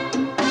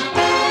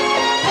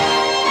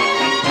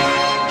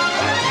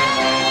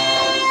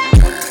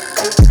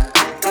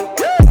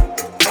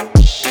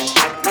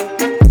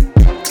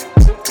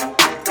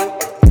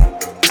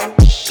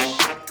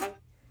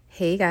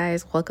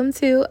guys, welcome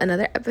to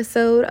another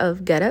episode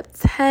of Get Up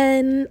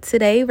 10.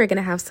 Today we're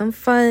gonna have some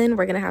fun,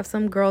 we're gonna have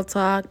some girl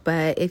talk,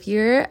 but if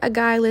you're a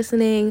guy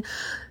listening,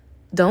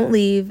 don't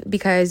leave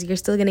because you're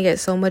still gonna get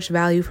so much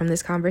value from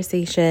this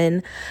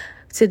conversation.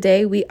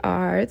 Today we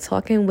are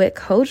talking with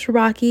Coach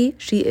Rockett.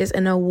 She is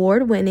an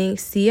award-winning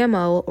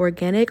CMO,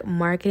 organic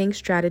marketing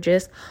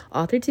strategist,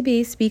 author to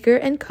be, speaker,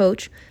 and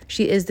coach.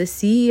 She is the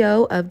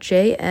CEO of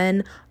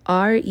JNREMU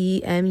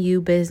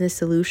Business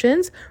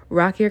Solutions,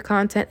 Rock Your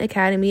Content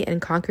Academy,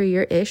 and Conquer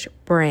Your Ish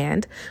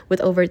brand.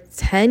 With over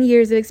 10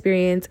 years of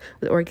experience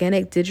with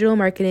organic digital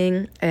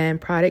marketing and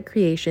product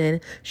creation,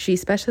 she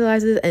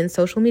specializes in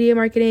social media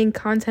marketing,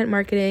 content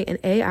marketing, and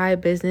AI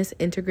business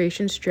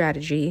integration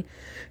strategy.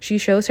 She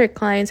shows her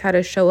clients how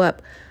to show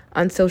up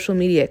on social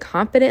media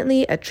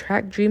confidently,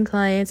 attract dream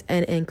clients,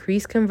 and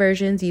increase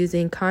conversions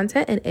using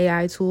content and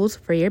AI tools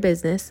for your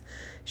business.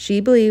 She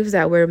believes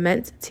that we're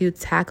meant to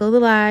tackle the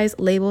lies,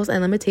 labels,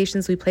 and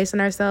limitations we place on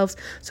ourselves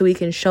so we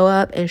can show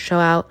up and show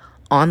out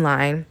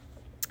online.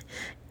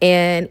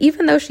 And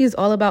even though she's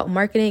all about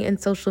marketing and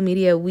social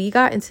media, we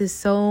got into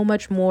so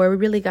much more. We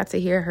really got to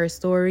hear her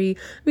story.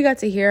 We got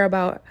to hear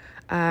about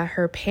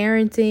her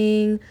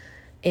parenting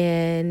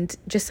and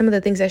just some of the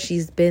things that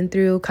she's been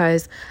through,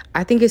 because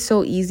I think it's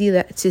so easy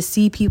to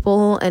see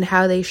people and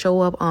how they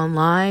show up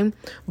online,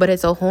 but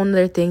it's a whole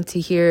nother thing to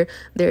hear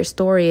their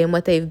story and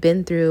what they've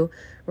been through,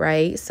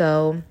 right?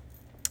 So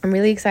I'm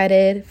really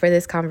excited for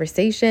this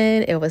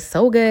conversation. It was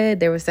so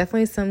good. There was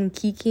definitely some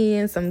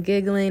kikiing, some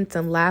giggling,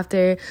 some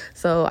laughter.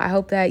 So I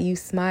hope that you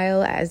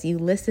smile as you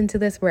listen to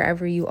this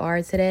wherever you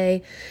are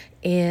today.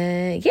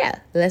 And yeah,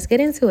 let's get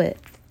into it.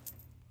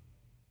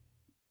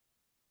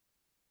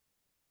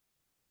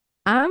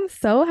 I'm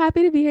so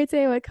happy to be here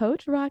today with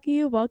Coach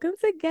Rockett. Welcome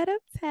to Get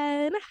Up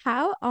 10.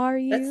 How are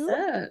What's you?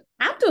 up?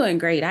 I'm doing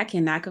great. I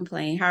cannot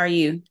complain. How are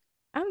you?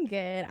 I'm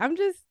good. I'm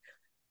just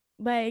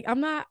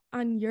I'm not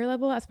on your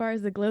level as far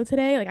as the glow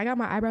today. Like, I got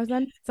my eyebrows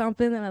done, so I'm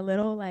feeling a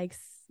little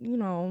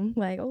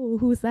oh,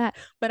 who's that?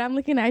 But I'm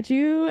looking at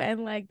you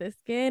and like the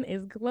skin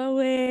is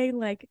glowing.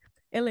 Like,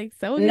 it looks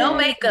so No good. The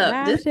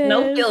makeup, just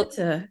no lashes,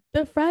 filter.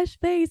 the fresh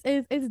face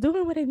is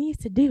doing what it needs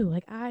to do.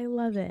 Like, I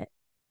love it.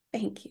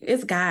 Thank you.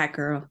 It's God,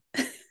 girl.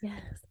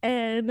 Yes.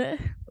 And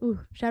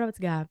shout out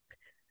to God.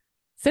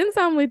 Since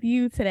I'm with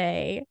you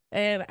today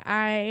and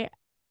I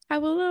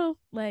have a little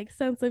like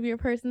sense of your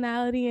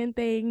personality and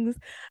things,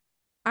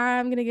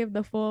 I'm gonna give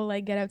the full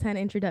like Get Up 10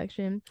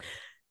 introduction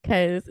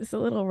because it's a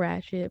little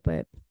ratchet,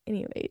 but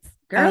anyways.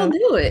 Girl,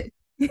 do it.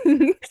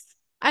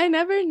 I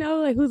never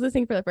know like who's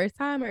listening for the first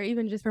time or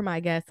even just for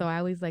my guests. So I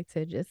always like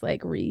to just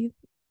like reiterate,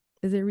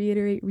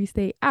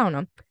 restate? I don't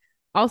know.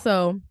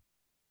 Also,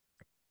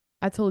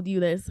 I told you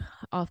this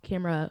off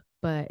camera,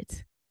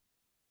 but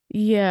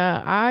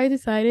yeah, I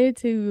decided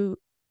to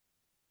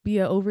be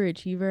an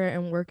overachiever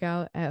and work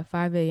out at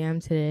 5 a.m.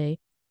 today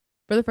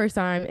for the first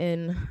time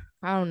in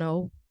I don't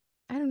know.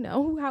 I don't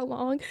know how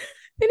long.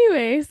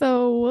 Anyway,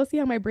 so we'll see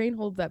how my brain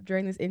holds up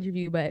during this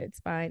interview, but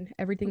it's fine.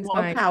 Everything's More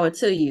fine. power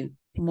to you.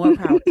 More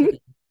power to you.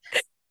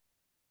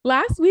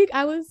 Last week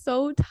I was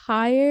so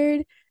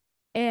tired,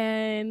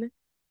 and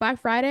by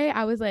Friday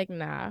I was like,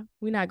 nah,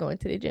 we're not going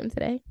to the gym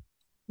today.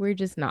 We're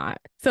just not.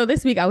 So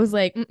this week I was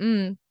like, Get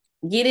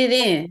it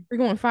in. we're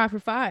going 5 for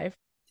 5.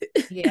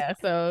 Yeah,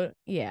 so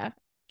yeah.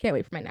 Can't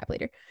wait for my nap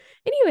later.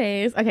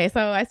 Anyways, okay,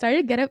 so I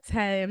started Get Up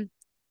 10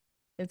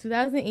 in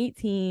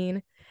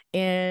 2018.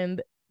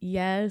 And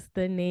yes,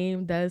 the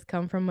name does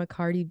come from a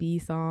Cardi B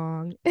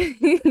song.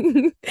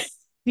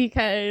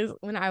 Because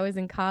when I was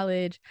in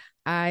college,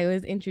 I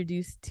was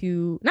introduced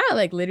to, not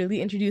like literally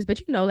introduced, but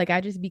like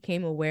I just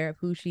became aware of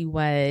who she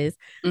was.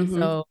 Mm-hmm.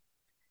 So,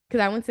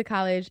 because I went to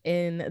college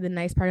in the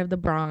nice part of the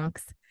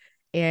Bronx,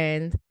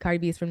 and Cardi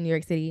B is from New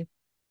York City.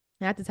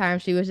 And at the time,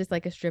 she was just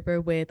like a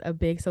stripper with a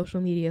big social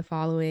media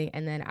following.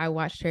 And then I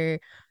watched her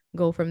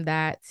go from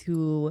that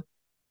to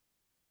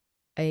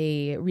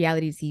a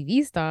reality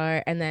TV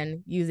star, and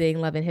then using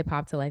Love and Hip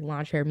Hop to like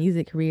launch her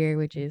music career,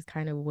 which is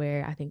kind of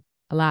where I think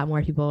a lot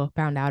more people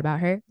found out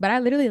about her. But I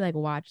literally like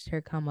watched her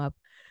come up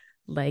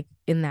like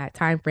in that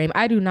time frame.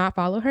 I do not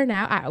follow her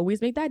now. I always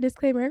make that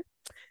disclaimer.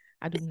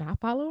 I do not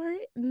follow her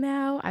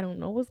now. I don't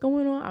know what's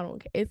going on. I don't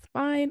care. It's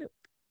fine.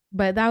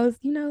 But that was,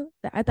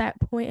 at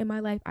that point in my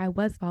life, I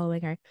was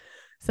following her.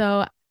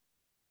 So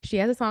she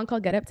has a song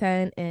called Get Up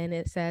 10, and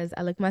it says,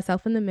 I look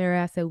myself in the mirror.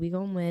 I said, we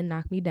gonna win,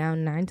 knock me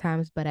down 9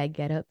 times, but I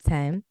get up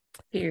 10.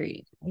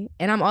 Period.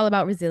 And I'm all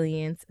about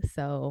resilience.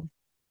 So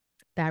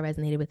that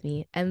resonated with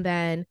me. And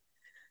then,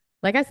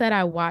 like I said,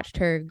 I watched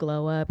her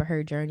glow up, or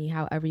her journey,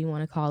 however you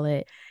want to call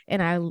it.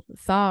 And I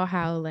saw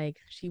how, like,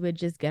 she would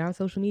just get on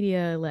social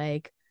media,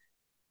 like,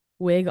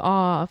 wig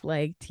off,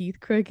 like,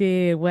 teeth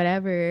crooked,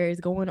 whatever is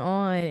going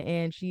on.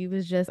 And she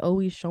was just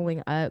always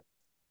showing up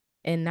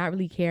and not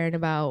really caring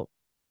about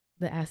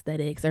the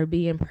aesthetics or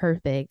being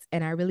perfect.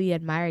 And I really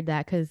admired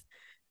that because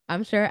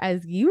I'm sure,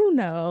 as you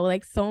know,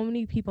 like so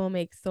many people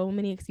make so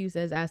many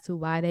excuses as to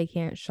why they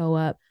can't show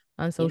up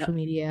on social Yep.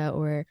 media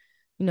or,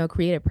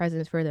 create a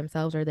presence for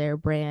themselves or their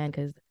brand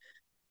because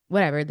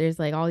whatever, there's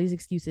like all these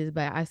excuses,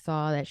 but I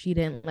saw that she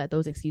didn't let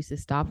those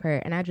excuses stop her.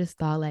 And I just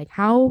thought, like,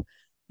 how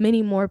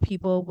many more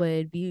people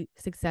would be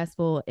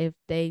successful if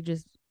they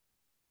just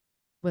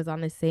was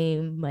on the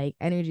same like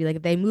energy, like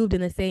if they moved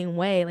in the same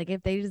way, like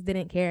if they just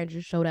didn't care and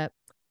just showed up.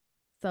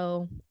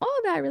 So all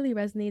of that really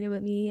resonated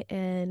with me.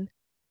 And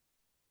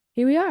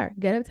here we are,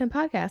 Get Up 10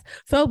 podcast.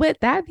 So with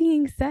that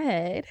being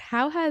said,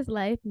 how has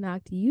life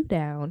knocked you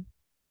down?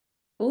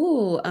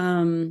 Ooh,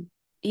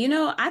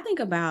 I think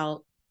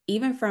about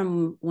even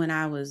from when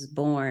I was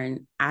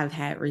born, I've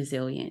had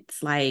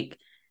resilience. Like,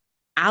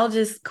 I'll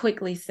just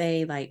quickly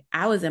say, like,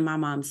 I was in my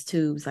mom's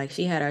tubes. Like,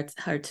 she had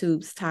her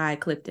tubes tied,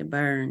 clipped, and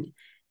burned.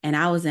 And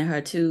I was in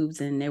her tubes,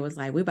 and it was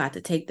like, we're about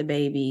to take the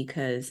baby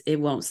because it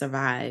won't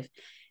survive.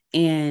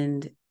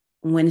 And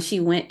when she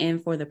went in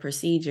for the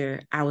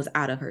procedure, I was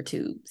out of her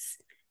tubes.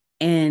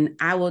 And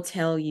I will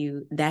tell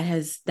you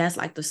that's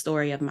like the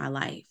story of my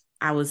life.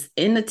 I was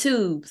in the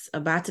tubes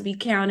about to be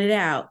counted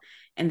out.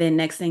 And then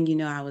next thing you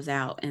know, I was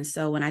out. And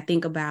so when I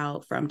think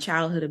about from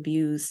childhood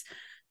abuse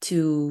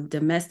to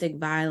domestic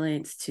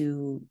violence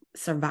to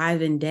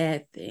surviving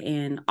death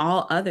and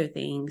all other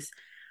things,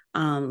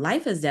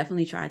 life has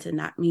definitely tried to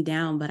knock me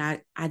down, but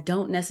I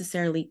don't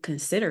necessarily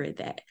consider it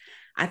that.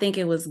 I think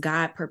it was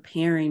God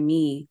preparing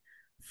me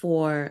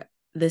for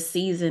the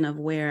season of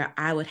where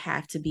I would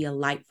have to be a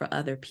light for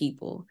other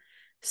people.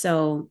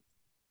 So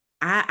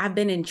I've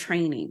been in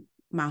training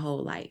my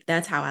whole life.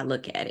 That's how I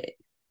look at it.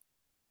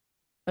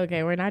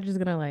 Okay, we're not just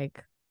gonna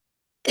like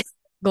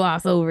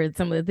gloss over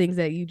some of the things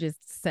that you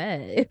just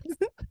said.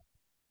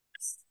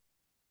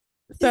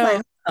 She's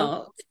like, So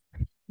oh,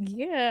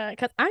 yeah,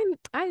 because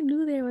I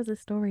knew there was a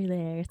story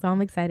there. So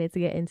I'm excited to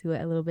get into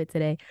it a little bit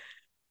today.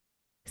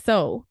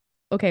 So,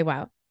 okay,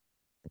 wow.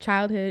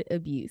 Childhood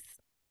abuse.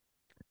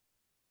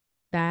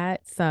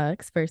 That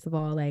sucks. First of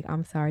all, like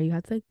I'm sorry you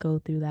had to go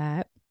through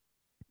that.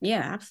 yeah,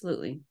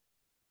 absolutely.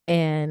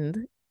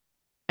 And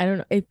I don't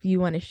know if you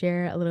want to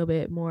share a little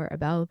bit more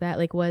about that.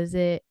 Like, was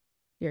it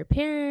your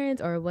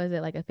parents or was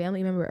it like a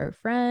family member or a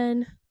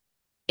friend?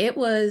 It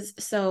was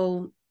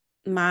so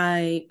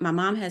my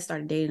mom had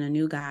started dating a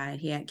new guy.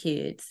 He had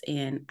kids,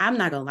 and I'm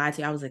not gonna lie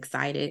to you, I was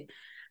excited.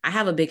 I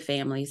have a big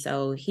family,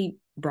 so he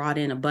brought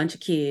in a bunch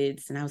of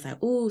kids, and I was like,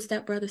 "Oh,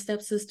 stepbrother,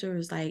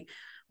 stepsisters, like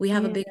we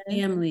have a Yeah. big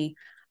family."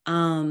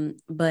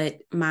 But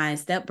my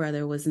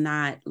stepbrother was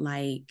not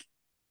like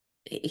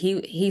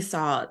he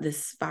saw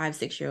this 5,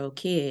 6 year old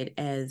kid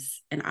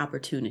as an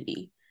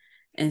opportunity.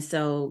 And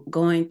so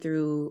going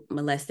through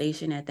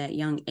molestation at that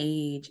young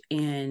age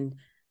and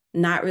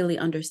not really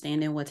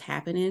understanding what's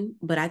happening.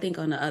 But I think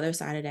on the other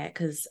side of that,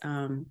 because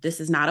this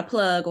is not a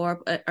plug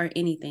or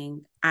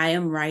anything, I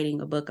am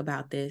writing a book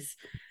about this.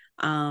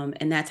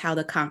 And that's how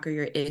the Conquer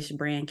Your Ish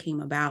brand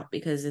came about,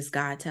 because it's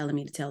God telling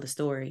me to tell the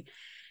story.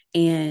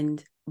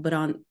 And but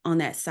on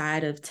that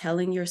side of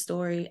telling your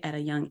story at a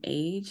young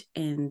age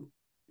and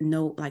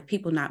no, like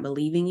people not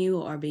believing you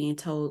or being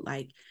told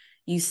like,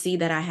 you see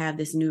that I have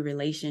this new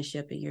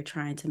relationship and you're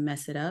trying to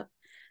mess it up,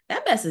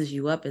 that messes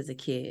you up as a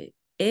kid.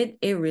 It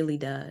really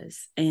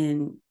does.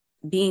 And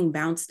being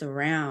bounced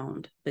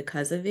around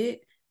because of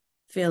it,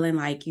 feeling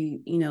like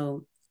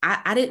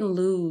I didn't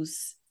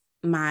lose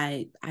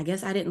I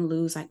guess I didn't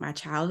lose like my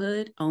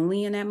childhood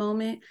only in that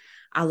moment.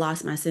 I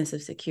lost my sense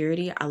of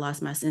security. I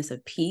lost my sense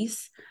of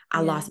peace.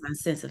 I Yeah. lost my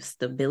sense of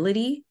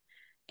stability.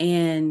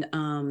 And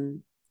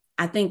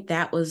I think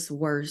that was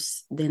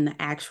worse than the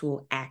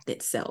actual act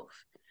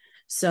itself.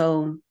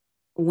 So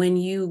when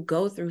you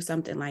go through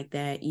something like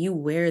that, you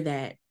wear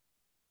that.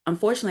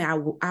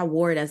 Unfortunately, I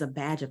wore it as a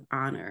badge of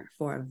honor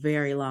for a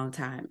very long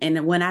time.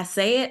 And when I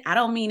say it, I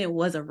don't mean it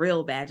was a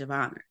real badge of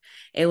honor.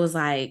 It was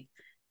like,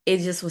 it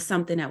just was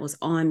something that was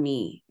on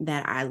me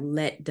that I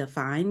let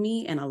define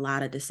me and a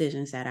lot of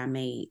decisions that I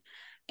made.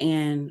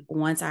 And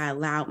once I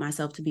allowed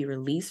myself to be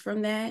released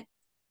from that,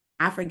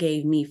 I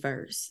forgave me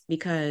first,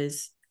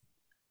 because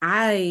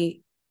I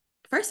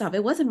first off,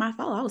 it wasn't my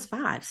fault. I was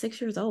 5, 6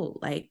 years old.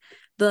 Like,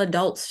 the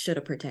adults should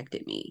have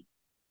protected me.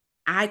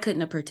 I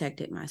couldn't have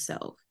protected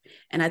myself.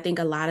 And I think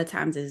a lot of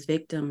times as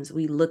victims,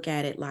 we look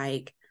at it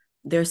like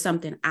there's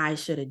something I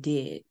should have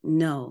did.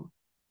 No,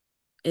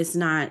 it's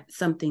not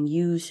something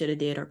you should have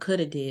did or could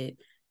have did.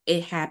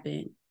 It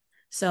happened.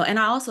 So, and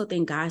I also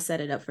think God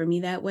set it up for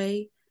me that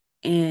way.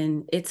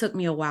 And it took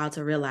me a while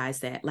to realize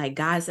that, like,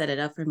 God set it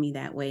up for me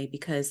that way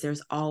because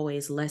there's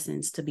always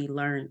lessons to be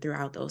learned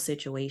throughout those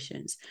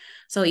situations.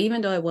 So even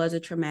though it was a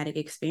traumatic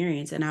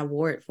experience and I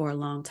wore it for a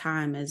long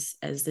time as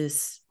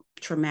this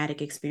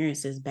traumatic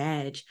experience, this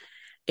badge,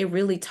 it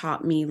really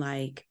taught me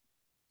like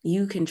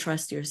you can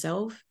trust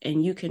yourself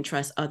and you can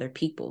trust other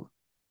people.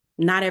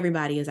 Not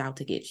everybody is out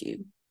to get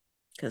you,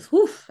 because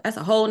that's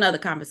a whole nother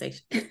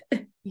conversation.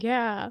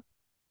 Yeah.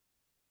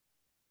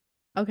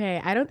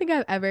 Okay, I don't think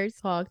I've ever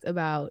talked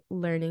about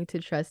learning to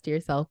trust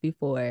yourself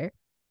before.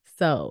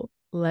 So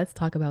let's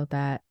talk about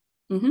that.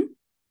 Mm-hmm.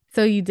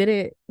 So you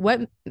didn't,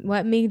 what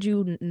made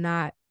you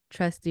not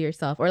trust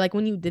yourself? Or like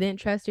when you didn't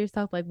trust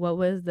yourself, like what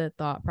was the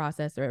thought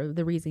process or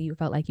the reason you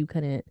felt like you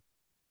couldn't?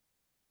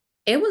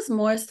 It was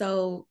more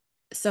so,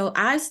 So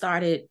I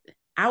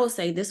would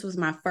say this was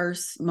my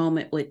first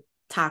moment with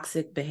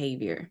toxic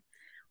behavior,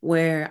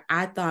 where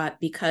I thought,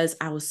 because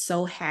I was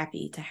so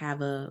happy to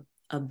have a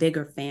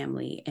bigger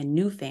family and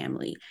new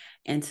family,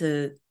 and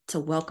to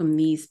welcome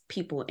these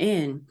people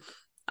in.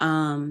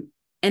 Um,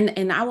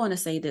 and I want to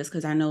say this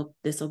because I know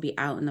this will be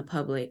out in the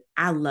public.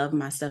 I love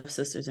my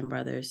stepsisters and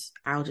brothers.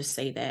 I'll just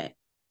say that.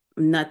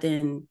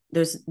 Nothing,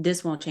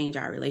 this won't change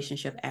our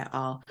relationship at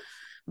all.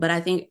 But I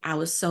think I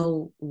was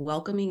so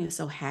welcoming and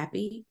so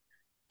happy,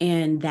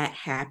 and that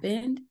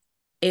happened.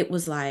 It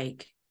was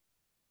like,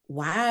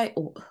 why?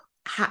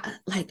 How,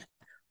 like,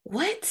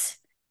 what?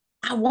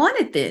 I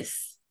wanted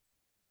this.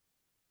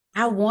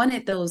 I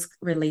wanted those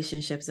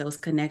relationships, those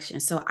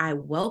connections. So I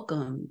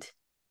welcomed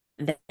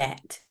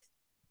that.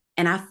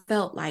 And I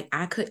felt like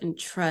I couldn't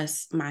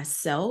trust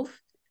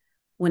myself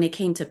when it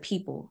came to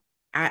people.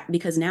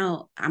 Because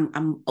now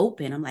I'm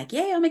open. I'm like,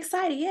 yeah, I'm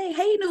excited. Yay,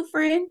 hey, new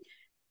friend.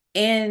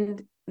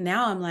 And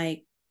now I'm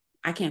like,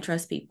 I can't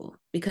trust people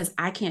because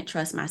I can't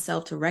trust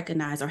myself to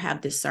recognize or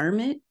have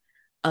discernment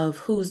of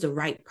who's the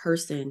right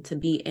person to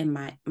be in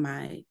my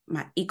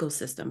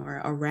ecosystem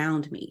or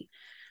around me.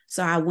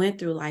 So I went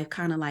through life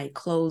kind of like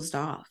closed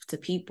off to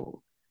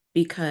people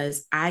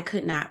because I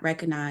could not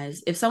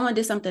recognize, if someone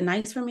did something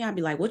nice for me, I'd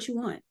be like, what you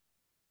want?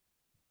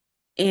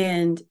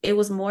 And it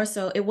was more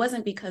so, it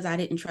wasn't because I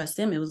didn't trust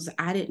them. It was,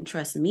 I didn't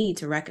trust me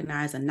to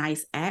recognize a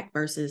nice act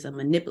versus a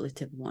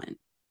manipulative one.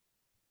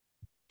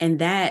 And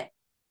that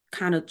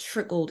kind of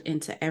trickled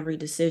into every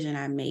decision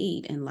I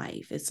made in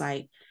life. It's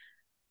like,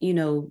 you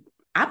know,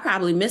 I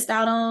probably missed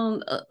out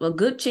on a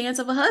good chance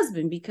of a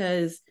husband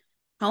because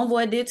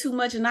homeboy did too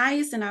much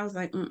nice. And I was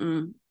like,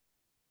 mm-mm.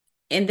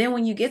 And then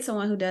when you get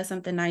someone who does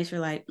something nice,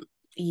 you're like,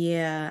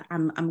 yeah,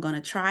 I'm going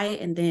to try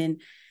it. And then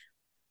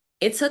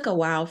it took a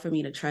while for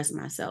me to trust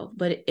myself,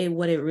 but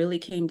what it really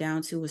came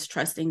down to was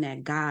trusting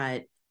that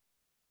God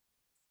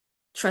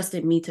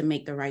trusted me to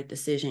make the right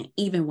decision,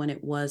 even when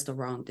it was the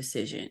wrong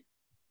decision,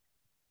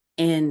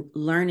 and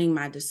learning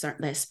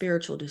that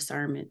spiritual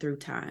discernment through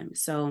time.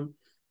 So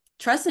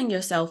trusting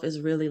yourself is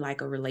really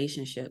like a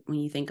relationship when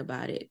you think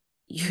about it.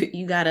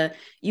 You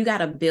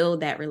gotta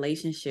build that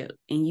relationship,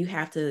 and you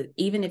have to,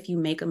 even if you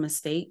make a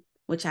mistake,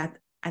 which I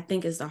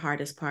think is the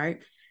hardest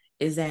part,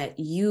 is that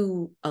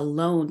you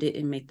alone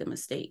didn't make the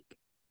mistake.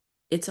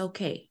 It's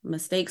okay.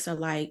 Mistakes are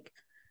like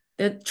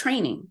the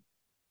training.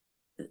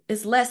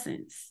 It's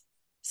lessons.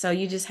 So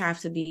you have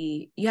to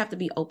be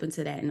open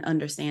to that and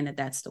understand that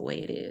that's the way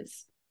it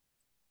is.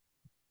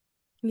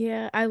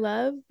 Yeah, I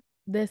love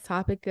this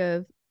topic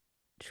of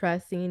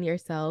trusting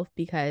yourself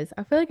because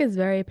I feel like it's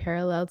very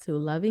parallel to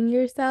loving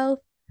yourself.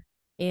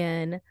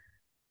 And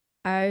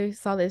I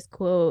saw this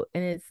quote,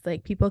 and it's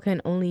like people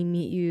can only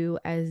meet you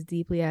as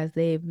deeply as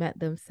they've met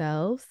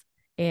themselves.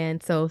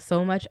 And so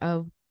much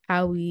of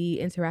how we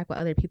interact with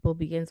other people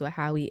begins with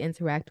how we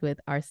interact with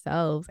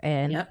ourselves.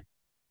 And Yep.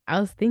 I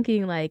was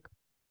thinking, like,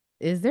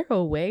 is there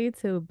a way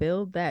to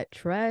build that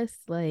trust?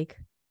 Like,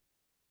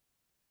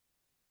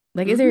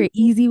 is there Mm-hmm. an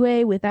easy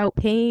way without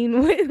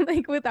pain,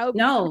 like without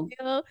No,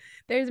 betrayal?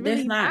 There's there's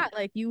really not. not.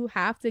 Like, you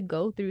have to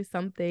go through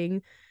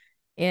something.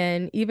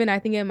 And even I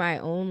think in my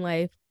own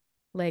life,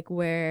 like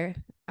where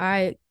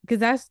because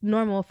that's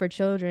normal for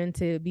children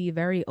to be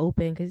very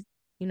open because,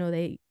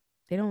 they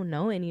don't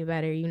know any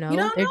better, You don't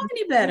know any they're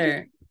just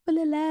better.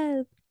 full of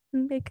love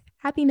and like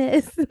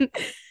happiness.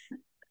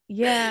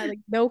 Yeah, like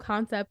no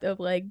concept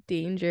of like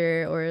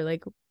danger or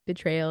like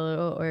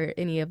betrayal or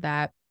any of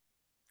that.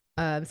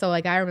 So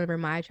like I remember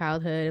my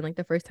childhood and like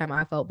the first time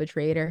I felt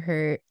betrayed or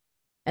hurt.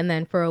 And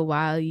then for a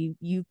while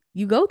you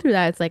go through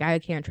that. It's like I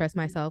can't trust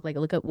myself. Like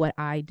look at what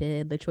I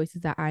did, the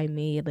choices that I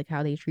made, like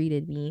how they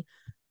treated me.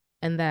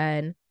 And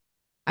then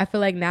I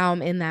feel like now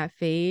I'm in that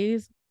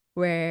phase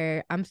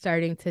where I'm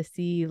starting to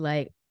see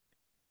like,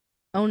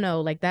 oh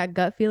no, like that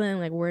gut feeling,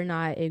 like we're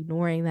not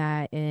ignoring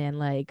that. And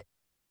like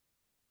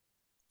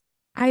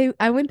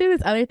I went through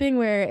this other thing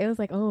where it was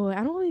like, oh, I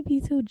don't want to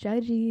be too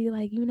judgy.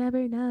 Like you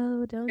never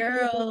know. Don't judge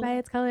a book Girl, by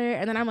its color.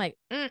 And then I'm like,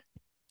 I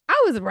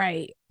was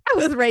right. I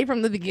was right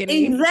from the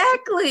beginning.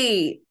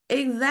 exactly.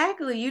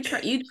 Exactly.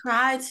 You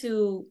try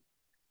to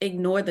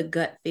ignore the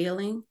gut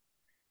feeling.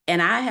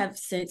 And I have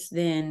since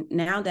then,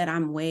 now that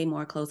I'm way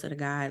more closer to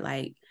God,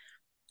 like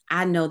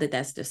I know that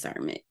that's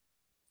discernment.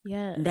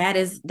 Yes. That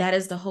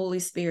is the Holy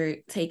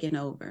Spirit taking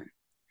over.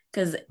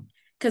 Cause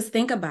because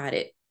think about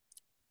it.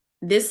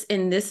 This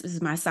is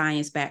my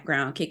science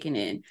background kicking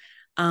in.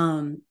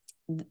 Um,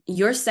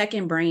 your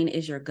second brain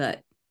is your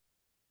gut.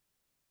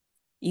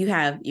 You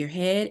have your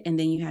head and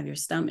then you have your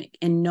stomach.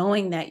 And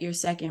knowing that your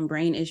second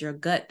brain is your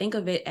gut, think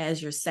of it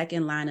as your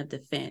second line of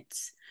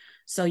defense.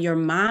 So your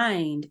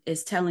mind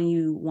is telling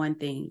you one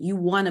thing. You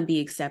want to be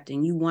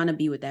accepting. You want to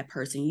be with that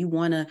person. You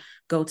want to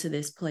go to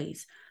this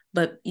place.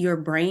 But your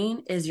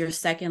brain is your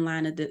second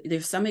line of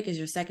your stomach is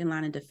your second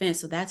line of defense.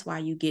 So that's why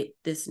you get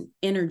this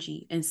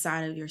energy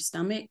inside of your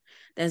stomach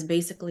that's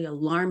basically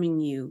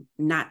alarming you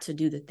not to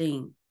do the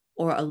thing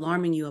or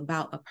alarming you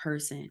about a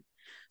person.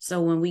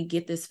 So when we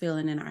get this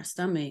feeling in our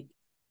stomach,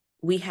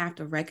 we have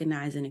to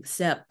recognize and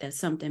accept that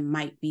something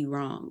might be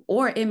wrong,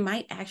 or it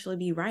might actually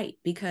be right.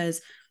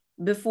 Because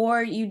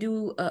before you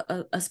do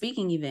a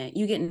speaking event,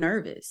 you get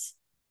nervous,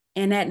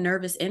 and that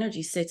nervous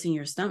energy sits in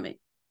your stomach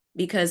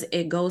because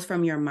it goes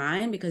from your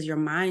mind, because your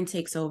mind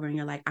takes over and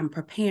you're like, I'm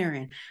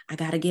preparing, I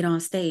got to get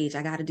on stage,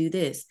 I got to do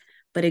this.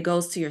 But it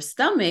goes to your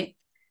stomach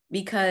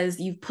because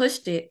you've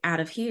pushed it out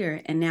of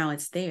here and now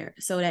it's there.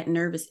 So that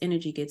nervous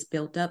energy gets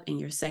built up in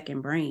your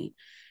second brain.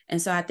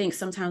 And so I think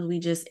sometimes we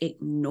just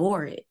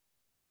ignore it.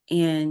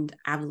 And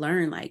I've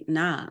learned, like,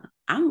 nah,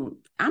 I'm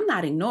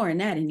not ignoring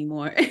that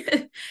anymore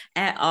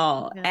at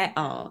all, Yeah, at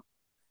all.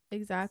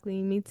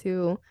 exactly. Me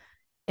too.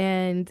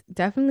 And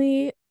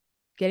definitely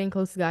getting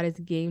close to God is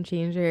a game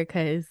changer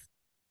because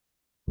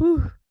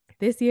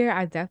this year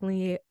I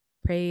definitely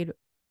prayed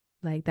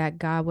like that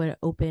God would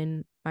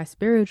open my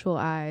spiritual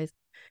eyes.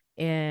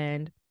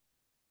 And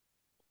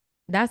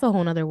that's a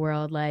whole nother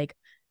world. Like,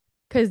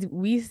 because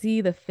we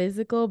see the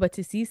physical, but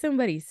to see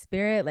somebody's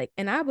spirit, like,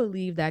 and I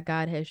believe that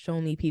God has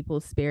shown me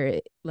people's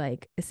spirit,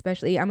 like,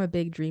 especially I'm a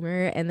big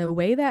dreamer, and the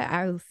way that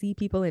I see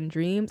people in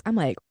dreams, I'm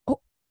like, oh,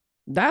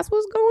 that's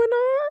what's going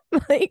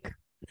on. Like,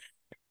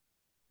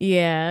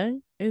 yeah,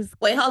 it's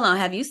Wait, hold on.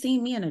 Have you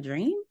seen me in a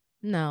dream?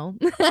 no,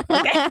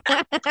 Okay.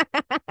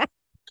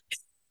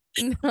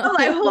 I'm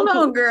like, hold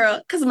no, on, girl.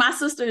 Because my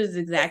sister is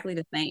exactly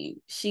the same.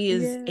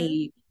 yeah,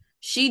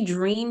 She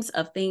dreams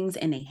of things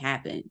and they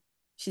happen.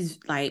 She's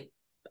like,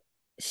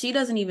 she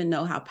doesn't even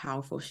know how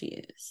powerful she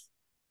is.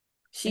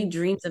 She it's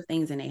dreams of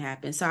things and they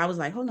happen. So I was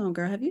like, hold on,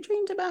 girl, have you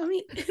dreamed about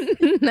me?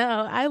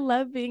 no, I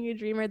love being a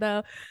dreamer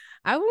though.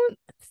 I won't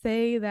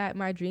say that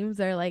my dreams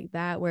are like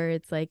that, where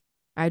it's like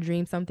I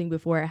dream something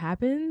before it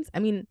happens. I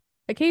mean,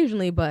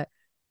 occasionally, but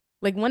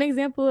like one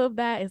example of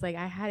that is like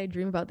I had a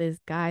dream about this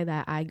guy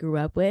that I grew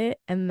up with,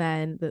 and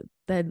then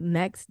the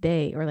next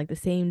day or like the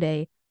same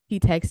day, he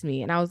texted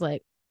me, and I was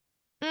like,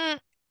 mm.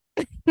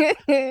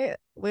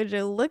 Would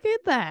you look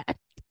at that?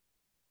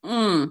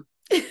 Mm.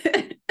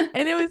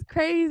 And it was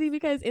crazy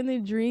because in the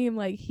dream,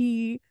 like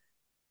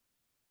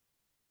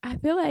I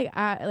feel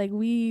like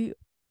we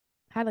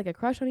had like a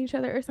crush on each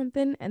other or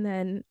something, and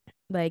then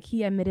like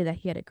he admitted that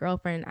he had a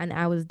girlfriend, and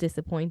I was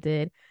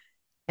disappointed.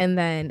 And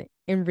then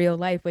in real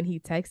life, when he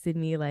texted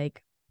me,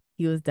 like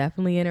he was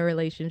definitely in a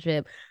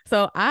relationship.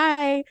 So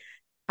I'm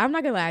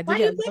not gonna lie, I did Why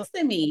get you a little,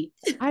 texting me?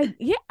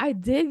 I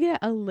did get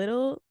a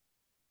little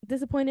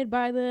disappointed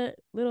by the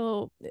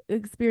little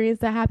experience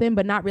that happened,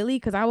 but not really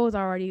because I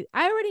already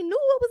knew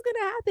what was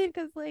gonna happen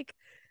because like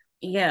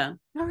Yeah.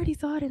 I already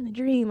saw it in the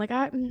dream. Like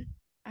I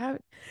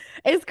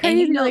it's And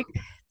crazy. Like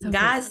it's so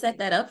God crazy. set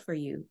that up for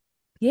you.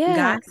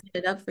 God Yeah,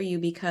 set it up for you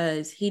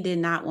because he did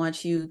not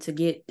want you to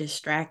get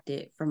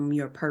distracted from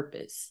your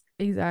purpose.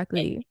 And,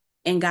 exactly.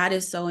 and God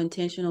is so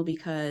intentional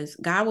because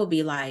God will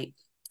be like,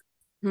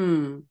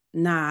 nah,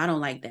 I don't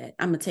like that.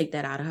 I'm going to take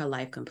that out of her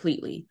life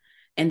completely.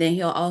 And then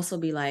he'll also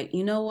be like,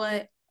 you know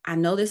what? I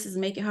know this is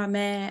making her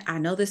mad. I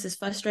know this is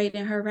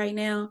frustrating her right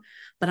now,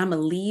 but I'm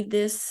going to leave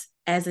this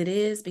as it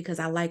is because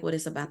I like what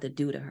it's about to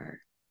do to her.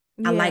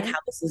 I like Yeah. how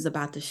this is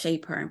about to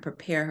shape her and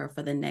prepare her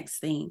for the next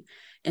thing.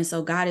 And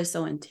so God is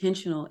so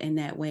intentional in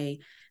that way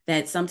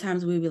that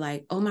sometimes we be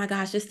like, oh my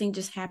gosh, this thing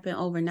just happened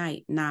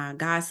overnight. Nah,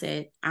 God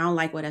said, I don't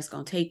like where that's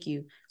going to take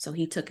you. So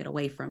he took it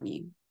away from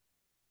you.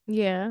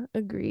 Yeah,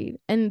 agreed.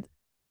 And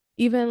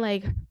even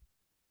like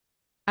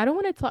I don't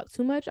want to talk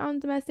too much on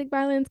domestic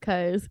violence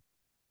because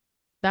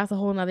that's a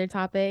whole nother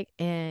topic.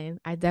 And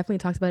I definitely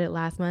talked about it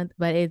last month,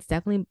 but it's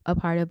definitely a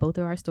part of both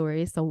of our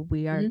stories. So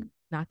we are Mm-hmm.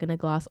 not going to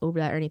gloss over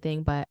that or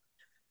anything. But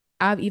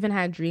I've even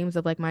had dreams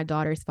of like my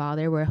daughter's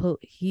father where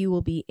he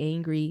will be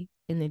angry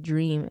in the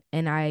dream.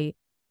 And I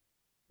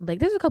like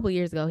this was a couple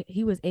years ago.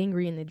 He was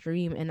angry in the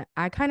dream. And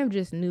I kind of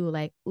just knew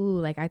like, ooh,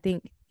 like I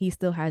think he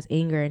still has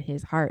anger in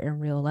his heart in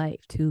real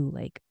life too.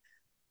 Like,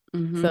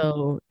 Mm-hmm.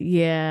 so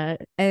yeah,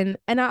 and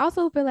I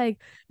also feel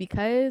like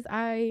because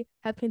I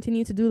have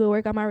continued to do the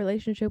work on my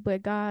relationship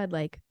with God,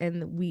 like,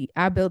 and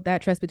I built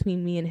that trust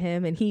between me and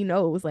him, and he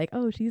knows, like,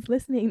 oh, she's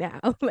listening now,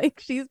 like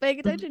she's paying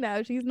attention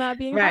now, she's not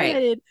being hard Right.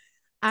 headed.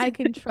 I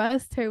can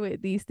trust her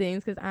with these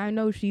things because I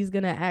know she's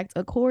gonna act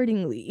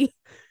accordingly.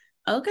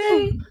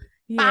 Okay.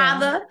 Yeah,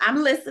 Father,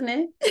 I'm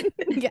listening.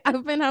 yeah,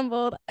 I've been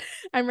humbled.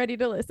 I'm ready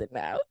to listen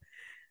now.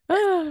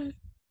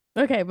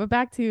 Okay, but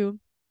back to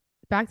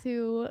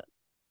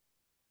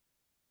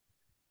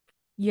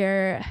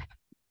your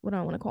what do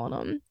I want to call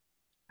them?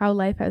 How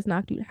life has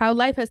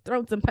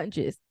thrown some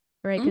punches,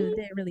 right? Because it Mhm.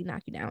 didn't really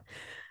knock you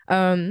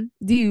down.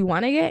 Do you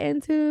want to get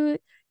into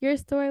your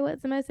story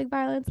with domestic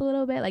violence a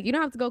little bit? Like, you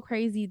don't have to go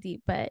crazy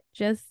deep, but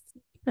just,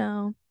 you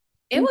know,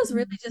 It was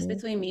really just informative.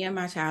 between me and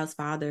my child's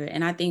father.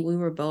 And I think we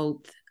were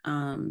both,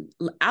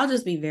 I'll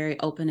just be very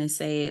open and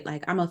say it.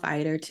 Like, I'm a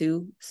fighter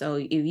too. So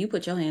if you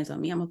put your hands on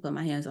me, I'm going to put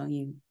my hands on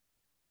you,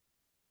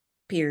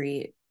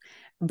 period.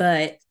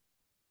 But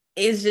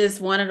it's just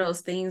one of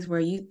those things where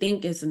you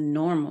think it's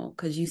normal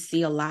because you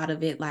see a lot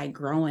of it like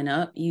growing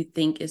up. You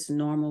think it's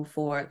normal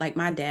for, like,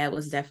 my dad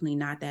was definitely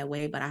not that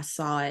way, but I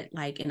saw it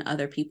like in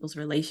other people's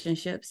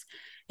relationships.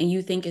 And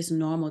you think it's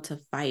normal to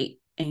fight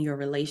in your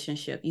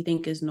relationship. You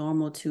think it's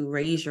normal to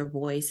raise your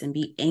voice and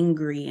be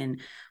angry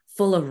and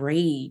full of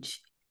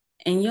rage.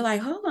 And you're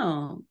like, hold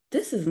on,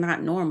 this is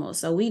not normal.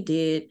 So we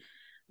did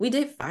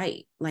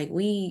fight. Like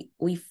we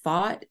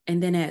fought.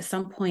 And then at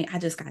some point I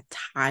just got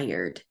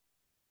tired.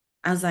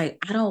 I was like,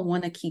 I don't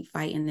want to keep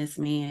fighting this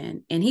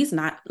man. And he's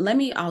not, let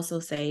me also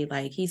say,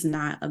 like, he's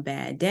not a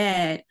bad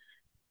dad.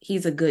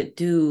 He's a good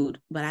dude,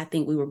 but I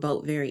think we were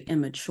both very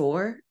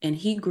immature. And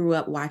he grew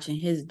up watching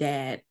his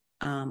dad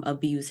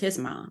abuse his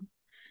mom.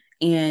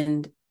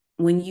 And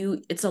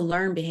it's a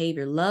learned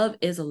behavior. Love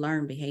is a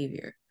learned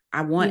behavior.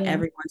 I want Yeah.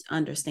 everyone to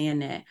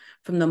understand that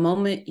from the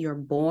moment you're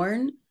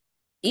born,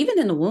 even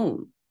in the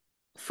womb,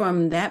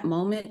 from that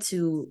moment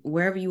to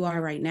wherever you are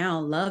right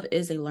now, love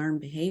is a learned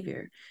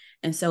behavior.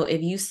 And so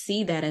if you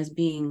see that as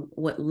being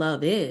what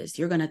love is,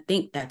 you're going to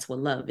think that's what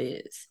love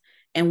is.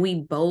 And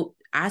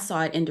I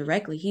saw it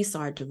indirectly, he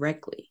saw it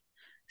directly.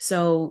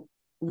 So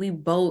we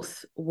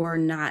both were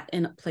not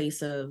in a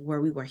place of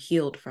where we were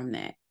healed from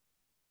that.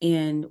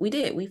 And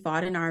we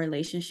fought in our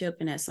relationship.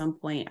 And at some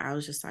point, I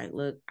was just like,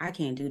 look, I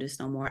can't do this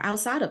no more,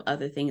 outside of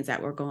other things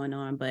that were going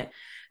on, but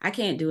I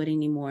can't do it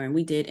anymore. And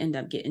we did end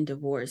up getting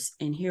divorced.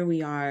 And here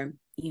we are,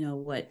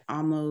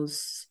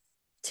 almost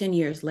 10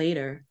 years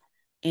later,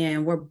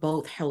 and we're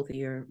both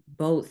healthier.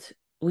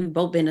 We've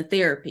both been to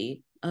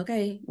therapy.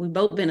 Okay. We've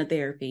both been to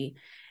therapy.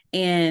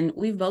 And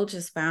we've both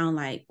just found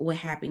like what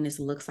happiness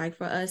looks like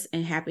for us.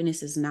 And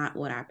happiness is not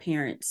what our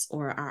parents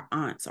or our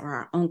aunts or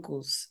our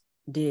uncles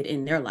did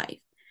in their life.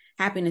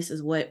 Happiness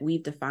is what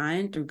we've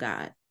defined through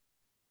God.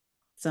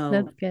 So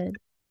That's good.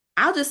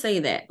 I'll just say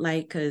that,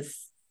 like,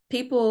 because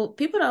people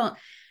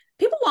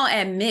won't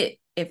admit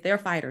if they're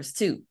fighters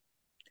too.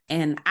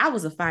 And I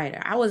was a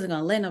fighter. I wasn't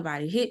gonna let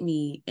nobody hit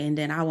me, and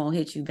then I won't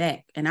hit you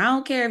back. And I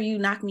don't care if you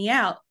knock me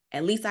out.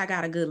 At least I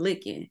got a good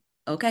licking.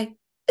 Okay.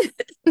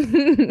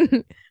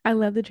 I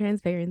love the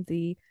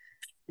transparency.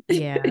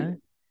 Yeah.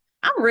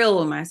 I'm real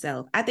with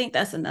myself. I think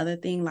that's another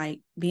thing. Like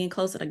being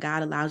closer to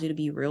God allows you to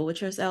be real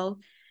with yourself.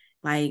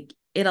 Like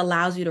it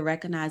allows you to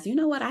recognize, you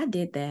know what, I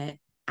did that.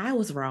 I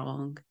was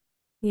wrong.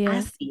 I Yeah.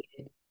 see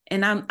it.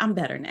 And I'm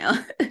better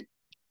now.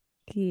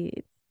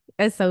 Kids.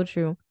 That's so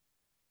true.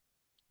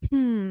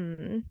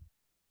 Hmm.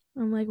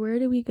 I'm like, where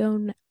do we go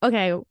now?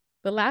 Okay,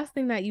 the last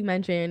thing that you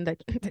mentioned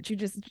that that you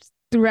just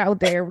threw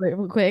out there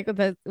real quick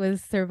that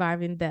was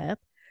surviving death.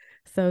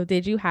 So,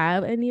 did you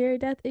have a near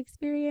death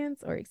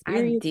experience or I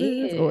experiences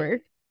did. or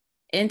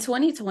In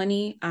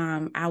 2020,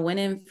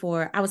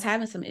 I was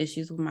having some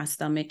issues with my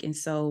stomach. And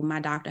so my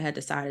doctor had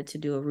decided to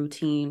do a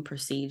routine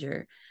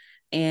procedure.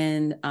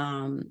 And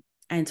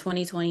in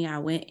 2020, I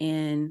went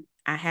in,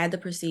 I had the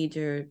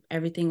procedure,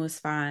 everything was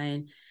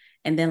fine.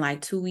 And then, like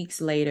 2 weeks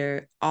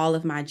later, all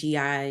of my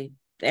GI,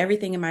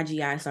 everything in my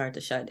GI started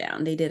to shut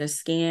down. They did a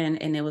scan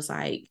and it was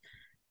like,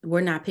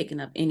 we're not picking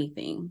up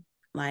anything,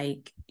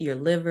 like your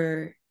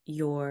liver,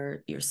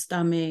 your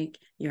stomach,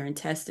 your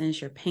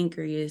intestines, your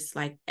pancreas,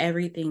 like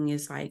everything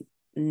is like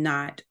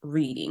not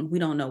reading. We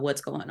don't know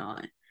what's going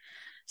on.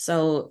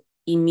 So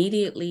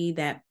immediately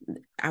that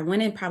I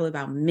went in probably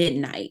about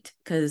midnight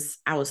because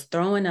I was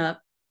throwing up.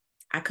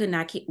 I could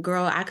not keep,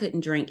 girl, I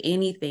couldn't drink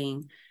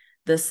anything.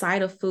 The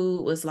sight of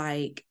food was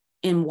like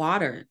in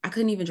water. I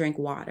couldn't even drink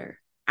water.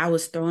 I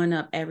was throwing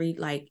up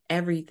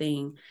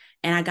everything.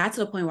 And I got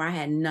to the point where I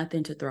had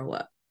nothing to throw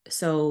up.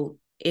 So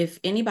if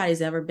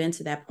anybody's ever been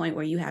to that point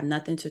where you have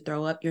nothing to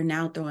throw up, you're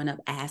now throwing up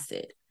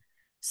acid.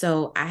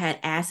 So I had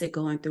acid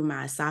going through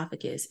my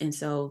esophagus. And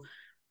so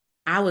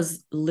I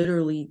was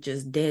literally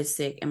just dead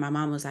sick. And my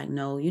mom was like,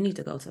 no, you need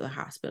to go to the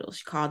hospital.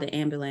 She called the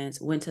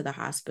ambulance, went to the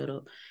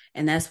hospital.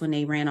 And that's when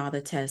they ran all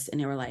the tests and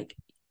they were like,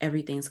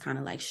 everything's kind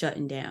of like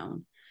shutting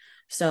down.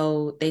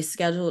 So they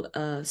scheduled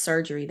a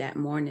surgery that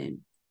morning.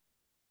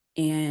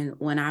 And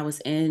when I was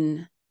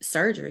in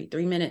surgery,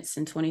 3 minutes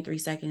and 23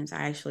 seconds,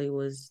 I actually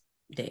was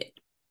dead.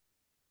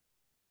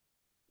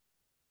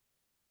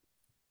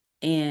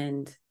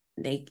 And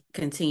they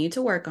continued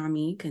to work on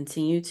me,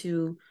 continue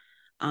to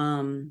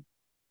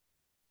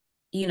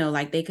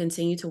like they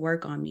continue to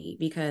work on me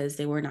because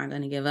they were not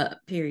going to give up,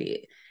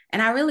 period.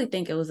 And I really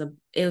think it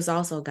was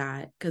also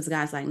God, because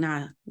God's like,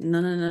 nah,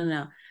 no, no, no,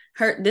 no.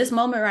 This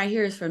moment right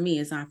here is for me.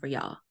 It's not for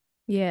y'all.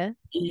 yeah.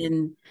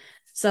 And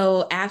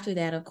so after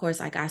that, of course,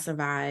 like I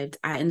survived.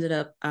 I ended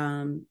up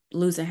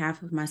losing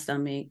half of my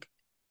stomach,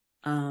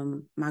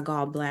 my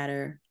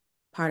gallbladder,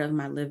 part of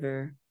my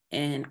liver,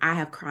 and I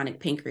have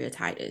chronic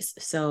pancreatitis.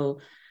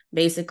 So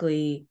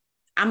basically,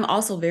 I'm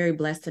also very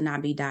blessed to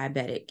not be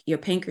diabetic. Your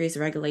pancreas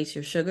regulates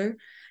your sugar.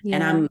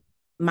 And Yeah.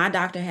 my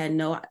doctor had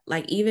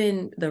like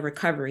even the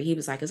recovery, he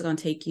was like, it's going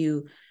to take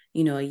you,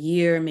 a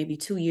year, maybe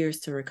 2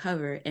 years to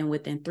recover. And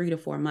within 3 to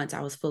 4 months,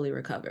 I was fully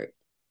recovered.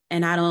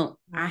 And I Wow.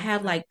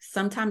 have like,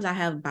 sometimes I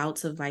have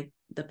bouts of like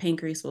the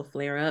pancreas will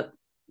flare up.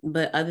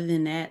 But other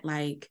than that,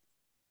 like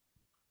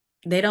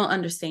they don't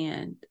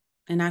understand.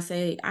 And I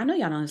say, I know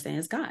y'all don't understand.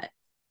 It's God.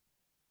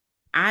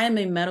 I am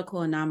a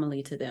medical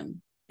anomaly to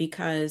them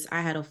because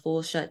I had a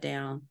full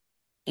shutdown.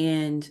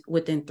 And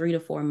within 3 to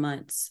 4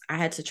 months, I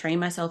had to train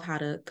myself how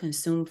to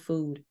consume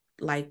food.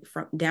 like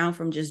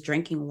from just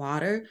drinking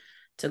water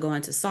to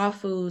going to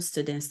soft foods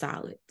to then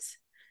solids.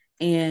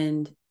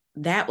 And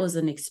that was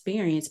an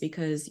experience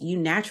because you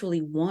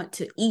naturally want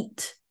to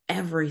eat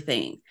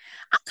everything.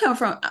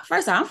 First of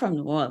all, I'm from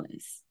New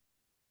Orleans.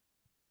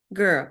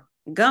 Girl,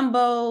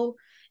 gumbo,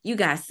 you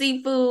got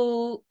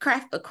seafood,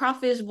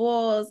 crawfish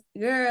balls.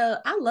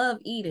 Girl, I love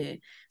eating.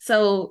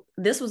 So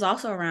this was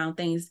also around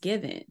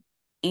Thanksgiving.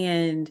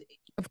 And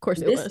Of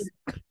course it this was. is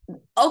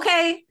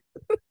okay.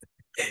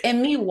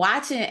 And me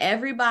watching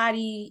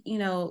everybody,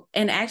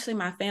 and actually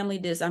my family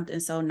did something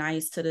so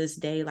nice to this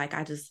day. Like,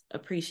 I just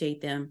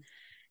appreciate them.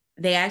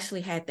 They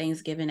actually had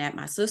Thanksgiving at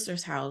my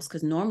sister's house,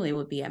 because normally it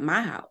would be at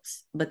my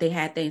house, but they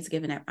had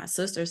Thanksgiving at my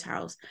sister's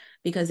house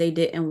because they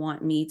didn't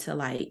want me to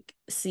like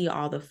see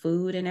all the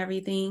food and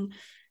everything.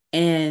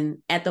 And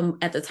at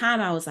the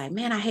time I was like,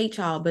 man, I hate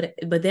y'all.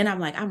 But then I'm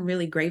like, I'm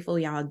really grateful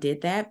y'all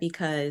did that,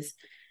 because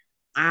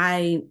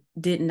I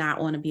did not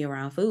want to be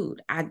around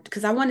food.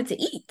 Because I wanted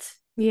to eat,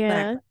 but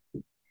Yeah.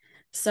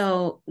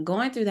 so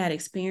going through that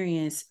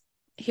experience,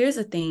 here's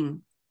the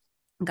thing.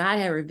 God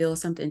had revealed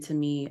something to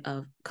me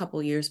a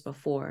couple years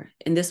before,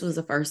 and this was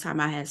the first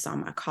time I had saw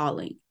my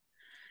calling,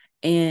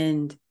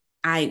 and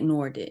I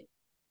ignored it.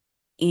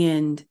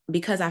 And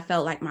because I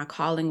felt like my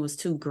calling was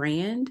too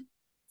grand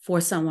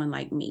for someone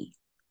like me,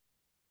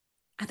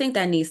 I think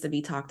that needs to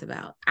be talked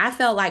about. I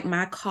felt like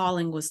my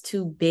calling was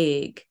too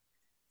big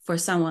for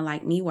someone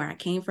like me, where I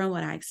came from,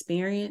 what I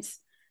experienced.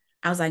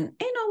 I was like,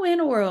 ain't no way in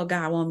the world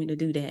God want me to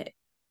do that.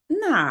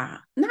 Nah,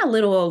 not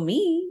little old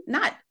me,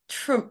 not,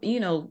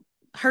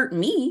 hurt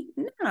me.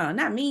 No,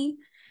 not me.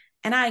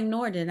 And I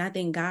ignored it. And I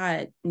think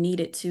God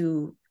needed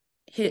to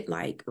hit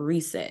like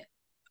reset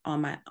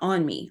on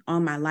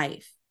my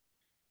life.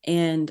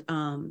 And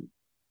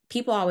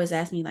people always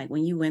ask me, like,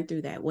 when you went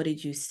through that, what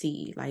did you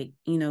see? Like,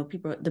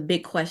 people, the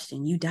big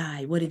question, you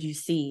died, what did you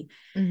see?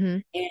 Mm-hmm.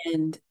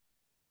 And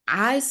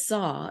I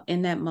saw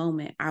in that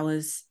moment, I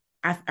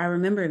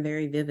remember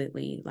very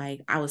vividly,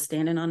 like I was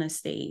standing on a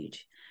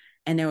stage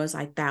and there was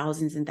like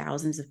thousands and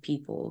thousands of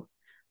people,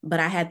 but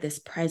I had this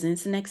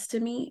presence next to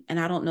me. And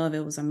I don't know if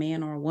it was a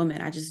man or a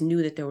woman. I just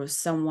knew that there was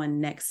someone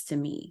next to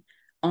me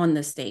on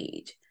the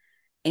stage.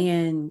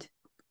 And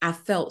I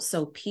felt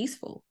so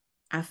peaceful.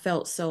 I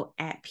felt so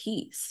at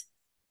peace.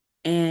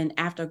 And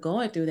after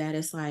going through that,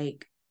 it's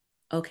like,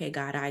 okay,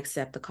 God, I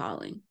accept the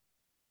calling.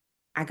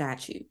 I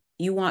got you.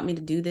 You want me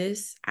to do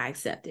this? I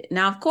accept it.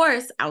 Now, of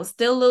course, I was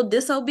still a little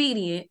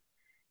disobedient,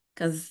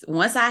 because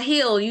once I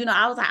healed,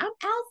 I was like, I'm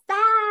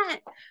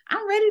outside.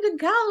 I'm ready to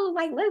go.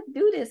 Like, let's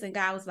do this. And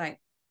God was like,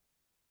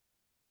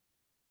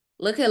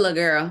 look here, little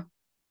girl.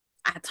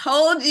 I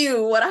told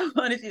you what I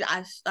wanted you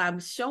to. I'm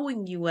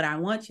showing you what I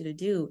want you to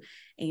do,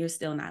 and you're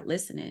still not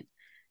listening.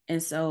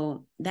 And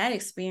so that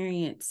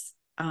experience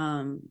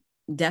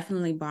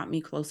definitely brought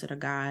me closer to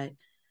God.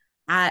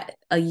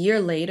 A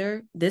year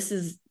later, this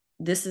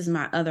is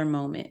my other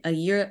moment. A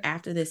year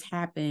after this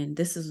happened,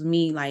 this is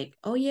me like,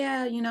 oh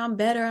yeah, I'm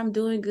better. I'm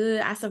doing good.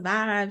 I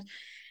survived.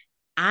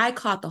 I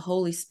caught the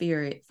Holy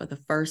Spirit for the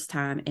first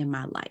time in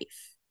my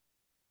life.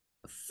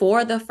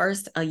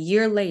 A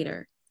year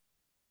later,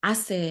 I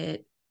said,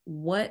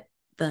 what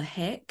the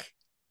heck?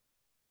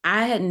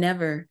 I had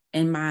never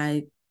in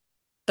my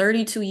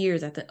 32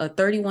 years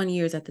 31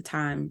 years at the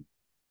time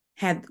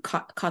had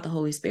caught the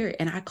Holy Spirit.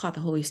 And I caught the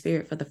Holy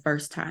Spirit for the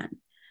first time.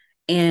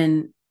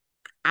 And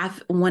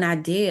when I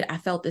did, I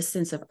felt this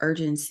sense of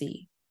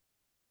urgency,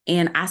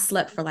 and I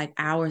slept for like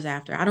hours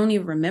after. I don't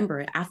even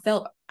remember it. I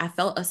felt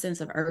a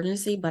sense of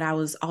urgency, but I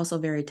was also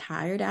very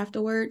tired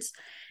afterwards.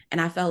 And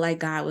I felt like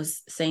God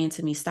was saying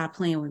to me, stop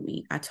playing with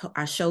me.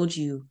 I showed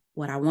you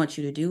what I want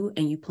you to do,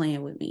 and you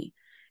playing with me.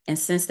 And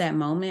since that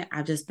moment,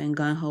 I've just been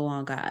gung ho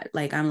on God.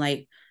 Like, I'm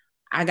like,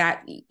 I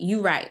got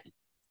you right.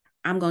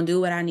 I'm going to do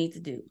what I need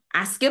to do.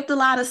 I skipped a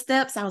lot of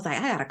steps. I was like,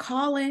 I got a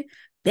calling.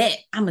 Bet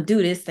I'm going to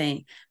do this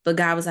thing. But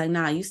God was like,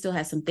 nah, you still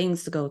have some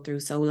things to go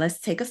through. So let's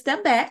take a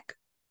step back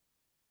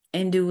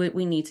and do what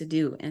we need to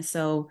do. And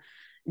so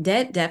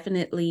that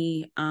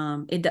definitely,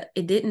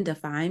 it didn't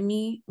define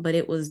me, but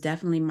it was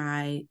definitely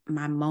my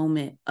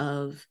moment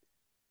of,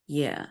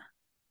 yeah,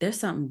 there's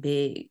something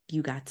big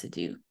you got to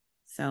do.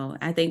 So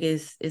I think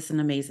it's an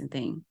amazing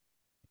thing.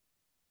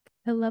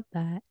 I love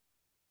that.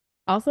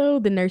 Also,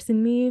 the nurse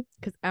in me,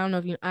 because I don't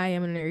know if I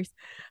am a nurse.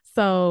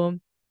 So,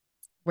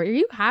 were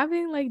you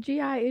having like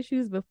GI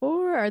issues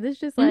before, or this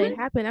just like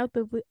Mm-hmm. happened out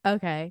the blue?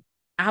 Okay.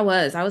 I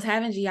was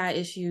having GI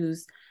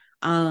issues.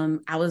 I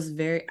was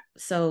very,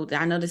 so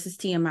I know this is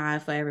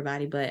TMI for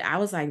everybody, but I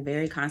was like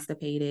very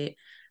constipated.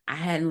 I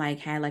hadn't like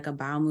had like a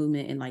bowel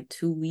movement in like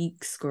 2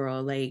 weeks,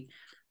 girl. Like,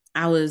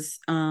 I was,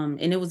 and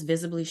it was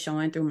visibly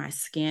showing through my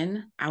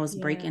skin. I was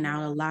breaking Yeah.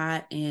 out a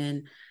lot,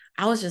 and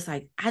I was just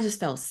like, I just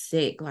felt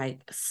sick,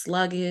 like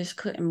sluggish,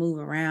 couldn't move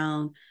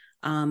around.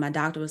 My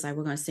doctor was like,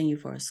 we're going to send you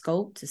for a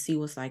scope to see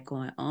what's like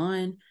going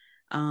on.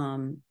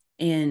 Um,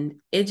 and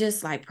it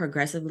just like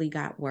progressively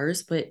got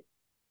worse, but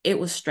it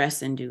was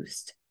stress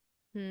induced.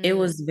 It Hmm.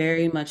 was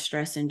very much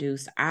stress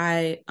induced. We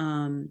ain't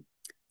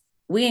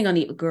gonna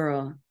need,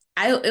 girl.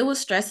 It was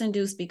stress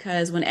induced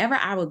because whenever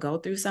I would go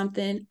through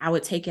something, I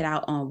would take it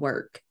out on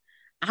work.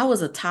 I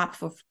was a top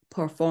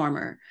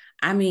performer.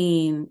 I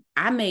mean,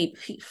 I made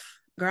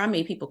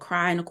people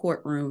cry in the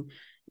courtroom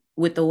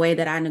with the way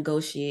that I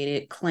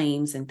negotiated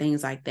claims and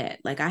things like that.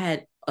 Like I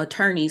had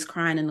attorneys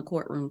crying in the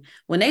courtroom.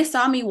 When they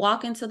saw me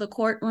walk into the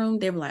courtroom,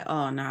 they were like,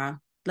 "Oh, nah,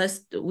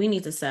 we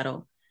need to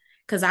settle."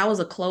 Cuz I was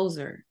a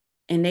closer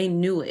and they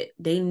knew it.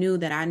 They knew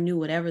that I knew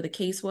whatever the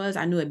case was,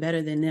 I knew it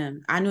better than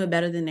them. I knew it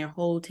better than their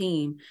whole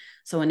team.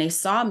 So when they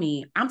saw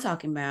me, I'm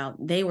talking about,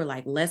 they were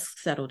like,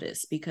 "Let's settle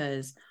this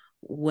because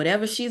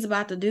whatever she's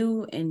about to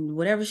do and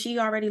whatever she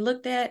already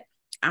looked at,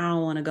 I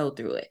don't want to go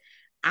through it."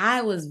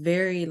 I was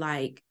very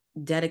like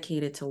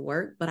dedicated to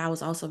work, but I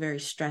was also very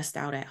stressed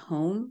out at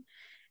home.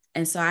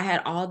 And so I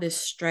had all this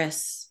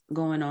stress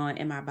going on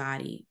in my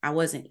body. I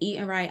wasn't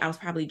eating right. I was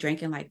probably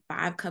drinking like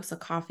 5 cups of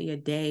coffee a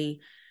day.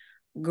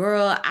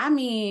 Girl, I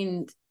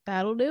mean,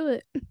 That'll do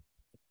it.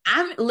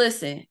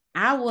 listen,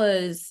 I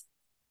was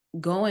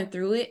going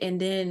through it. And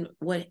then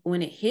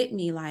when it hit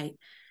me, like,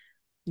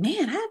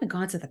 man, I haven't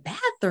gone to the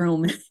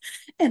bathroom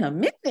in a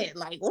minute.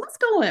 Like, what's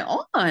going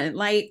on?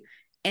 Like,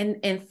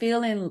 and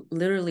feeling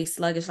literally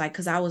sluggish, like,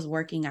 because I was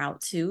working out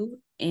too.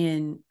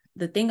 And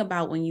the thing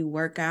about when you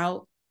work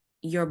out,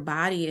 your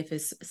body, if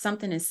it's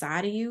something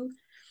inside of you,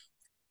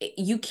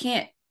 you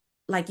can't,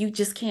 like, you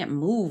just can't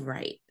move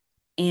right.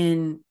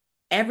 And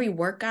every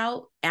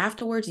workout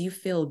afterwards, you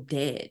feel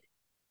dead.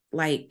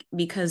 Like,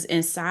 because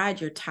inside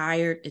you're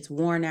tired, it's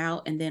worn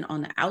out. And then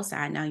on the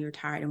outside, now you're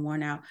tired and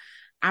worn out.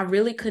 I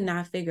really could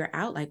not figure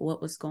out like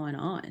what was going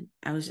on.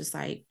 I was just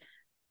like,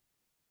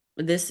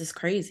 this is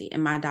crazy.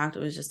 And my doctor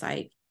was just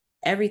like,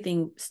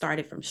 everything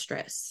started from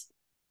stress.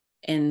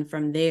 And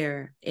from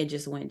there, it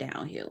just went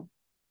downhill.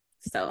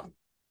 So,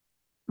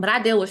 but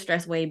I deal with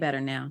stress way better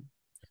now.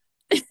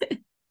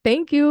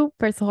 Thank you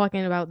for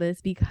talking about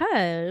this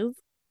because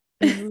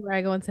this is where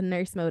I go into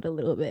nurse mode a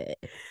little bit.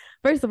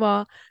 First of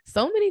all,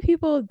 so many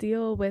people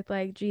deal with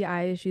like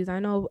GI issues. I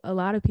know a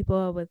lot of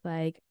people with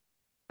like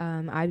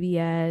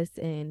IBS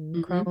and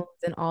Mm-hmm.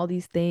 Crohn's and all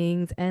these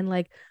things. And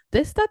like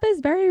this stuff is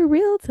very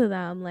real to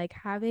them. Like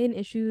having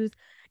issues,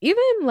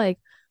 even like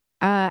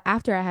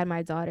after I had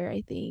my daughter,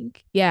 I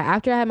think. Yeah,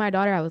 after I had my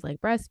daughter, I was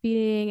like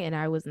breastfeeding and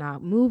I was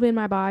not moving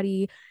my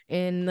body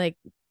and like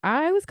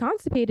I was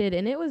constipated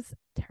and it was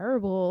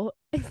terrible.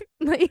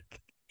 Like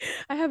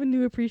I have a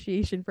new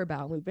appreciation for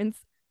bowel movements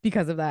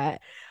because of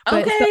that.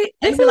 But so Okay.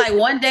 And this be is like,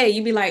 one day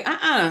you'd be like,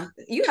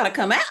 you gotta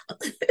come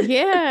out.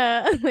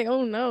 yeah, like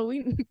oh no,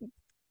 we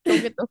go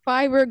get the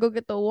fiber, go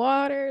get the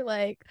water.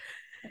 Like,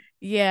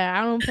 yeah,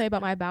 I don't play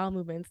about my bowel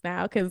movements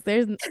now because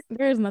there's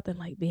nothing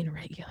like being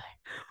regular.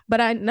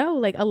 But I know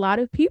like a lot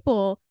of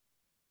people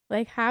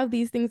like have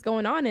these things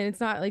going on, and it's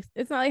not like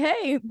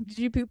hey, did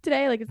you poop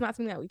today? Like it's not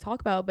something that we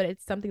talk about, but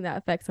it's something that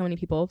affects so many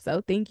people.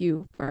 So thank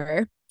you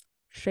for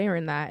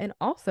sharing that, and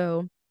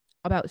also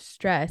about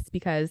stress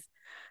because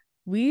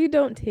we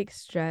don't take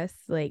stress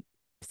like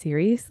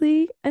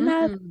seriously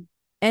enough, Mm-mm.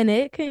 and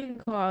it can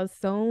cause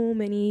so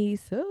many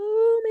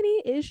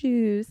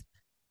issues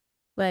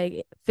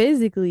like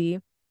physically.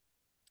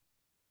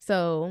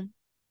 So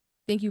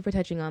thank you for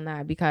touching on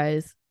that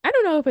because I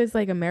don't know if it's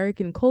like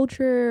American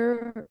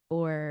culture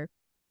or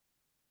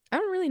I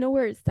don't really know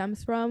where it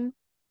stems from,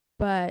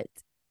 but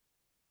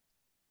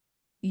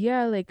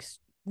yeah, like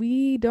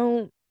we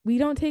don't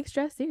take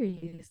stress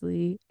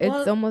seriously. It's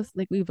Well, almost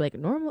like we've like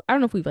normal. I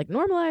don't know if we've like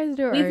normalized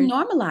it we've or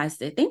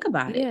normalized it. Think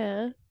about it.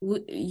 yeah,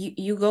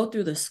 You go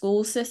through the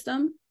school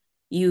system,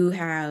 you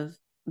have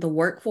the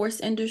workforce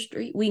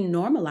industry. We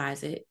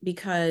normalize it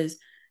because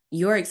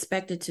you're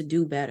expected to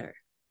do better.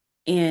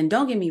 And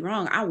don't get me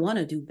wrong, I want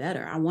to do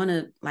better. I want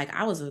to, like,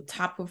 I was a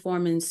top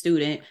performing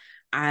student.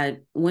 I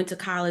went to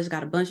college,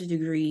 got a bunch of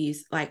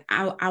degrees. Like,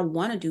 I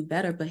want to do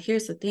better. But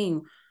here's the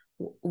thing,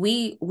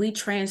 we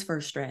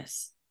transfer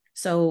stress.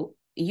 So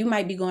you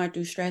might be going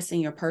through stress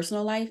in your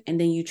personal life, and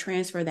then you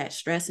transfer that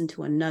stress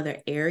into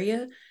another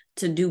area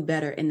to do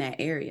better in that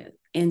area.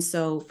 And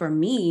so for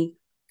me,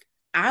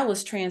 I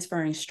was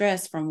transferring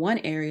stress from one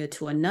area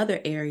to another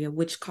area,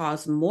 which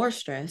caused more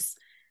stress.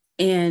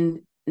 And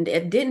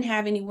it didn't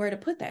have anywhere to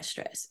put that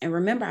stress. And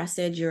remember, I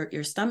said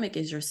your stomach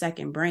is your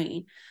second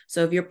brain.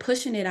 So if you're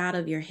pushing it out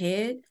of your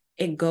head,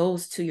 it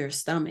goes to your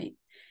stomach.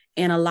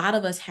 And a lot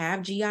of us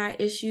have GI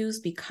issues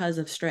because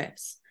of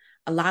stress.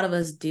 A lot of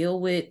us deal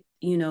with,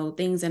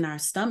 things in our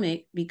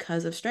stomach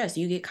because of stress.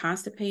 You get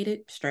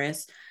constipated,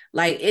 stress.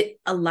 Like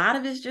a lot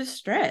of it's just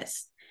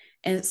stress.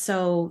 And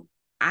so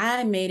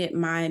I made it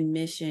my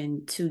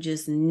mission to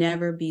just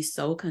never be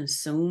so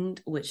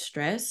consumed with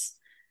stress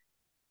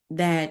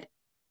that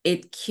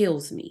it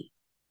kills me,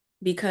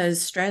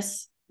 because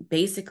stress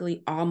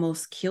basically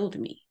almost killed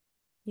me.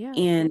 yeah,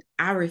 And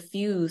I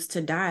refuse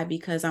to die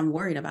because I'm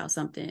worried about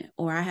something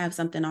or I have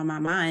something on my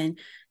mind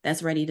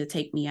that's ready to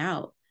take me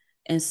out.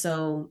 And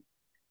so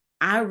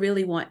I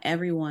really want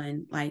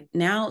everyone, like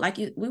now, like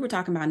we were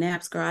talking about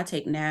naps, girl, I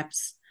take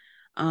naps.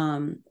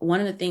 One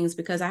of the things,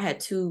 because I had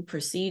 2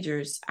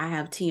 procedures, I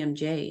have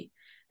TMJ.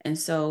 And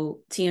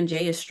so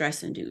TMJ is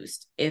stress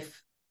induced.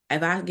 If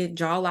I get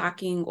jaw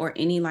locking or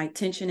any like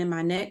tension in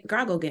my neck,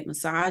 girl, I go get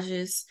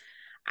massages.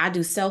 I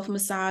do self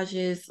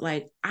massages.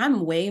 Like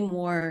I'm way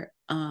more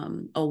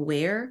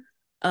aware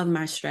of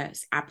my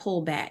stress. I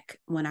pull back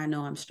when I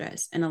know I'm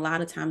stressed. And a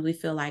lot of times we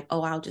feel like,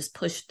 oh, I'll just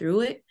push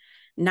through it,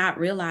 not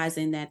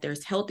realizing that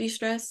there's healthy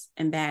stress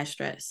and bad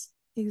stress.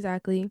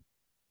 Exactly.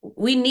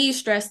 We need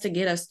stress to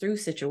get us through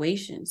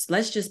situations.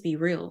 Let's just be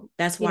real.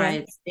 That's why Yeah.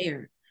 it's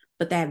there.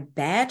 But that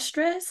bad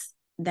stress,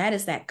 that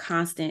is that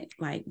constant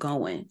like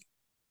going.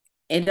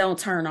 It don't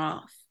turn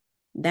off.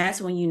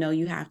 That's when you know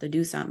you have to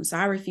do something. So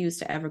I refuse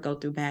to ever go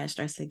through bad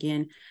stress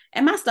again.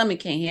 And my stomach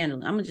can't handle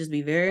it. I'm gonna just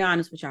be very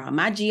honest with y'all.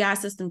 My GI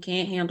system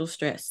can't handle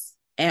stress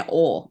at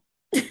all.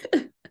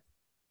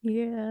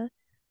 Yeah.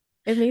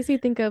 It makes me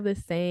think of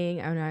this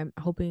saying, and I'm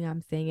hoping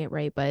I'm saying it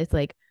right, but it's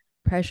like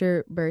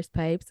pressure bursts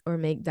pipes or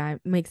makes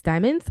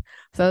diamonds.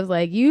 So I was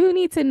like, you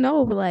need to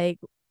know like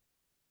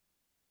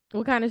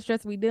what kind of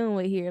stress we dealing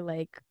with here,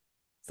 like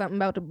something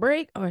about to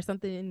break or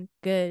something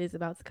good is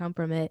about to come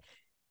from it.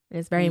 And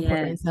it's very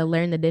important Yes. to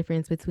learn the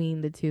difference between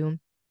the two.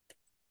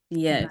 But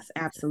Yes,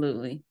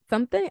 absolutely.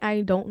 something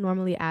I don't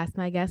normally ask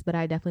my guests, but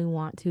I definitely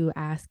want to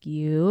ask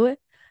you.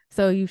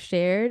 So you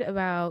shared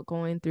about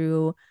going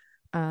through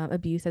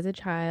abuse as a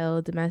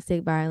child,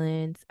 domestic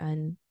violence,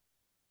 and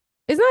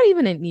it's not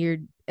even a near,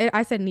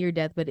 I said near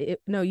death, but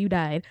no, you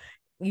died.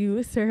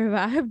 You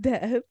survived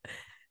death.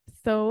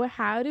 So,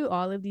 how do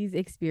all of these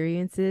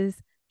experiences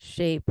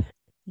shape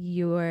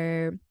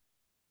your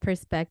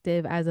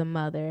perspective as a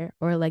mother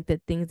or like the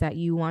things that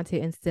you want to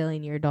instill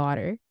in your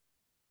daughter?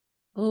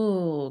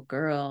 Oh,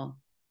 girl.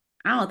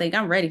 I don't think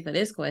I'm ready for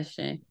this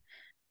question.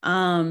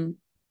 Um,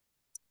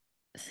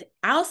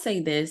 I'll say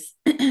this.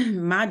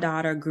 My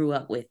daughter grew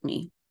up with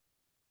me.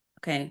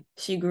 Okay.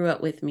 She grew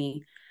up with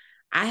me.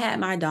 I had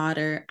my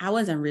daughter. I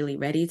wasn't really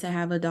ready to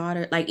have a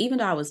daughter. Like, even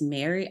though I was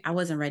married, I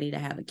wasn't ready to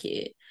have a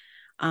kid.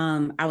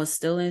 I was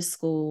still in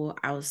school.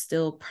 I was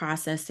still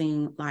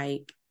processing,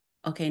 like,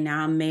 okay,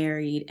 now I'm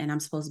married and I'm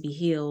supposed to be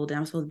healed and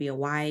I'm supposed to be a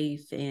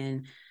wife.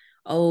 And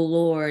oh,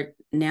 Lord,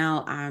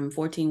 now I'm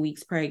 14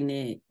 weeks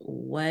pregnant.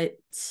 What?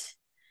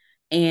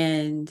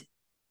 And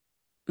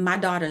my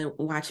daughter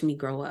watched me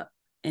grow up.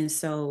 And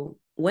so,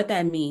 what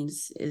that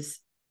means is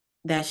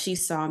that she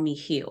saw me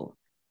heal.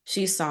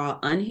 She saw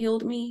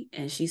unhealed me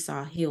and she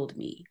saw healed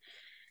me.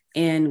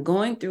 And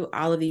going through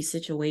all of these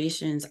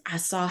situations, I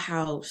saw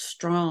how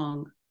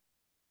strong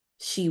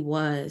she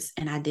was,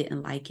 and I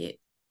didn't like it.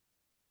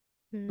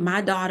 Mm.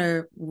 My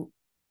daughter,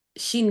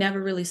 she never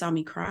really saw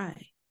me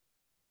cry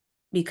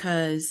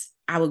because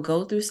I would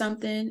go through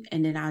something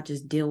and then I'll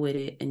just deal with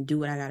it and do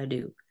what I got to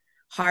do.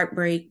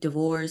 Heartbreak,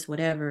 divorce,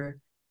 whatever.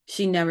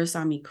 She never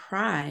saw me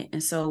cry.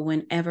 And so,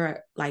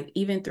 whenever, like,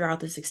 even throughout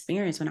this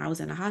experience, when I was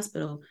in the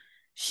hospital,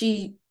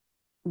 she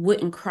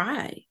wouldn't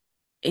cry.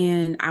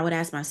 And I would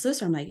ask my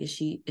sister, I'm like, is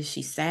she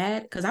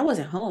sad? Because I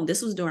wasn't home.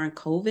 This was during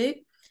COVID.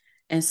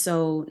 And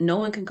so no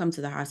one can come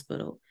to the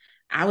hospital.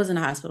 I was in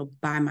the hospital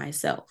by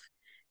myself.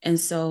 And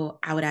so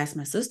I would ask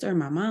my sister and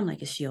my mom,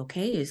 like, is she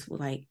okay? Is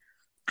like,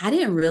 I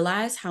didn't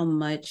realize how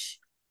much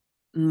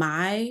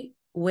my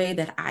way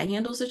that I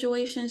handle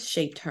situations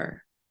shaped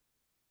her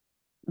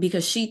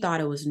because she thought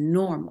it was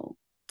normal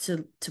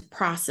to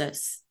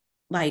process.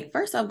 Like,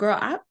 first off, girl,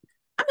 I'm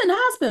in the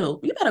hospital.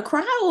 You better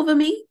cry over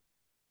me.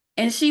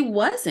 And she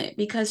wasn't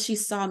because she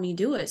saw me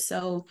do it.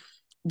 So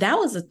that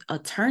was a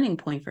turning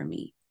point for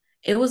me.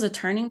 It was a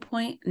turning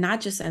point,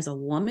 not just as a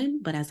woman,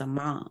 but as a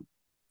mom.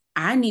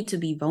 I need to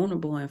be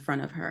vulnerable in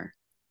front of her.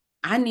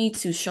 I need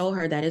to show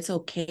her that it's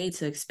okay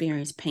to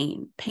experience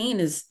pain. Pain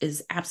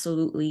is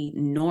absolutely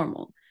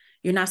normal.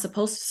 You're not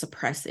supposed to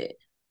suppress it.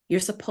 You're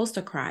supposed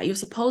to cry. You're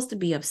supposed to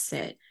be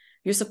upset.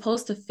 You're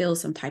supposed to feel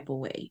some type of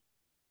way.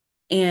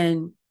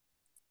 And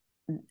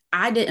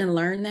I didn't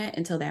learn that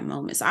until that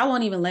moment. So I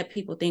won't even let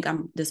people think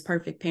I'm this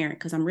perfect parent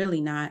because I'm really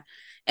not.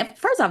 And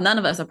first off, none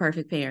of us are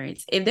perfect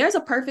parents. If there's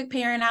a perfect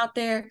parent out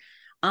there,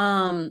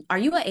 are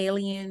you an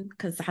alien?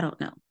 Because I don't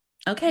know.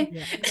 Okay.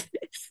 Yeah.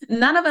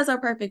 None of us are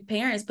perfect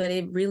parents, but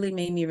it really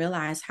made me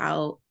realize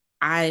how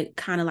I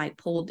kind of like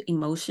pulled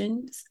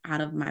emotions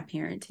out of my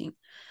parenting.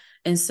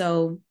 And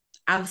so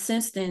I've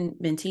since then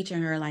been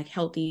teaching her like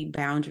healthy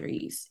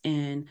boundaries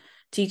and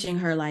teaching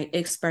her like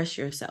express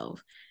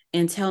yourself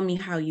and tell me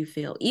how you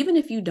feel. Even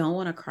if you don't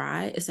want to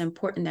cry, it's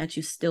important that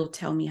you still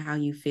tell me how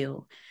you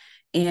feel.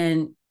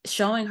 And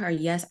showing her,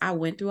 yes, I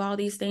went through all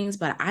these things,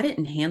 but I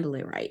didn't handle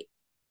it right.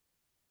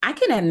 I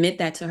can admit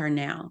that to her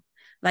now.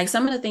 Like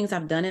some of the things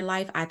I've done in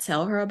life, I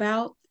tell her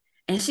about,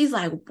 and she's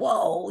like,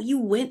 whoa, you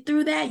went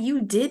through that?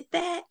 You did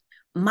that?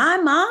 My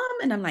mom?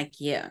 And I'm like,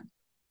 yeah.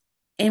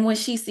 And when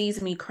she sees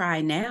me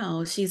cry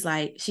now, she's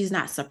like, she's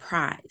not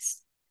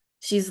surprised.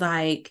 She's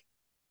like,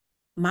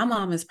 my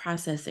mom is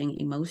processing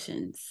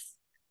emotions.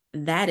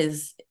 That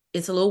is,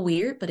 it's a little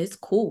weird, but it's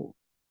cool.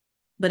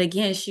 But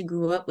again, she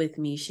grew up with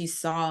me. She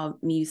saw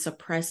me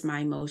suppress my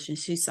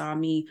emotions. She saw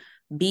me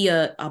be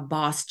a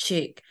boss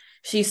chick.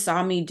 She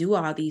saw me do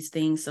all these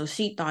things. So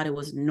she thought it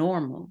was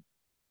normal.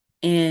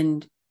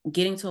 And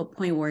getting to a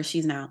point where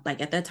she's now,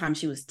 like at that time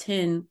she was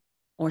 10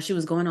 or she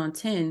was going on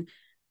 10,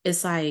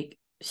 it's like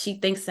she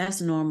thinks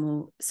that's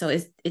normal. So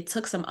it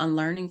took some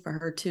unlearning for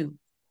her too.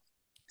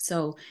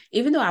 So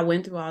even though I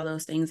went through all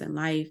those things in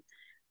life,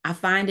 I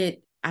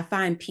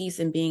find peace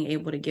in being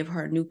able to give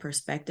her a new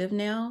perspective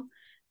now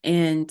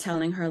and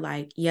telling her,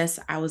 like, yes,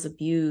 I was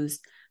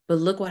abused, but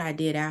look what I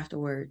did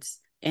afterwards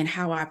and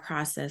how I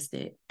processed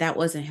it. That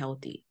wasn't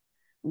healthy.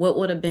 What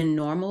would have been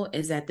normal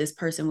is that this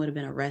person would have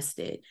been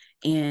arrested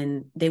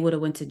and they would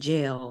have went to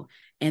jail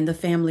and the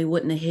family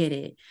wouldn't have hid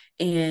it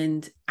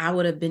and I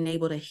would have been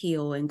able to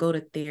heal and go to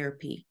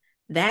therapy.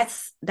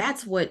 That's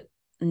what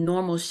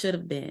normal should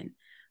have been.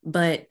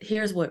 But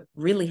here's what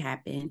really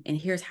happened and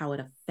here's how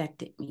it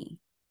affected me.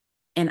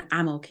 And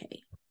I'm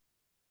okay.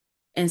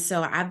 And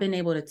so I've been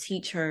able to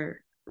teach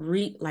her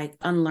like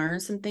unlearn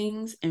some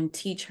things and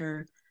teach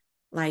her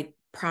like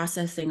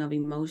processing of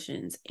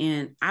emotions.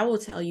 And I will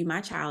tell you,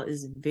 my child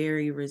is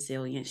very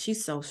resilient.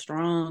 She's so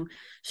strong.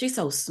 She's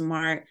so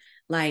smart.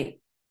 Like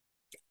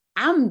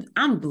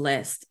I'm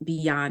blessed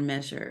beyond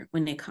measure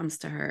when it comes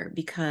to her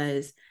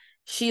because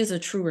she is a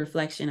true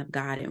reflection of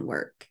God in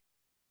work.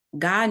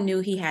 God knew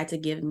he had to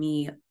give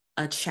me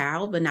a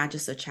child, but not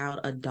just a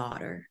child, a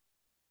daughter.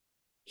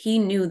 He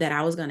knew that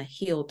I was going to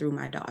heal through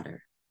my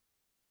daughter.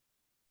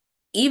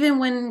 Even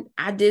when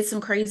I did some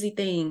crazy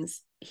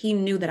things, he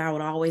knew that I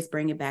would always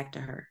bring it back to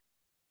her.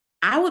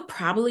 I would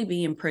probably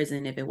be in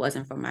prison if it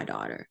wasn't for my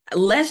daughter.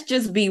 Let's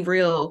just be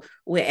real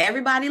with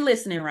everybody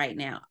listening right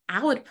now.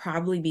 I would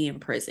probably be in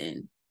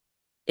prison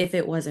if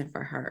it wasn't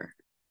for her.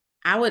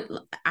 I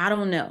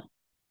don't know,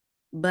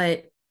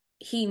 but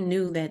he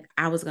knew that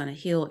I was going to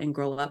heal and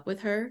grow up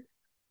with her.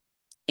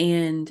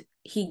 And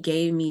he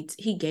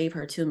gave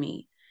her to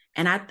me.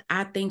 And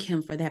I thank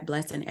him for that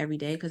blessing every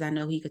day because I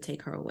know he could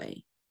take her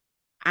away.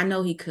 I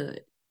know he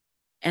could.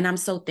 And I'm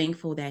so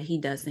thankful that he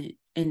doesn't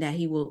and that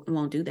he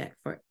won't do that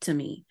to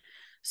me.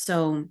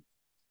 So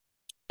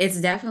it's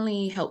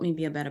definitely helped me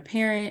be a better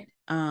parent.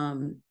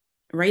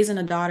 Raising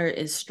a daughter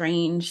is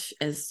strange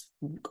as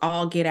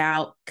all get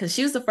out because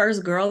she was the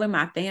first girl in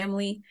my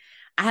family.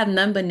 I have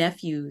none but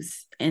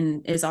nephews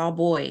and it's all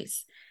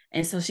boys.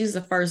 And so she's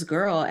the first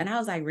girl. And I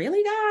was like,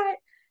 really, God?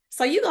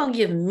 So you gonna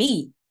give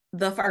me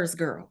the first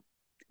girl?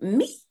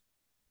 Me?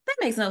 That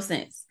makes no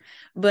sense.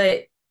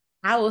 But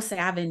I will say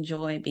I've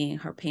enjoyed being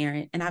her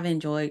parent and I've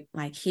enjoyed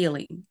like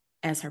healing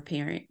as her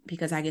parent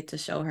because I get to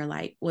show her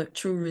like what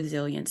true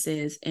resilience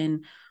is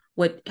and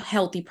what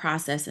healthy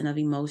processing of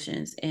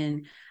emotions.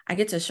 And I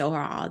get to show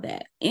her all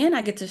that. And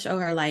I get to show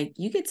her like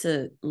you get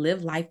to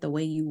live life the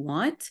way you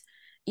want.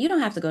 You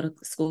don't have to go to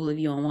school if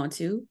you don't want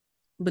to,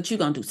 but you're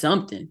gonna do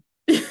something.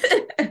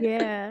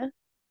 Yeah.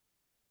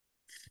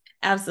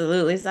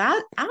 Absolutely. So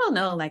I don't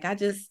know. Like I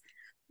just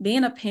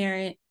being a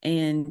parent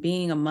and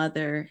being a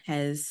mother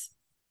has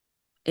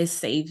it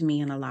saved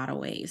me in a lot of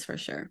ways for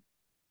sure.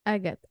 I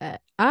get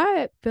that.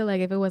 I feel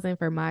like if it wasn't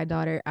for my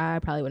daughter, I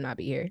probably would not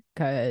be here.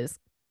 Cause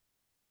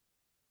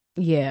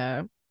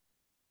yeah,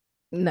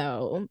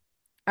 no.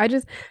 I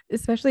just,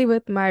 especially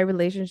with my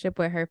relationship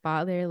with her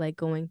father, like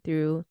going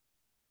through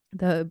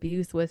the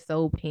abuse was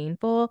so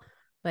painful,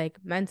 like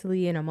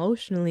mentally and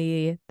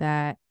emotionally,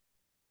 that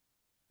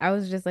I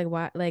was just like,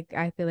 why? Like,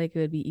 I feel like it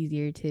would be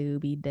easier to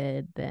be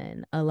dead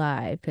than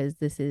alive because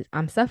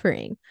I'm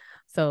suffering.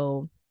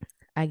 So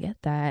I get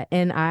that.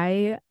 And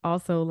I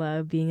also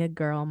love being a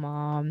girl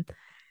mom.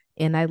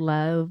 And I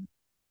love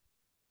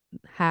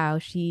how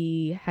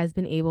she has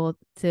been able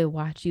to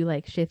watch you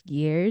like shift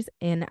gears.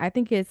 And I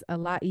think it's a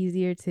lot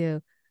easier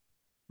to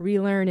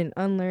relearn and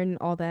unlearn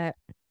all that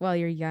while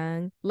you're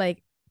young.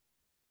 Like,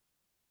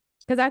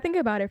 because I think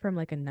about it from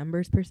like a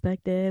numbers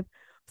perspective.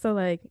 So,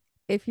 like,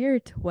 if you're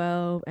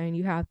 12 and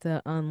you have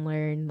to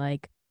unlearn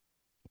like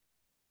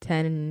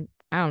 10,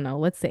 I don't know,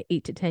 let's say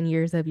 8 to 10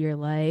 years of your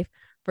life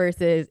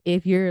versus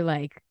if you're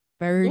like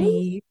Ooh,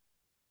 30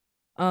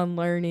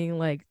 unlearning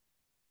like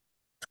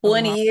a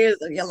 20 lot. years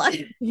of your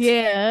life.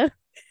 Yeah.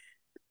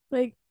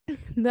 Like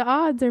the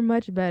odds are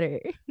much better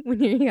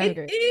when you're It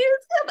younger.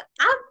 is.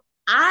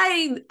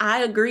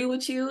 I agree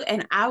with you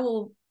and I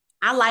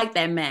like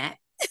that math.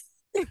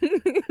 That's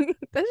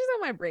just how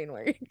my brain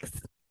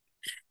works.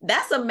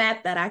 That's a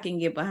math that I can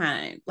get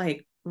behind,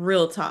 like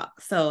real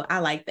talk. So I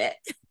like that.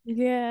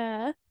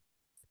 Yeah.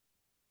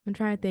 I'm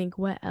trying to think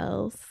what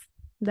else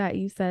that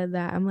you said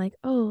that I'm like,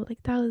 oh, like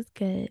that was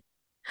good.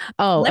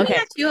 Oh, Let me okay.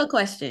 ask you a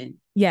question.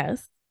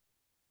 Yes.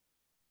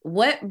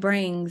 What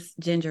brings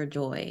Ginger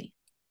joy?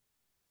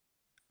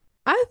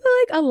 I feel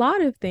like a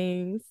lot of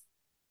things,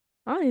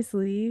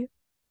 honestly.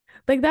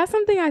 Like that's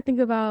something I think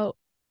about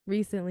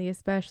recently,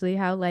 especially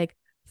how like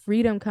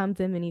freedom comes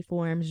in many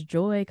forms,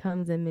 joy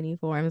comes in many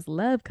forms,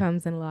 love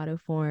comes in a lot of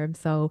forms.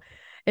 So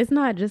it's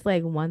not just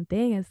like one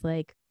thing. It's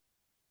like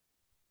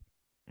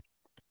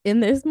in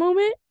this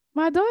moment,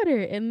 my daughter,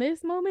 in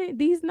this moment,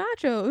 these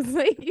nachos.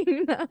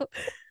 Like,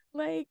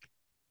 like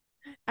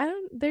I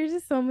don't there's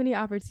just so many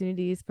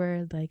opportunities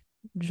for like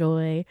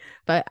joy.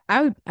 But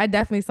I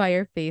definitely saw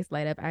your face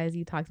light up as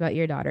you talked about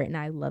your daughter and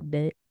I loved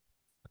it.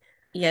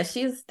 Yeah,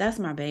 that's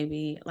my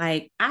baby.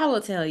 Like, I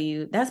will tell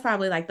you, that's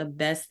probably like the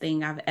best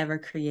thing I've ever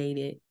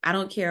created. I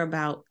don't care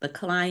about the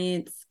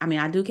clients. I mean,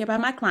 I do care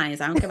about my clients.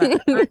 I don't care about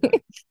the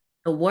clients,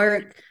 the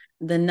work,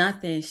 the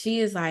nothing. She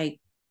is like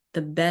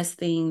the best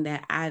thing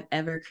that I've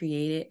ever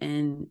created.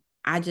 And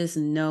I just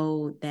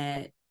know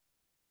that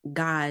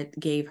God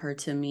gave her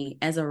to me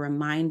as a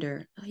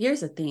reminder.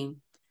 Here's the thing.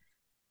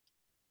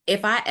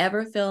 If I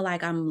ever feel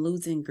like I'm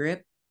losing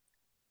grip,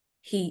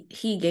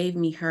 he gave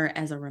me her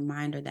as a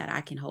reminder that I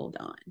can hold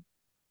on.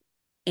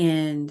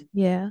 And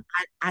Yeah.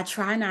 I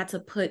try not to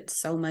put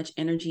so much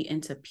energy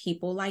into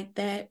people like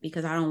that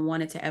because I don't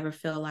want it to ever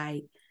feel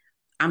like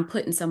I'm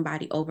putting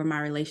somebody over my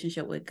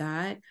relationship with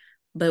God.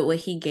 But what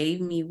he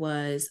gave me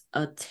was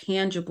a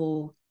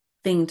tangible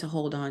thing to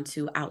hold on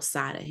to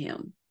outside of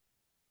him.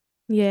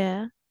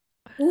 Yeah.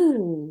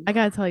 Ooh, I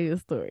gotta tell you a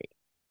story.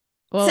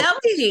 Well, tell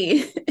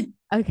me.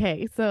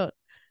 okay, so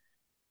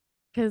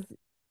because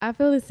I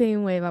feel the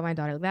same way about my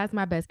daughter. That's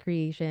my best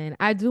creation.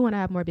 I do want to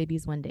have more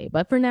babies one day,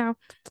 but for now,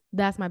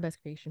 that's my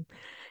best creation.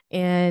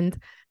 And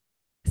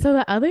so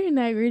the other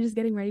night, we were just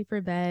getting ready for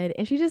bed,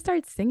 and she just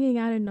starts singing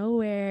out of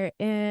nowhere.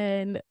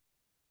 And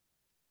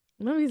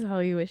let me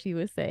tell you what she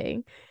was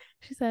saying.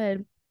 She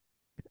said,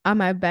 on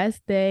my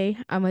best day,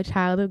 I'm a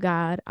child of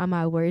God. On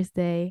my worst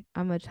day,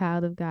 I'm a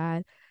child of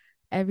God.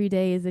 Every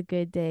day is a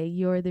good day.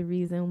 You're the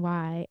reason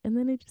why. And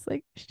then it just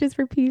like, she just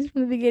repeats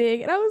from the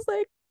beginning. And I was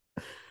like,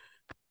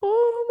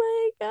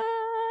 oh my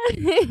God.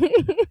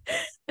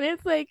 And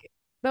it's like,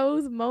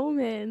 those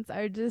moments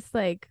are just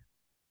like,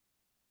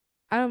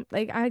 I don't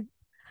like, I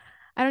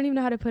don't even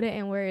know how to put it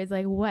in words,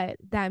 like what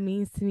that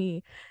means to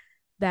me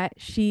that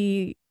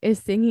she is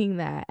singing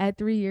that at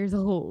 3 years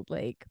old.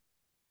 Like,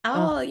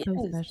 oh, Oh, so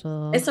yes.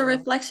 special. It's a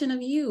reflection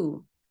of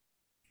you.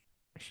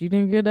 She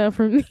didn't get that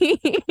from me.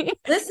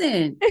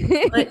 Listen,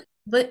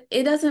 but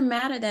it doesn't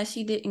matter that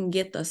she didn't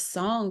get the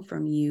song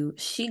from you.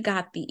 She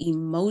got the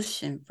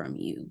emotion from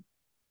you.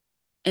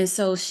 And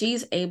so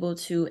she's able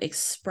to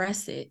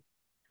express it.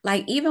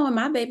 Like even when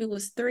my baby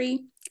was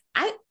 3,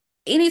 I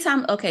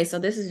anytime, okay, so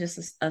this is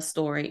just a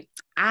story.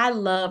 I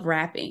love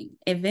rapping.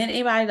 If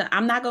anybody,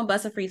 I'm not gonna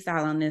bust a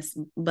freestyle on this,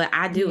 but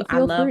I I do. mean, I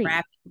feel love free.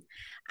 rapping.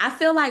 I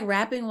feel like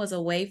rapping was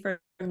a way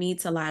for me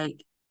to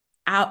like,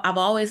 I've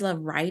always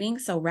loved writing.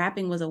 So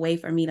rapping was a way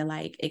for me to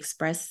like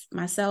express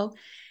myself.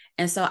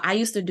 And so I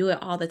used to do it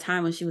all the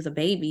time when she was a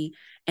baby.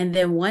 And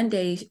then one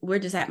day we're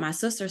just at my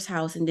sister's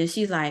house, and then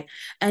she's like,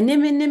 a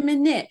nimmin nimmin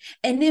nit,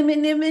 and nimmin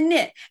nimmin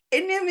nit,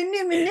 and nimmin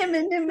nimmin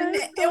nimmin nimmin That's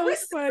nit. And we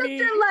so sit funny.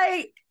 there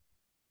like,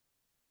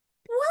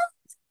 what?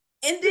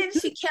 And then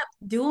she kept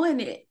doing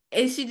it.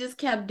 And she just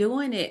kept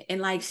doing it.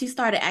 And like she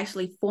started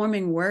actually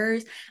forming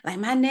words like,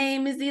 my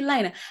name is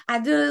Elena. I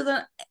do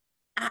this.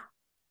 I,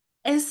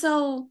 and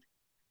so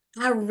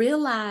I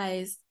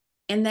realized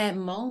in that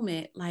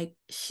moment, like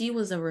she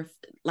was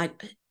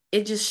like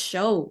it just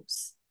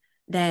shows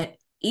that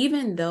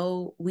even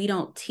though we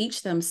don't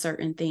teach them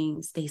certain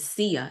things, they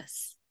see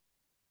us,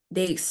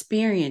 they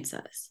experience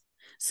us.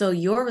 So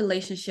your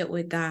relationship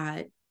with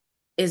God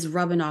is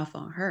rubbing off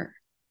on her.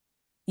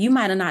 You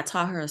might have not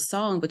taught her a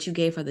song, but you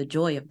gave her the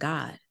joy of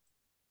God.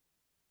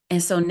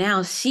 And so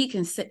now she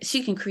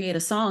can create a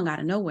song out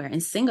of nowhere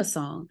and sing a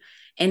song.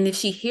 And if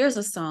she hears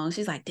a song,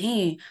 she's like,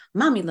 dang,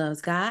 mommy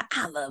loves God.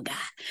 I love God.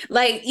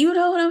 Like, you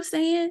know what I'm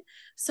saying?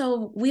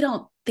 So we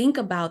don't think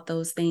about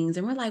those things.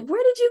 And we're like,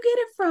 where did you get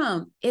it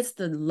from? It's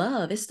the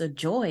love, it's the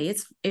joy.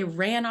 It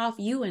ran off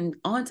you and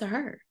onto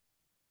her.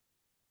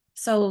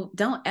 So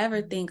don't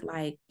ever think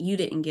like you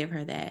didn't give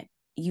her that.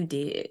 You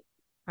did.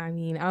 I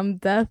mean, I'm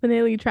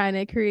definitely trying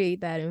to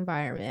create that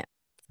environment.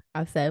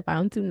 I've said if I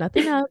don't do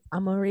nothing else,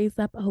 I'm gonna raise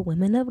up a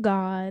woman of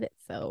God.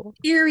 So,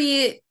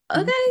 Period.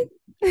 thank Okay.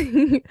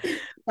 you. I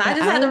But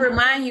just I had to was,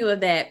 remind you of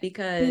that thank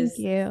because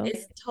you.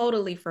 it's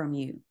totally from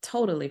you.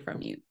 Totally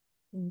from you.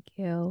 Thank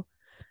you.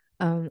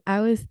 I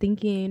was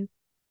thinking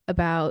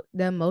about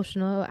the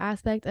emotional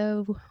aspect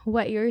of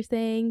what you're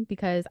saying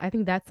because I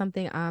think that's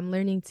something I'm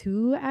learning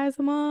too as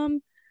a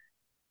mom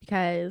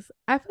because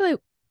I feel like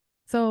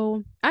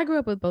so I grew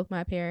up with both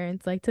my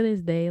parents like to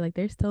this day like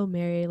they're still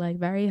married like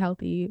very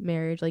healthy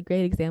marriage like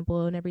great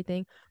example and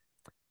everything,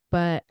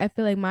 but I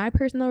feel like my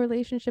personal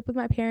relationship with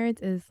my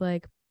parents is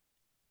like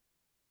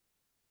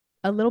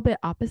a little bit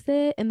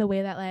opposite in the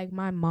way that like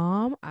my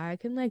mom, I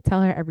can like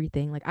tell her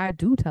everything. Like I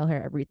do tell her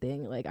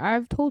everything. Like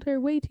I've told her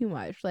way too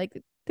much. Like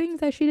things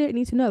that she didn't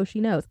need to know, she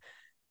knows.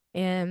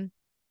 And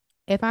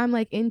if I'm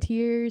like in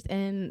tears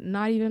and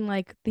not even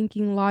like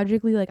thinking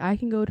logically, like I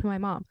can go to my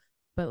mom,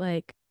 but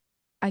like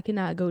I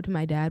cannot go to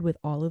my dad with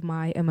all of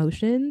my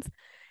emotions.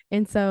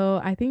 And so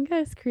I think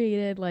that's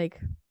created like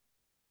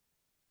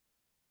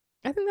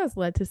I think that's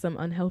led to some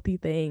unhealthy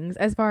things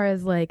as far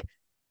as like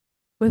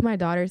with my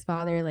daughter's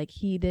father, like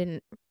he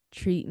didn't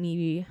treat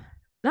me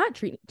not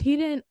treat he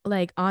didn't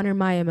like honor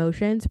my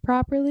emotions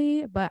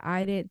properly, but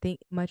I didn't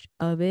think much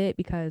of it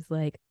because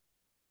like,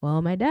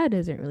 well, my dad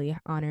doesn't really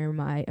honor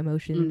my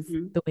emotions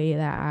Mm-hmm. the way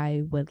that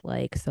I would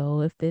like.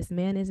 So if this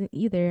man isn't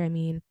either, I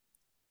mean,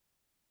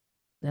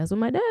 that's what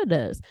my dad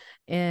does.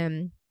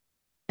 And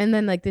And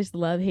then like this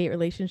love-hate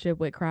relationship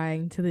with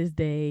crying to this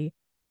day.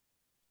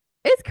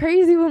 It's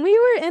crazy. When we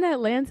were in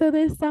Atlanta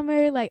this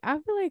summer, like I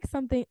feel like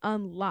something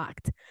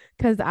unlocked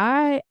because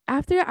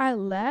after I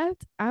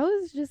left, I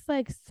was just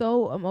like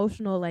so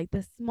emotional. Like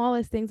the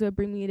smallest things would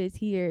bring me to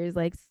tears,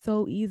 like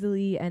so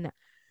easily. And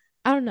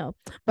I don't know.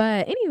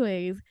 But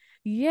anyways,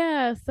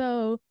 yeah,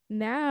 so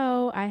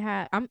now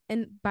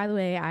and by the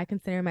way, I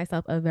consider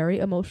myself a very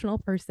emotional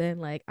person.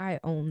 Like I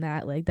own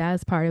that. Like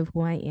that's part of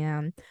who I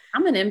am.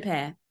 I'm an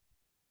empath.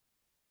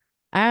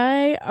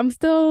 I'm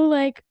still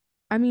like,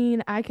 I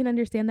mean, I can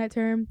understand that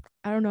term.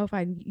 I don't know if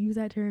I use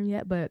that term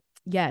yet, but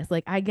yes,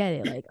 like I get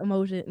it. Like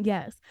emotion,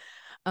 yes.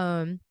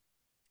 Um,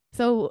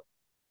 so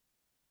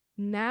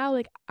now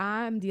like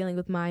I'm dealing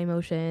with my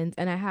emotions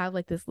and I have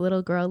like this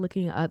little girl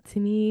looking up to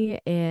me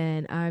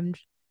and I'm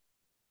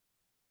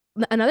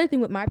another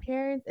thing with my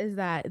parents is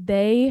that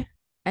they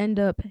end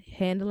up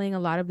handling a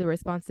lot of the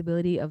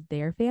responsibility of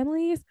their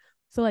families.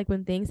 So like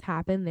when things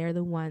happen, they're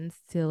the ones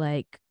to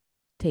like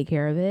take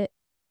care of it.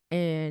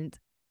 And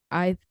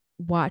I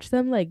watch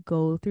them like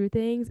go through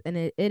things and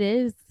it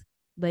is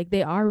like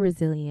they are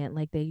resilient.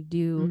 Like they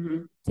do Mm-hmm.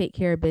 take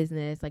care of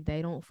business. Like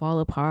they don't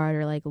fall apart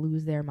or like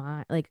lose their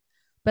mind. Like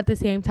but at the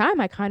same time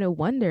I kind of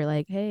wonder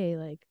like, hey,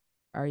 like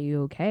are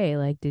you okay?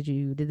 Like,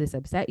 did this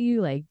upset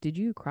you? Like, did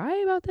you cry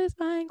about this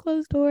behind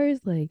closed doors?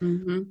 Like,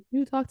 Mm-hmm.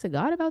 you talk to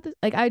God about this?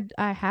 Like,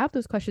 I have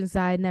those questions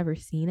that I'd never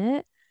seen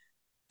it.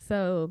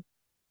 So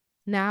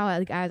now,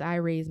 like, as I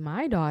raise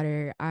my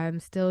daughter,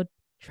 I'm still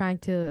trying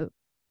to,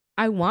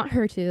 I want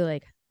her to,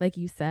 like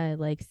you said,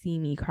 like, see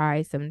me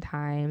cry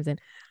sometimes. And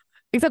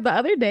except the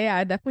other day,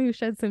 I definitely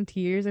shed some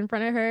tears in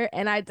front of her.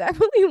 And I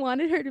definitely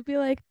wanted her to be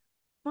like,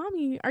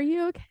 Mommy, are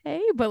you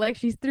okay? But like,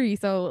 she's 3.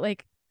 So,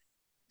 like,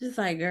 Just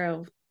like,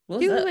 girl,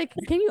 what's she was up? like,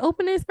 "Can you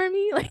open this for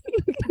me?" Like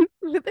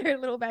with her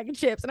little bag of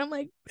chips, and I'm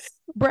like,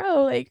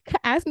 "Bro, like,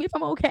 ask me if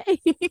I'm okay."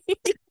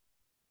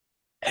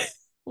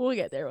 We'll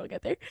get there. We'll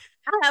get there.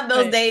 I have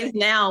those But days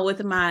now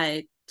with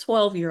my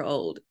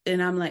 12-year-old,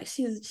 and I'm like,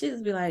 she's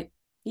be like,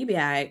 you be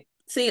all right.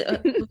 See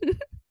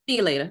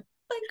you later.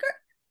 Like, girl,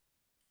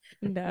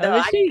 no, no,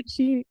 but I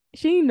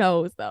she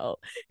knows though,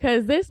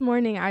 because this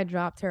morning I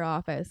dropped her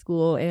off at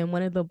school, and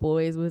one of the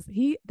boys was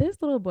he. This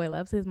little boy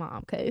loves his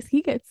mom because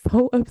he gets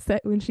so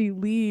upset when she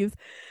leaves,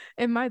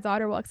 and my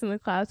daughter walks in the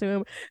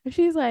classroom and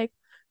she's like,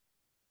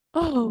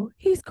 oh,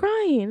 he's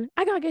crying.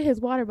 I gotta get his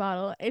water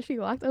bottle. And she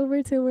walked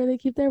over to where they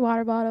keep their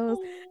water bottles.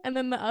 And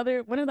then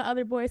one of the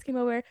other boys came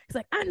over. He's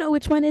like, I know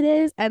which one it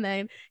is. And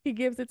then he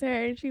gives it to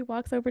her and she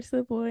walks over to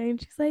the boy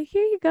and she's like,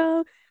 here you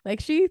go.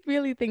 Like she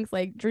really thinks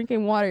like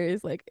drinking water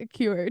is like a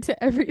cure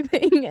to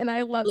everything. And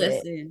I love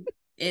it. listen.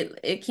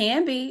 It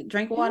can be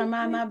drink water, Yeah.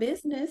 mind my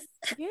business.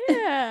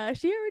 Yeah,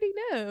 she already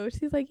knows.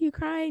 She's like, you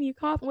crying, you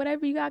coughing,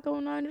 whatever you got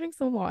going on, drink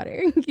some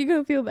water. You're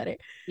gonna feel better.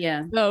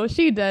 Yeah, So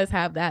she does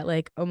have that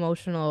like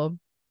emotional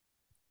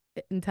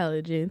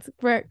intelligence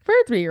for a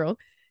 3-year old.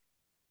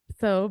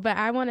 So, but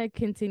I want to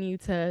continue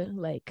to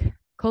like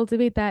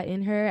cultivate that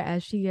in her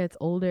as she gets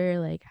older.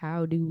 Like,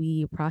 how do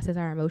we process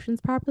our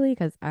emotions properly?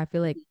 Because I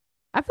feel like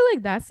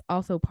that's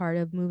also part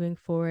of moving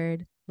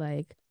forward,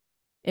 like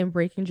in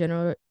breaking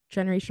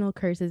generational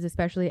curses,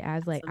 especially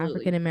as like African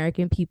absolutely.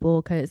 American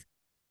people. Because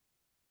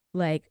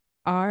like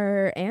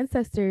our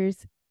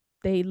ancestors,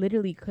 they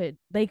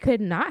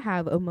could not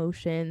have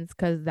emotions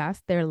because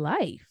that's their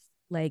life.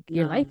 Like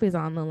your No. life is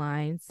on the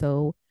line.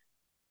 So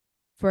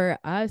for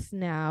us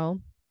now,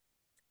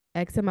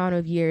 X amount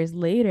of years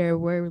later,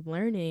 we're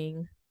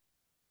learning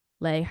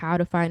like how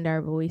to find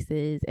our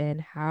voices and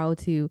how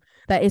to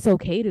that it's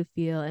okay to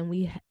feel and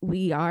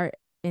we are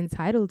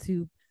entitled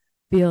to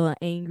feel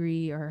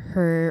angry or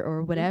hurt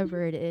or Mhm.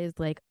 whatever it is.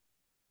 Like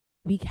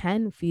we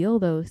can feel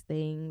those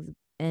things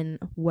and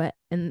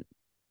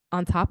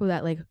on top of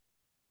that, like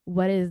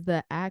what is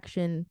the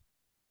action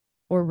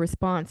or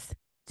response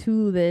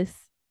to this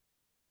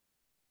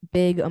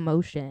big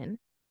emotion,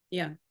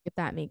 Yeah. if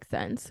that makes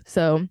sense.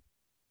 So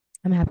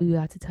I'm happy we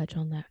got to touch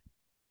on that.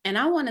 And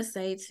I want to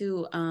say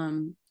too,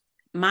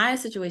 my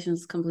situation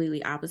is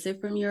completely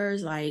opposite from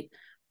yours. Like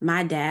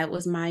my dad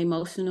was my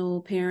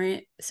emotional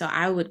parent. So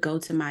I would go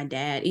to my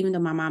dad, even though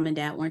my mom and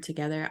dad weren't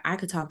together, I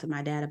could talk to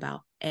my dad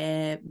about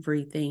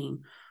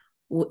everything.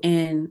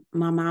 And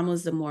my mom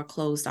was the more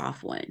closed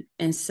off one.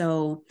 And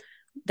so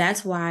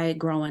that's why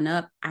growing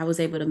up, I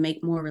was able to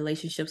make more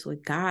relationships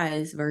with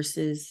guys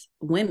versus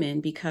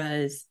women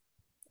because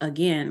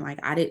again, like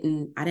I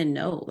didn't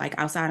know, like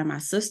outside of my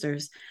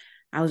sisters,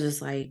 I was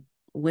just like,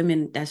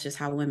 women, that's just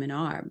how women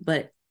are.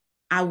 But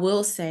I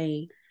will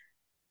say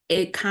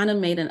it kind of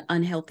made an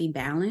unhealthy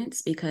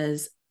balance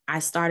because I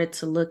started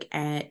to look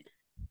at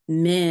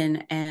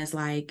men as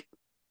like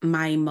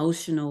my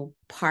emotional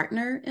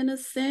partner in a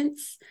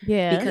sense,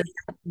 Yeah. because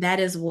that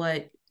is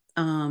what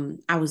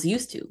I was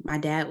used to. My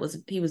dad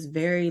he was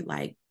very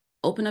like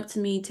open up to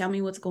me, tell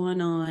me what's going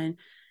on,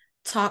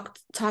 talk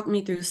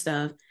me through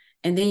stuff.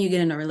 And then you get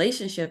in a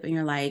relationship and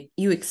you're like,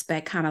 you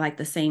expect kind of like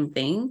the same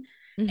thing.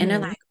 And they're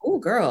Mm-hmm. like, oh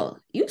girl,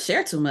 you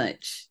share too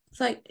much. It's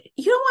like,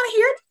 you don't want to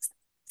hear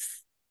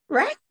this,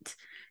 right?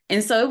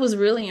 And so it was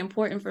really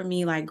important for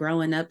me, like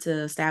growing up, to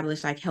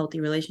establish like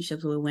healthy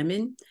relationships with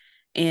women.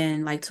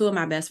 And like two of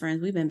my best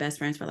friends, we've been best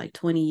friends for like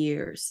 20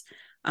 years.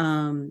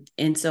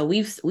 And so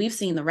we've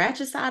seen the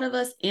ratchet side of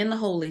us and the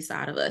holy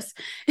side of us.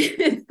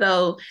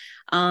 So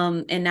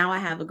and now I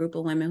have a group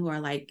of women who are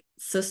like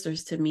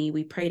sisters to me.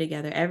 We pray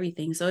together,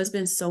 everything. So it's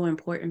been so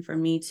important for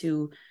me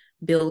to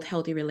build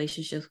healthy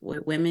relationships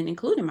with women,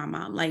 including my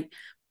mom. Like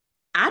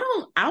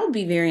I'll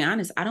be very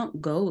honest, I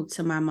don't go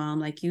to my mom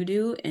like you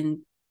do and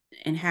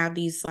have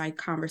these like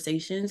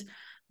conversations.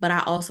 But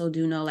I also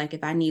do know, like,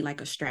 if I need like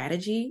a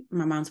strategy,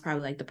 my mom's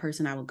probably like the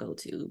person I would go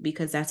to,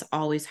 because that's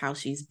always how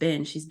she's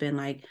been. She's been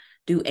like,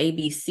 do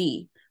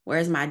ABC.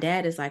 Whereas my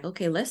dad is like,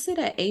 okay, let's sit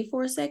at A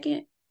for a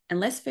second and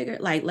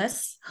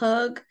let's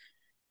hug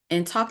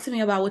and talk to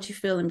me about what you're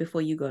feeling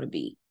before you go to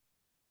B.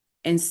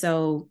 And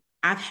so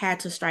I've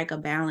had to strike a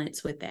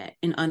balance with that,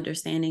 and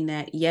understanding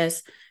that,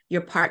 yes,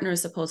 your partner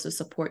is supposed to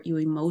support you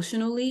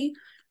emotionally,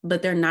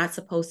 but they're not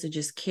supposed to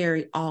just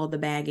carry all the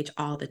baggage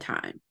all the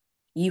time.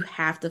 You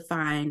have to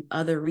find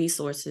other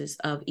resources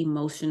of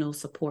emotional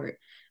support,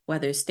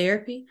 whether it's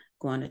therapy,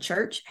 going to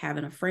church,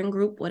 having a friend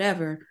group,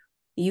 whatever.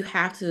 You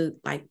have to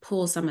like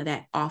pull some of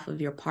that off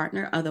of your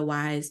partner.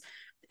 Otherwise,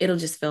 it'll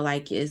just feel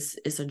like it's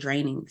a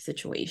draining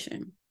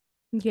situation.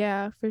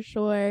 Yeah, for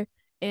sure.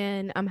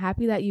 And I'm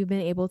happy that you've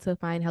been able to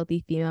find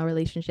healthy female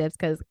relationships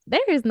because there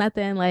is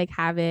nothing like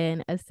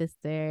having a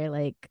sister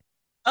like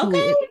who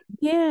Okay. is,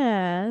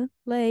 yeah,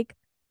 like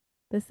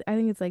this. I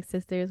think it's like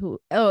sisters who,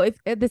 oh, if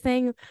the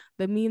saying,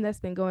 the meme that's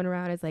been going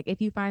around is like,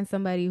 if you find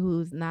somebody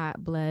who's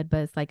not blood, but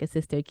it's like a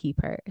sister,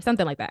 keep her,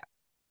 something like that.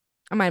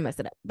 I might mess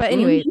it up. But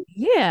anyways, Mm-hmm.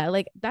 yeah,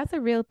 like that's a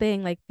real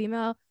thing. Like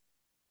female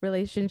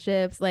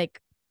relationships,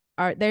 like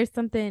are there's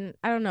something,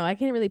 I don't know, I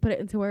can't really put it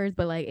into words,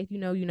 but like if you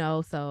know, you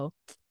know. So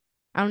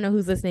I don't know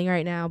who's listening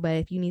right now, but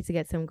if you need to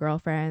get some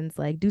girlfriends,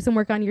 like do some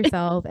work on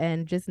yourself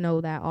and just know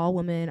that all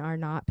women are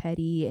not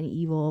petty and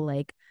evil.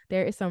 Like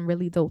there is some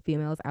really dope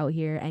females out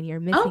here and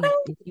you're missing out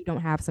Okay. if you don't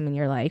have some in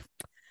your life.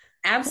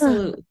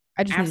 Absolutely.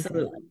 I just need to say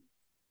Absolutely.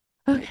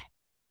 that. Okay.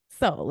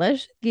 So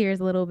let's shift gears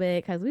a little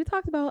bit because we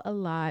talked about a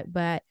lot,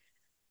 but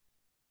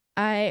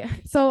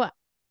so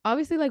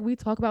obviously like we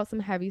talk about some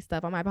heavy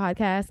stuff on my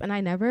podcast and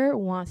I never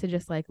want to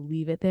just like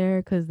leave it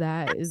there because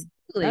that's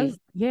Absolutely.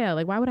 yeah,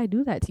 like why would I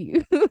do that to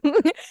you?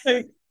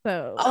 Like,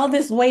 So all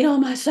this weight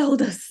on my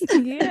shoulders.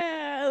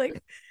 yeah,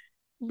 like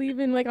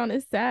leaving like on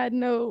a sad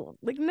note,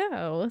 like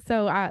no.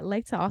 So I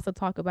like to also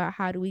talk about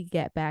how do we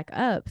get back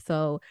up.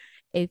 So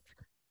if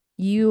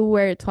you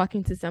were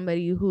talking to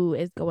somebody who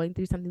is going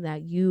through something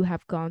that you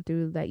have gone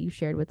through that you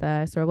shared with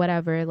us or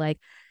whatever, like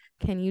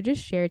can you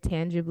just share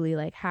tangibly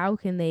like how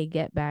can they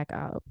get back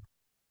up?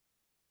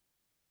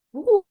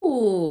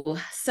 Ooh.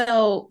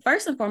 So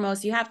first and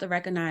foremost, you have to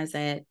recognize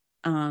that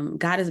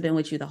God has been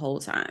with you the whole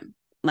time.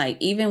 Like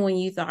even when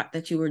you thought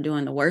that you were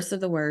doing the worst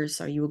of the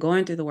worst, or you were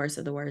going through the worst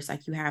of the worst,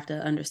 like you have to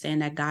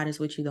understand that God is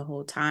with you the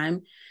whole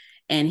time.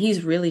 And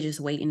he's really just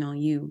waiting on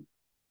you.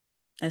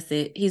 That's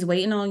it. He's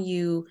waiting on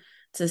you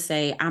to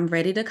say, I'm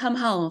ready to come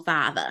home,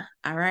 Father.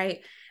 All right.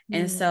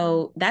 And Mm,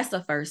 so that's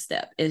the first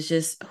step, is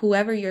just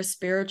whoever your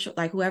spiritual,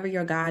 like whoever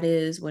your God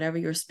is, whatever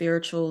your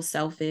spiritual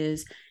self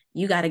is,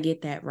 you got to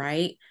get that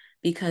right.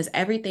 Because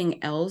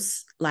everything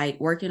else, like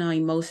working on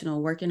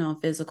emotional, working on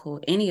physical,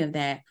 any of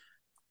that,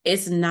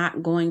 it's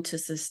not going to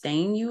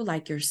sustain you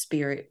like your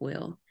spirit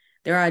will.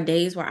 There are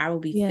days where I will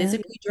be yeah,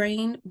 physically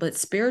drained, but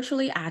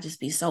spiritually, I just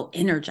be so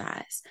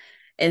energized.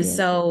 And yeah,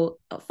 so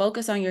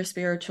focus on your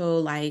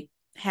spiritual, like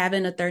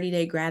having a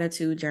 30-day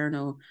gratitude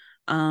journal,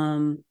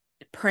 um,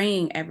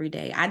 praying every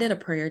day. I did a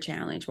prayer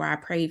challenge where I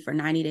prayed for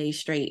 90 days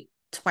straight,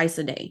 twice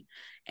a day.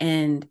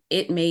 And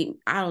it made,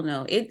 I don't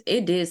know, it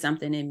did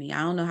something in me. I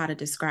don't know how to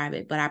describe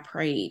it, but I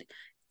prayed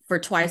for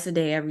twice a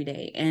day, every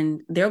day.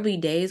 And there'll be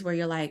days where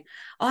you're like,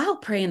 oh, I'll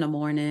pray in the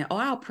morning, or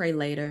I'll pray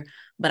later.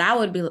 But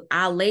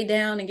I'll lay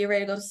down and get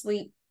ready to go to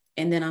sleep.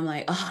 And then I'm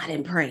like, oh, I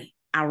didn't pray.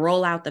 I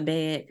roll out the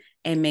bed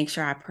and make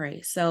sure I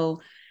pray.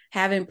 So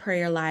having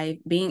prayer life,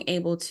 being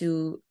able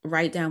to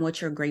write down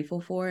what you're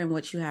grateful for and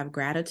what you have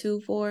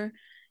gratitude for,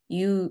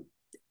 you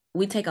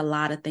we take a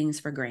lot of things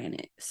for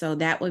granted. So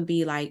that would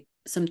be like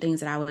some things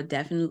that I would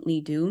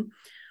definitely do.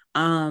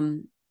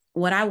 Um,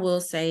 what I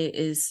will say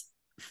is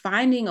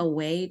finding a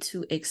way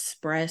to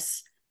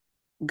express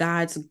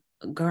God's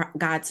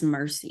God's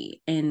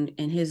mercy and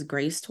his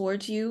grace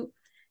towards you.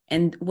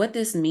 And what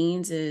this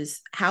means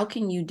is, how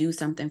can you do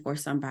something for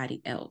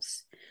somebody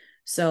else?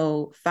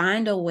 So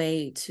find a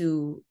way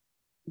to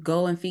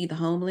go and feed the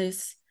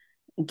homeless,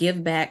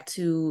 give back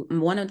to,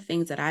 one of the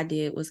things that I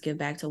did was give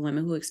back to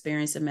women who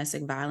experienced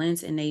domestic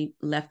violence and they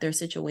left their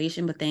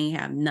situation, but they ain't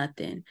have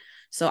nothing.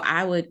 So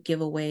I would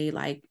give away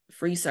like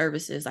free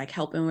services, like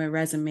helping with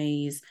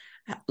resumes,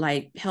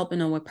 like helping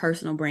them with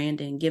personal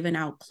branding, giving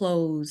out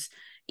clothes,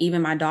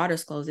 even my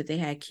daughter's clothes. If they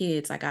had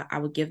kids, like I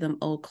would give them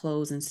old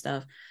clothes and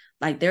stuff.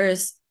 Like there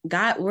is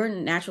God, we're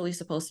naturally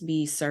supposed to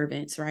be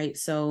servants, right?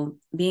 So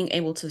being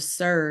able to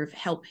serve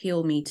help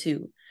heal me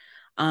too,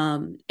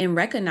 and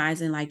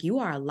recognizing like you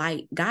are a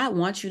light. God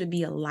wants you to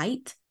be a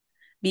light,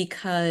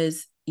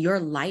 because your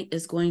light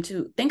is going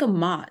to, think of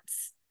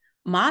moths.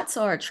 Moths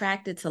are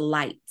attracted to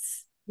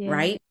lights, Yeah.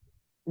 right?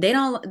 They're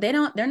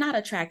not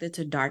attracted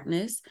to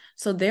darkness.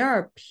 So there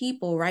are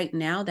people right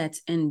now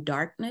that's in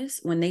darkness.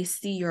 When they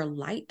see your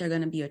light, they're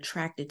going to be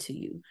attracted to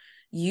you.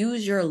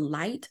 Use your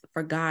light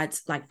for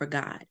for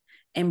God,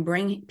 and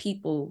bring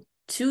people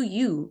to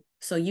you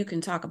so you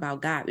can talk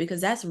about God,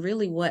 because that's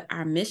really what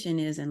our mission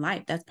is in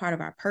life. That's part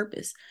of our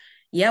purpose.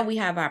 Yeah, we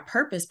have our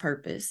purpose,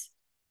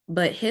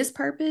 but his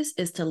purpose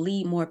is to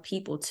lead more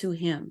people to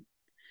him.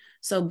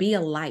 So be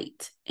a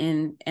light.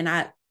 And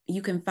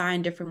you can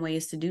find different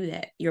ways to do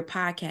that. Your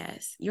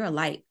podcast, you're a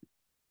light.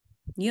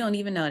 You don't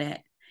even know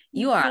that.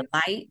 You Thank are you. a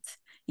light.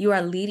 You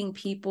are leading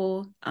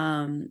people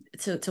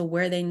to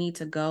where they need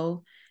to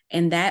go.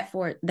 And that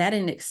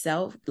in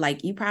itself,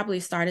 like, you probably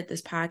started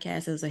this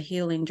podcast as a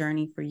healing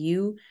journey for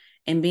you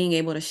and being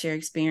able to share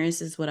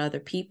experiences with other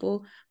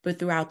people. But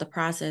throughout the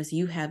process,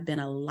 you have been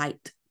a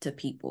light to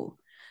people.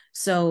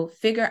 So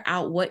figure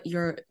out what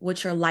your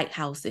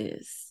lighthouse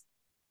is.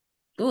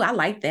 Ooh, I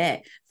like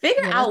that.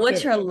 Figure Yeah, out let's what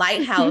get your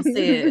lighthouse is,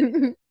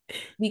 it.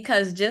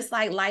 because just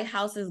like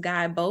lighthouses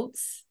guide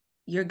boats,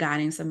 you're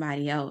guiding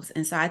somebody else.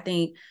 And so I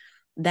think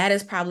that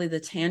is probably the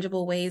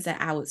tangible ways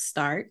that I would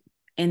start.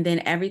 And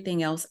then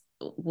everything else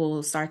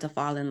will start to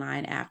fall in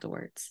line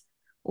afterwards.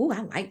 Ooh, I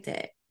like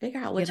that. Figure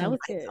out Yeah, what that your was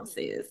good. lighthouse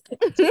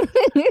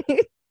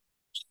is.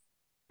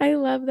 I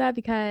love that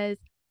because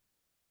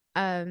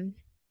um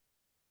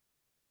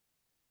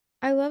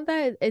I love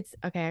that it's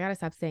okay, I gotta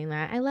stop saying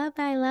that. I love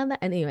that, I love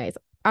that. Anyways,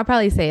 I'll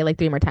probably say it like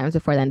three more times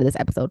before the end of this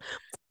episode.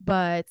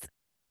 But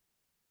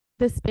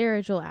the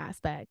spiritual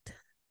aspect,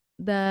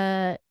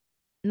 the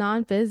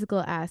non-physical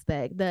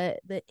aspect,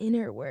 the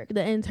inner work,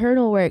 the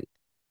internal work.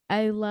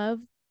 I love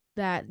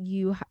that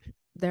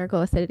there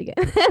go, I said it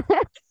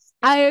again.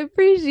 I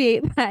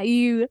appreciate that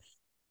you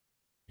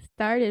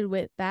started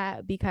with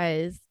that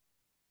because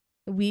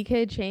we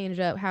could change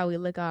up how we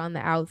look on the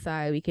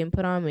outside. We can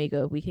put on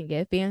makeup, we can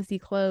get fancy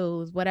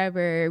clothes,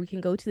 whatever. We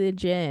can go to the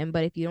gym,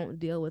 but if you don't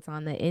deal what's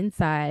on the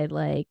inside,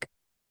 like,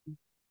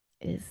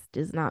 it's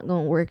just not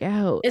gonna work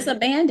out. It's a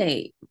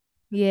band-aid.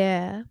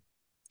 Yeah.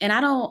 And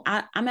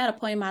I'm at a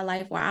point in my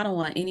life where I don't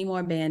want any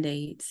more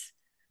band-aids.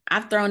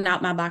 I've thrown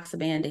out my box of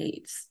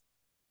band-aids.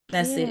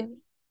 That's Yeah.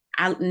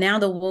 it. Now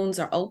the wounds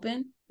are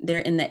open. They're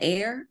in the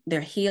air.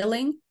 They're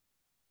healing.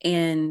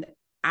 And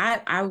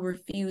I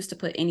refuse to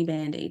put any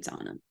band-aids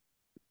on them.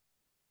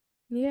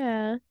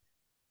 Yeah.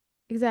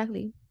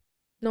 Exactly.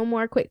 No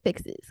more quick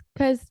fixes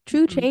because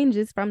true Mhm. change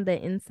is from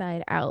the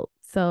inside out.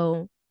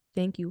 So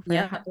thank you for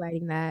Yep.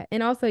 highlighting that.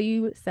 And also,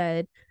 you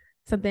said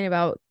something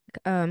about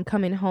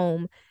coming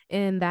home,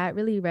 and that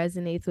really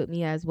resonates with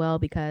me as well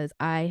because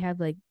I have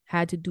like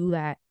had to do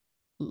that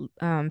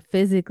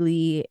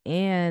physically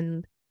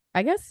and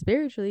I guess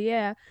spiritually,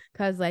 yeah,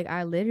 because like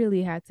I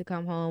literally had to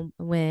come home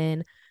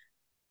when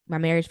my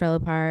marriage fell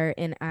apart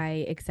and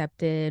I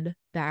accepted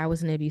that I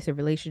was in an abusive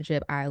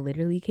relationship. I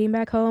literally came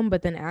back home.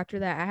 But then after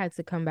that, I had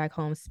to come back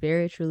home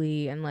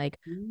spiritually and like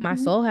my Mhm.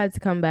 soul had to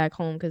come back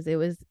home because there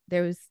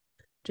was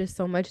just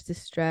so much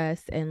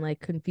distress and like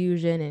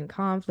confusion and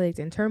conflict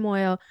and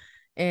turmoil.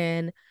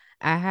 And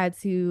I had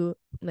to,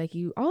 like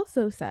you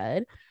also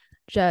said,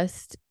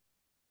 just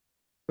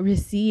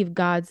receive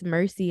God's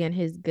mercy and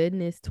his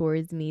goodness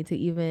towards me to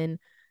even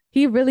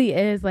he really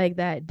is like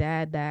that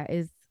dad that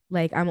is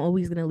like I'm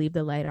always going to leave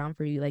the light on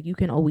for you. Like you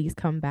can always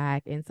come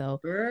back. And so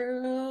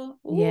Girl.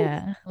 Ooh.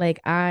 yeah, like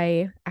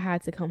I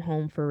had to come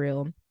home for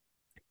real.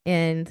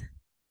 And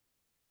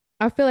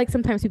I feel like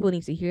sometimes people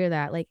need to hear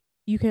that like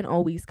you can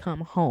always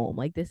come home.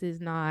 Like this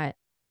is not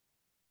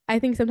I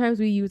think sometimes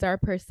we use our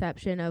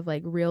perception of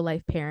like real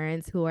life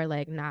parents who are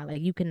like, nah,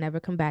 like you can never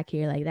come back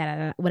here, like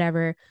that,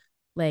 whatever,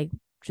 like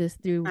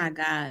just through My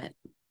God.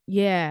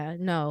 yeah,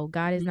 no,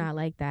 God is Mhm. not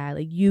like that.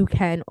 Like you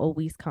can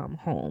always come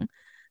home.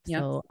 Yep.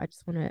 So I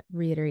just want to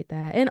reiterate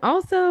that. And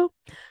also,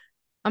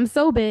 I'm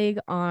so big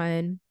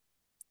on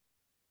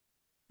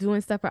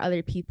doing stuff for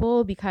other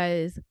people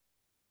because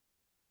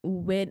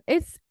when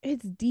it's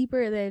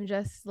deeper than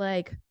just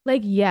like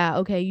yeah,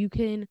 okay, you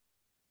can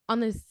on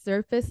the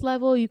surface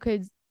level, you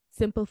could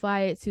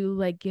simplify it to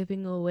like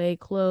giving away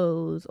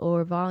clothes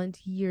or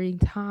volunteering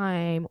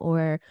time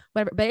or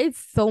whatever, but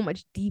it's so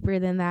much deeper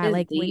than that. It's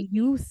Like when deep.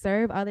 you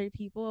serve other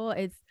people,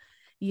 it's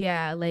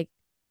yeah, like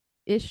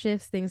it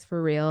shifts things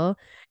for real.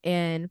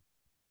 And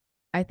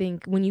I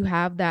think when you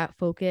have that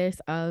focus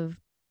of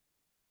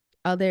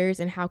others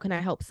and how can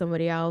I help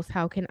somebody else?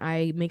 How can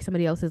I make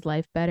somebody else's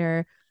life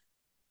better?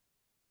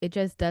 It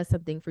just does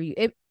something for you.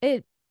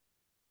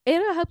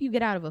 It'll help you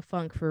get out of a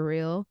funk for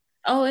real.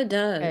 Oh, it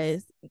does.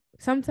 Because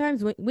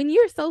sometimes when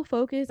you're so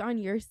focused on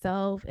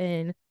yourself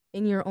and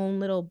in your own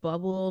little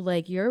bubble,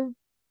 like your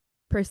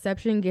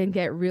perception can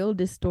get real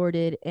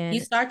distorted You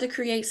and start to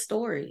create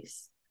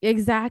stories.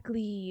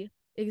 exactly,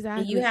 And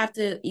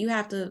exactly. you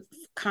have to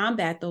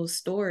combat those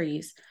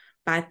stories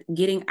by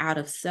getting out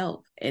of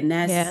self. And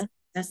Yeah.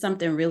 that's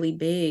something really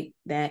big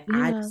that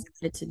I Yeah.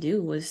 decided to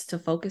do, was to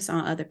focus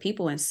on other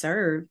people and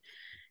serve.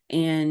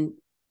 And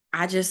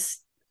I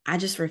just I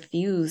just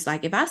refuse.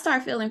 Like if I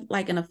start feeling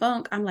like in a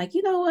funk, I'm like,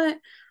 you know what?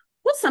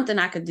 What's something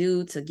I could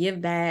do to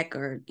give back,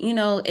 or,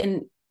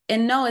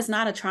 and no, it's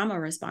not a trauma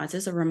response.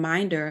 It's a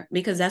reminder,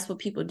 because that's what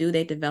people do.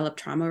 They develop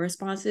trauma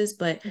responses,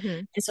 but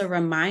Mm-hmm. it's a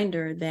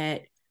reminder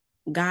that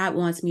God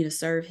wants me to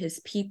serve his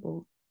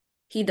people.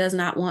 He does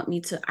not want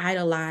me to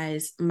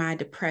idolize my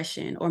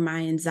depression or my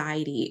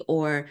anxiety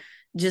or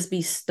just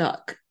be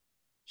stuck.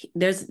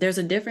 There's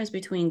a difference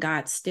between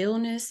God's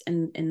stillness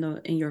and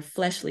your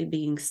fleshly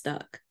being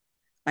stuck,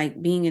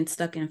 like being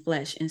stuck in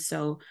flesh. And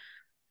so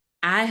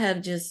I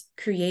have just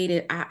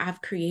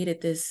I've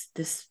created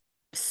this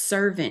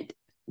servant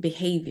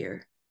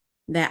behavior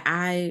that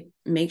I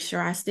make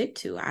sure I stick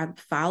to, I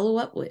follow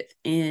up with.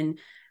 And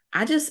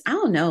I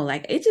don't know,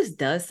 like it just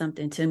does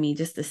something to me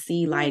just to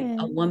see like Yeah.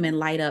 a woman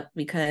light up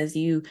because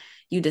you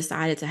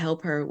decided to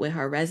help her with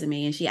her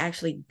resume and she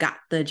actually got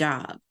the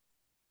job.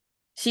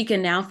 She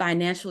can now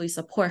financially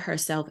support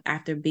herself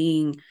after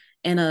being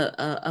in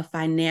a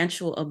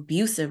financial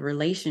abusive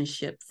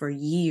relationship for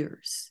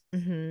years.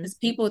 Mm-hmm. Because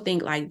people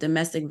think like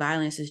domestic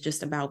violence is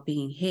just about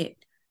being hit.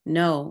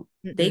 No,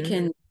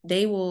 Mm-mm.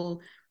 it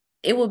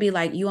will be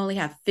like you only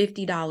have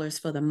 $50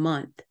 for the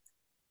month.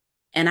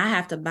 And I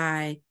have to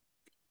buy,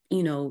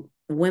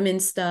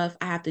 women's stuff.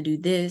 I have to do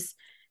this.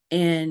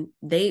 And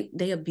they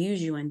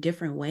abuse you in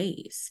different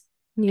ways.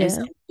 And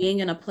so Yeah. being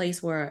in a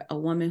place where a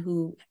woman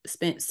who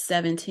spent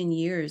 17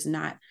 years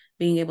not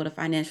being able to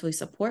financially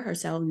support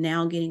herself,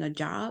 now getting a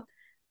job,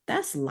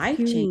 that's life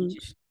changing.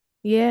 Huge.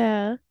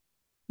 Yeah. So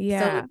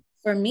Yeah.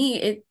 for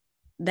me,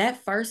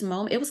 that first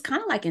moment, it was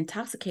kind of like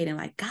intoxicating,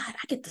 like, God,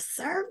 I get to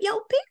serve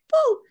your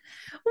people.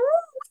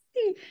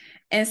 Woo!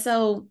 And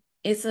so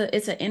it's an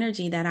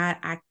energy that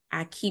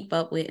I keep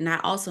up with. And I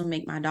also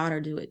make my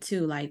daughter do it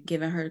too, like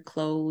giving her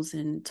clothes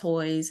and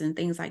toys and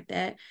things like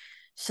that.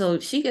 So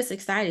she gets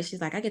excited.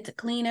 She's like, I get to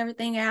clean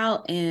everything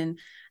out. And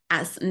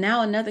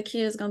now another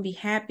kid is going to be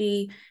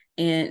happy.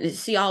 And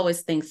she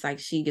always thinks like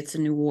she gets a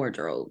new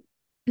wardrobe.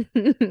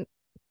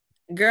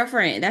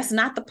 Girlfriend, that's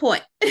not the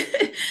point.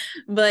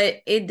 But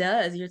it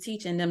does. You're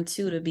teaching them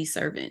too to be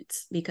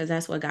servants, because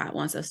that's what God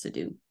wants us to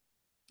do.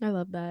 I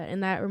love that.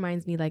 And that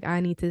reminds me, like, I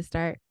need to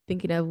start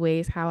thinking of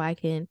ways how I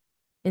can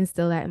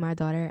instill that in my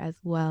daughter as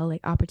well,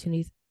 like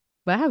opportunities.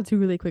 But I have two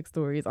really quick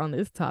stories on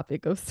this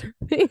topic of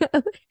serving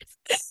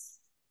others.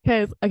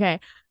 Because, okay,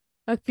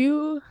 a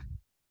few,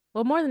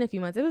 well, more than a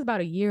few months, it was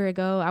about a year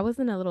ago. I was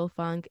in a little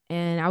funk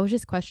and I was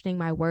just questioning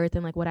my worth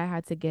and like what I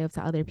had to give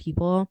to other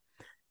people.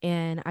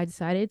 And I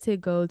decided to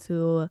go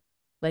to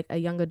like a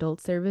young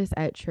adult service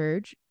at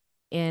church.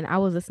 And I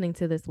was listening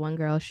to this one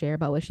girl share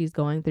about what she's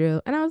going through.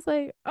 And I was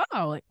like,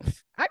 oh, like,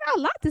 I got a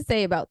lot to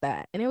say about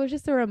that. And it was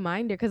just a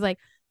reminder because, like,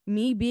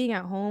 me being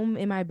at home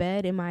in my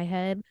bed, in my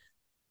head,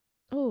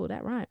 oh,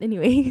 that rhymed.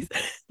 Anyways,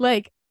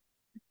 like,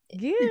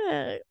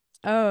 yeah.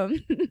 Um,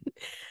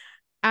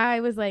 I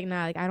was like,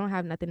 nah, like, I don't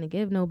have nothing to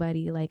give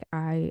nobody. Like,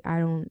 I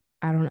don't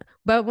know.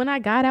 But when I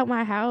got out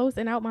my house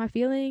and out my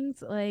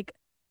feelings, like,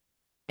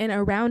 and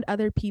around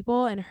other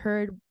people and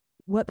heard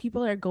what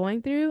people are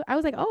going through, I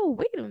was like, oh,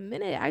 wait a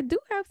minute. I do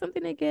have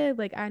something to give.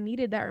 Like I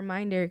needed that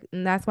reminder.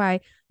 And that's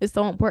why it's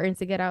so important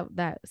to get out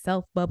that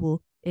self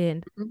bubble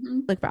and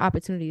Mm-hmm. look for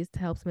opportunities to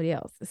help somebody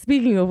else.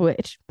 Speaking of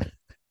which,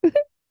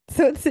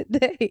 so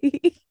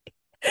today,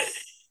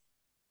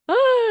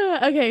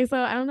 okay, so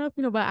I don't know if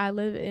you know, but I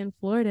live in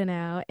Florida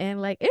now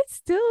and like it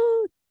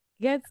still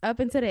gets up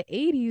into the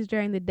 80s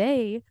during the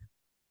day.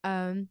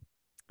 Um,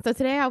 so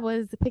today I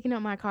was picking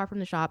up my car from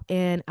the shop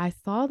and I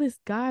saw this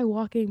guy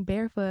walking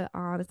barefoot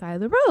on the side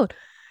of the road.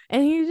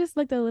 And he just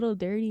looked a little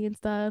dirty and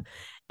stuff.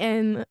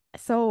 And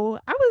so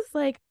I was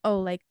like, oh,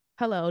 like,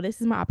 hello,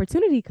 this is my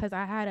opportunity because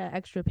I had an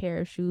extra pair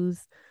of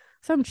shoes,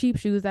 some cheap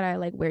shoes that I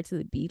like wear to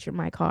the beach in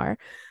my car.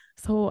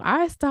 So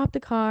I stopped the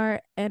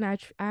car and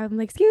I'm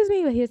like, excuse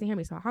me, but he doesn't hear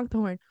me. So I honked the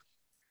horn.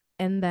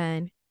 And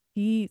then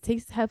he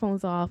takes his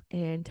headphones off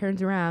and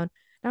turns around.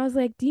 And I was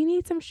like, do you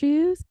need some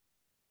shoes?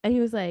 And he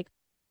was like,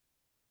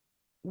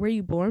 were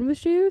you born with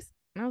shoes?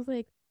 And I was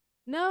like,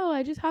 no,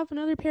 I just have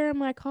another pair in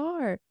my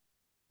car.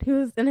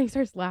 And he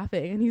starts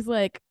laughing and he's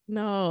like,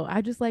 no,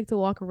 I just like to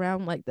walk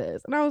around like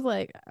this. And I was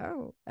like,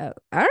 oh, all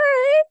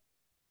right.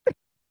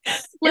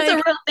 It's a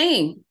Like, real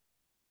thing.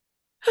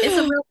 It's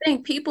a real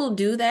thing. People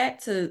do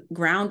that to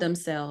ground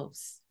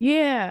themselves.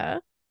 yeah,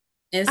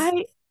 It's I,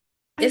 I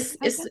it's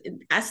guess,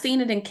 I've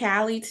seen it in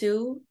Cali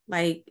too.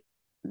 Like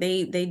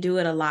they do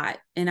it a lot.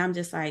 And I'm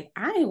just like,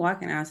 I ain't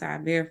walking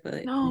outside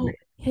barefoot. no,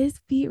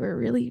 his feet were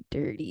really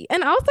dirty.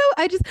 And also,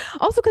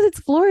 also because it's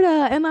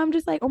Florida and I'm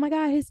just like, oh my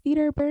God, his feet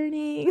are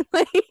burning.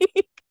 Like,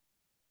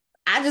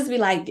 I just be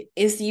like,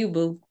 it's you,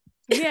 boo.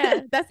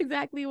 yeah, that's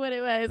exactly what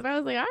it was. And I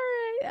was like, all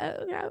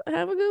right,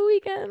 have a good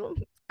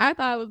weekend. I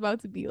thought it was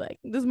about to be like,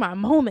 this is my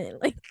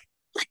moment. Like,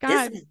 Like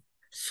this God, is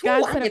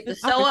God I set up get to this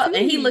show up and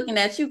he opportunity. looking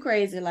at you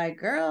crazy like,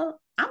 girl,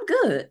 I'm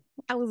good.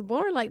 I was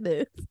born like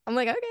this. I'm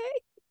like, okay.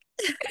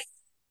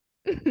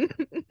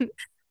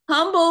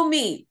 Humble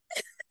me.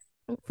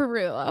 For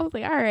real. I was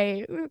like, all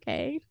right,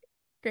 okay,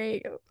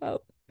 great. Oh.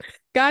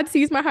 God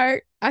sees my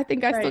heart. I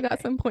think I still Right.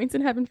 got some points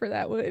in heaven for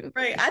that one.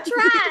 Right. I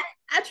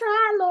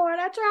tried, Lord.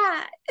 I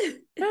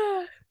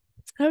tried.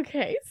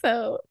 Okay,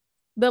 so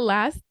the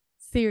last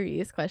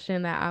serious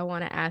question that I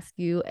want to ask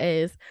you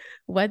is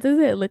what does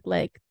it look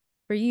like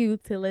for you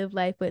to live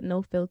life with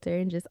no filter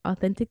and just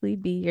authentically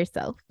be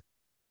yourself?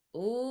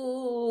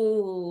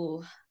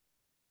 Ooh.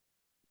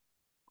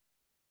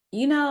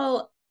 You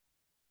know,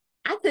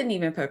 I couldn't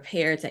even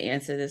prepare to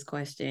answer this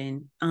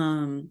question.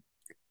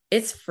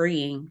 It's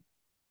freeing.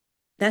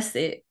 That's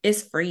it.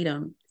 It's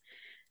freedom.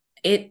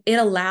 It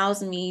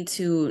allows me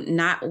to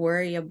not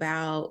worry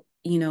about,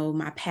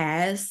 my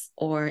past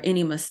or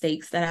any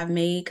mistakes that I've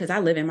made because I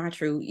live in my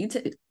truth.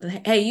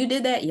 Hey, you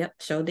did that? Yep,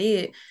 sure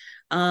did.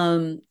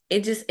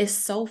 It just is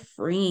so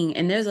freeing.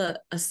 And there's a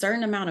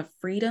certain amount of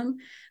freedom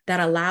that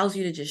allows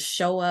you to just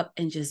show up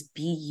and just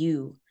be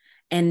you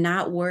and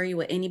not worry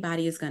what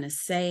anybody is going to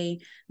say,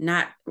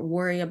 not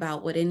worry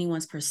about what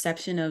anyone's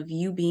perception of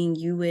you being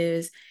you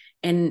is.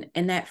 And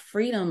that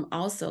freedom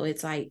also,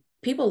 it's like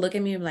people look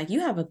at me and be like,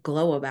 you have a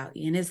glow about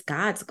you, and it's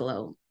God's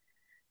glow.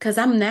 Cause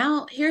I'm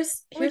now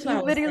here's what You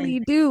I was saying. literally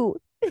do.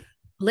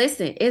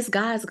 Listen, it's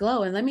God's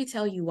glow. And let me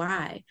tell you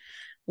why.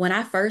 When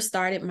I first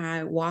started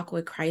my walk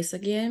with Christ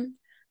again,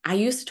 I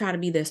used to try to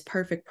be this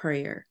perfect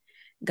prayer.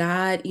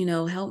 God,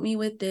 help me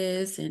with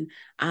this. And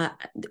I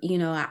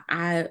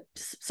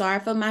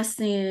sorry for my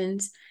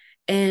sins.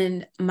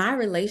 And my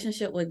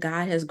relationship with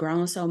God has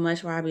grown so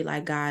much where I be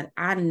like, God,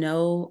 I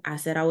know I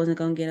said I wasn't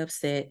going to get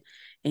upset.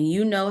 And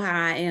you know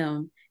how I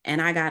am. And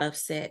I got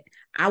upset.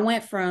 I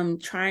went from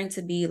trying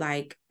to be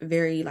like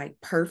very like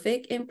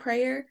perfect in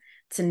prayer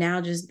to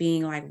now just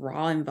being like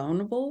raw and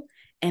vulnerable.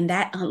 And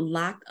that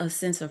unlocked a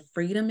sense of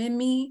freedom in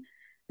me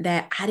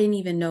that I didn't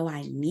even know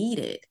I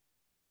needed.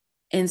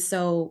 And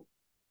so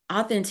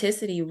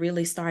authenticity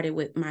really started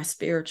with my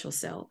spiritual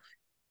self.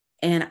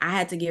 And I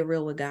had to get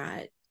real with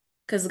God.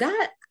 Because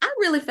God, I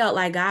really felt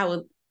like God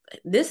would,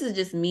 this is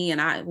just me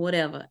and I,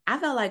 whatever. I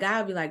felt like God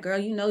would be like, girl,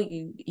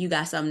 you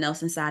got something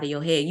else inside of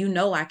your head.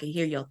 I can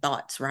hear your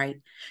thoughts, right?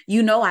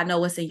 I know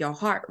what's in your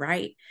heart,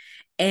 right?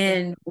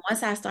 And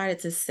once I started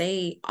to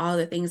say all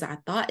the things I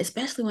thought,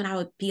 especially when I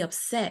would be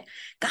upset,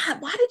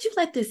 God, why did you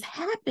let this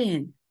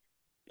happen?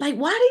 Like,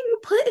 why are you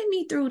putting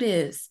me through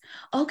this?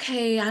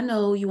 Okay, I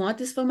know you want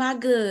this for my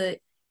good.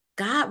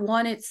 God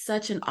wanted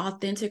such an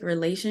authentic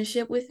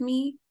relationship with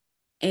me.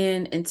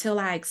 And until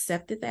I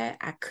accepted that,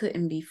 I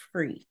couldn't be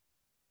free.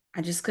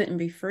 I just couldn't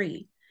be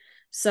free.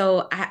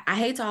 So I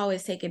hate to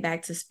always take it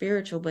back to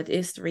spiritual, but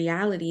it's the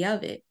reality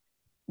of it.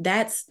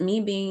 That's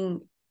me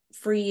being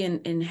free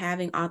and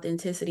having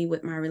authenticity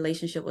with my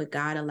relationship with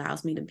God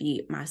allows me to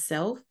be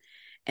myself.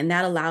 And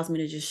that allows me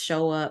to just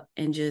show up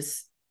and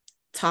just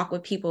talk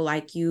with people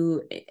like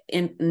you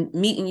and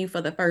meeting you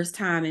for the first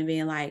time and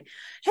being like,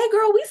 hey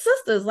girl, we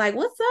sisters, like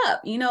what's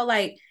up,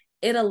 like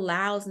it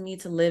allows me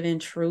to live in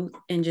truth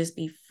and just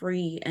be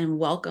free and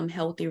welcome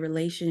healthy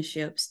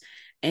relationships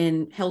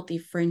and healthy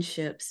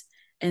friendships.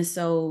 And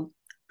so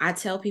I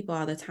tell people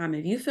all the time,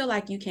 if you feel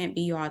like you can't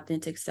be your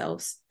authentic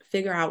selves,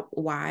 figure out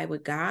why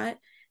with God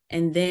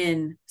and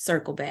then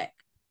circle back,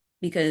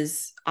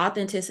 because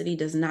authenticity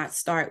does not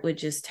start with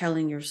just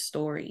telling your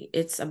story.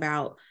 It's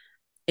about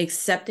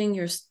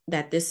accepting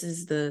that this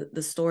is the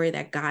story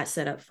that God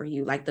set up for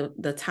you, like the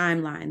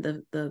timeline,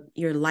 the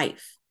your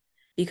life,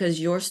 because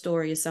your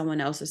story is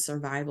someone else's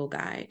survival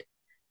guide.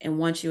 And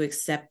once you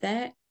accept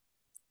that,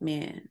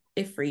 man,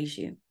 it frees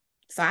you.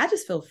 So I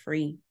just feel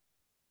free.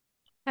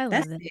 I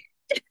That's love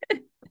it.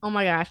 it. Oh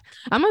my gosh.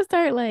 I'm gonna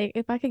start like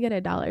if I could get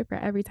 $1 for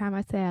every time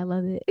I say I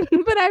love it.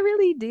 But I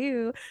really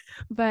do.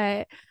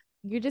 But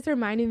you're just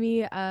reminding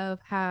me of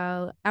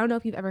how I don't know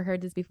if you've ever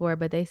heard this before,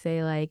 but they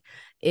say like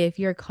if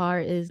your car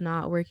is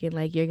not working,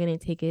 like you're gonna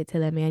take it to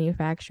the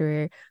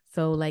manufacturer.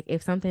 So like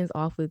if something's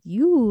off with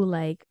you,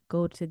 like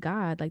go to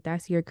God. Like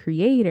that's your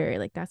creator.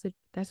 Like that's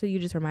what you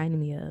just reminded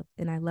me of.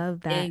 And I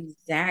love that.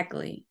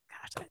 Exactly.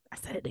 Gosh, I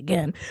said it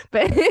again.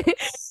 But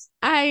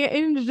I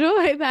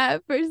enjoy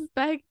that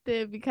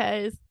perspective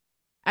because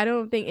I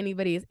don't think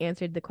anybody has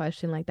answered the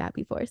question like that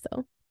before.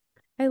 So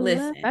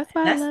Listen, that's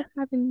why I that's love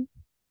having.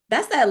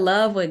 that's that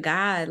love with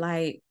God.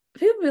 Like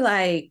people be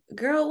like,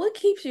 girl, what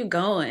keeps you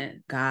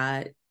going?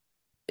 God.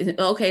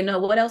 Okay, no,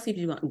 what else keeps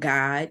you going?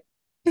 God.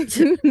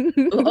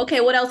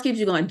 Okay, what else keeps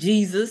you going?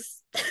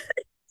 Jesus.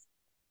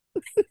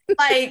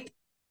 Like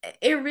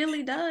it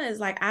really does.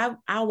 Like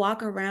I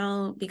walk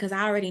around because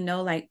I already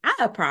know like I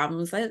have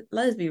problems.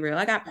 Let's be real.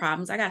 I got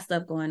problems. I got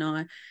stuff going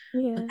on. But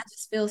Yeah. I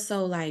just feel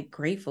so like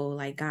grateful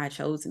like God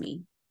chose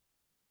me.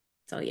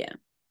 So yeah.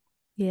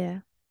 Yeah.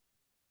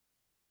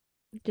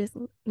 Just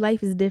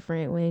life is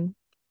different when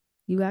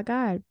you got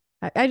God.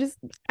 I just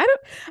I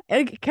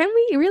don't can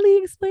we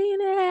really explain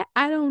that?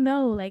 I don't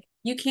know. Like,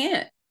 You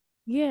can't.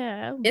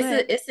 yeah,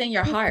 but It's in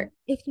your heart.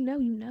 if you know,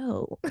 you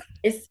know.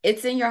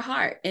 It's in your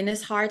heart, and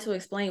it's hard to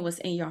explain what's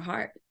in your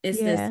heart.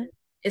 Yeah.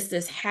 It's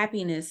this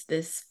happiness,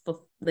 this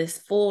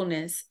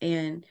fullness,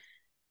 and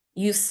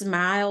you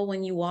smile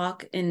when you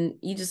walk and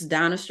you just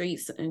down the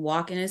streets and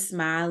walking and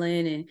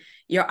smiling, and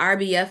your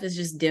RBF is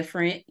just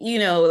different,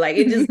 like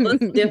it just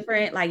looks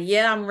different. Like,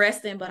 yeah, I'm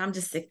resting, but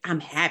I'm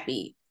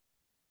happy.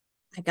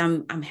 Like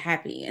I'm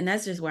happy. And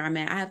that's just where I'm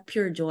at. I have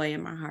pure joy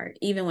in my heart.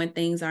 Even when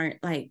things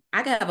aren't like,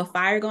 I could have a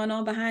fire going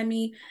on behind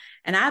me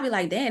and I'll be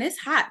like, damn, it's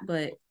hot,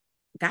 but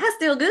God's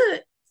still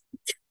good.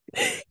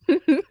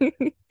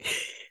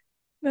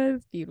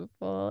 That's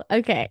beautiful.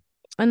 Okay.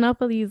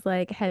 Enough of these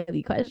like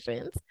heavy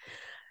questions.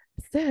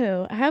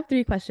 So I have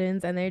three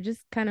questions and they're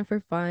just kind of for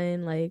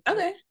fun, like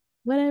Okay.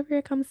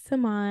 whatever comes to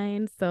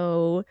mind.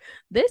 So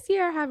this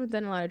year I haven't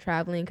done a lot of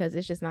traveling because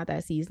it's just not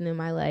that season in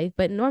my life.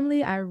 But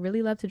normally I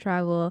really love to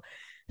travel.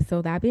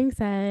 So that being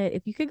said,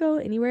 if you could go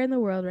anywhere in the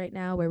world right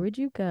now, where would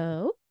you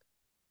go?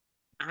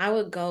 I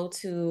would go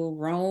to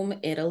Rome,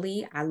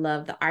 Italy. I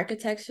love the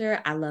architecture.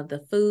 I love the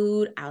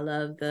food. I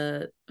love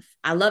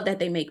that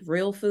they make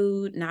real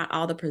food, not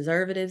all the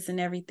preservatives and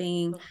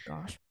everything. Oh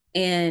gosh.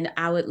 And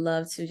I would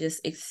love to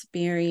just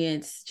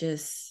experience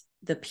just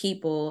the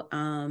people.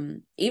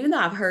 Even though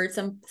I've heard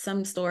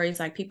some stories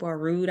like people are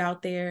rude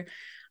out there,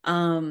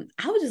 I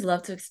would just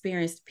love to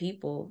experience the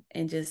people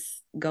and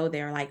just go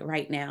there like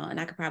right now.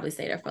 And I could probably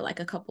stay there for like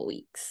a couple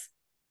weeks.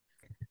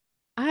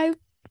 I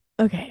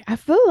okay, I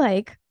feel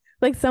like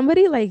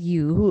somebody like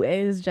you who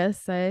is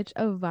just such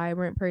a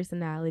vibrant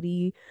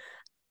personality.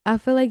 I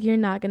feel like you're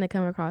not gonna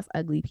come across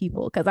ugly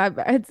people because I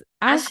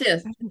I've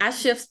shift. I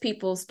shifts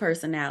people's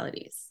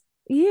personalities.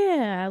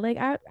 yeah, like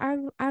I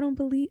don't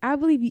believe I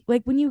believe you.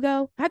 Like when you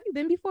go, have you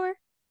been before?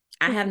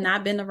 I Because have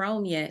not been to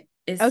Rome yet.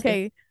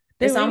 okay,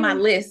 the It's way on my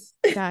you're list.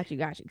 got you.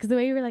 Because the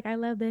way you were like, I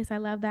love this, I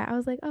love that. I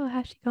was like, oh,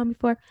 has she gone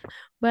before?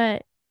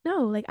 But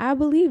no, like I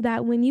believe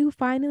that when you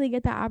finally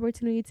get the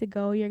opportunity to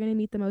go, you're gonna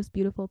meet the most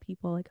beautiful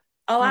people. Like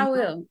Oh, I I'm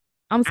will.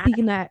 I'm I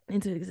speaking that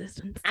into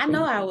existence. I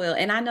know I will.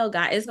 And I know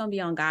God, it's gonna be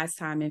on God's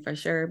timing for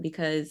sure,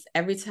 because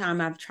every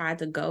time I've tried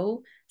to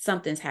go,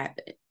 something's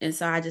happened. And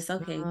so I just,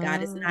 okay,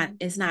 God, Um,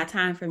 it's not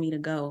time for me to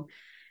go.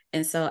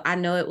 And so I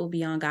know it will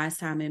be on God's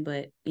timing.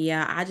 But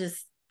yeah,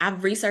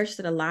 I've researched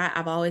it a lot.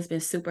 I've always been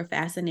super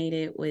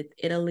fascinated with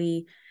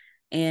Italy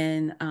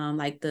and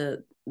like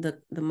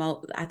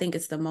I think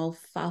it's the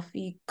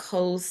Malfi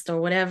Coast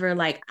or whatever.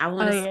 Like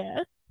oh yeah.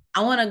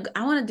 I want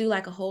to do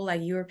like a whole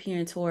like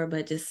European tour,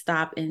 but just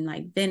stop in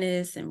like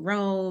Venice and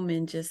Rome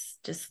and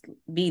just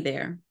be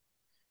there.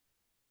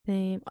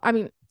 Same. I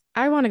mean,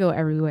 I want to go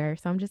everywhere,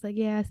 so I'm just like,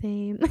 yeah,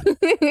 same.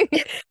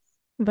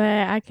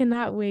 But I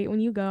cannot wait when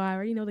you go. I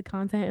already know the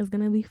content is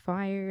gonna be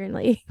fire, and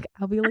like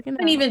I'll be looking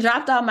I haven't out. even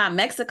dropped all my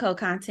Mexico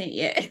content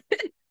yet.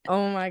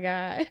 Oh my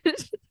God.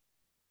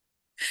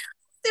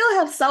 Still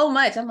have so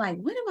much. I'm like,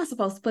 when am I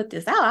supposed to put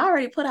this out? I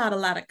already put out a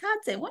lot of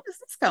content. When does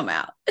this come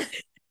out?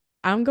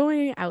 I'm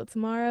going out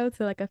tomorrow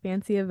to like a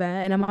fancy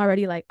event, and I'm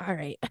already like, all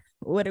right,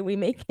 what are we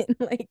making?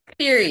 Like,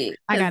 Period.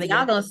 I Because gotta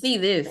y'all get gonna see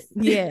this.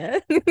 yeah.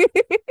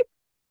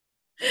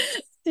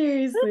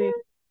 Seriously.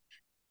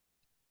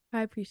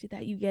 I appreciate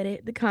that you get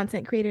it, the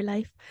content creator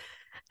life.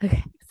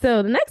 Okay.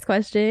 So the next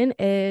question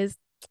is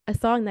a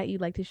song that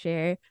you'd like to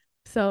share.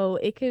 So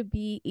it could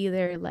be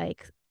either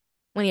like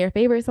one of your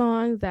favorite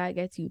songs that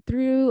gets you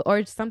through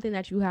or something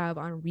that you have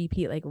on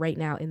repeat like right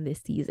now in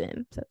this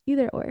season. So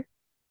either or.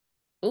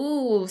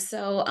 Ooh,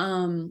 so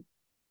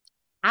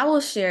I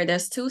will share.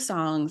 There's two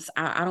songs.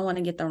 I don't want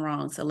to get them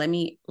wrong. So let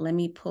me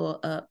pull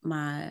up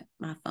my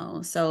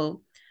phone.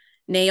 So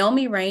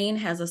Naomi Rain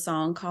has a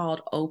song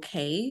called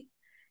Okay.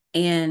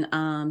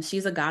 And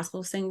she's a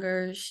gospel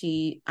singer.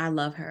 I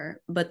love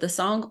her. But the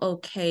song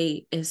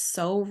Okay is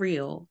so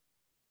real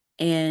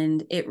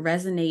and it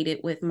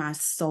resonated with my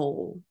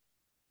soul.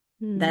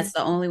 Hmm. That's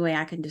the only way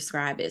I can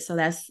describe it. So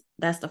that's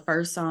the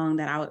first song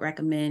that I would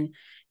recommend.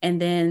 And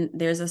then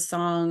there's a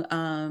song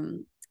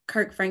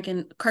Kirk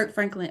Franklin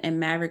and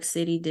Maverick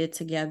City did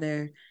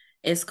together.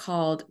 It's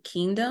called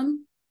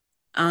Kingdom.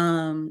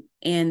 And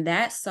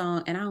that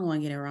song, and I don't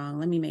want to get it wrong.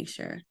 Let me make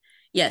sure.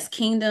 Yes,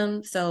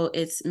 Kingdom. So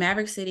it's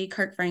Maverick City,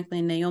 Kirk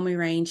Franklin, Naomi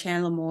Rain,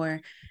 Chandler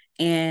Moore,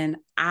 and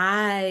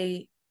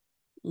I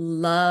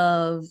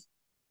love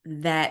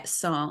that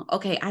song.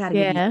 Okay, I gotta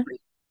give you Yeah. three.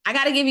 I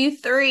gotta give you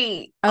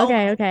three. Oh,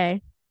 Okay,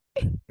 okay.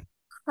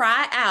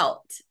 Cry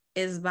Out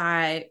is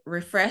by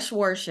Refresh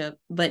Worship,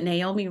 but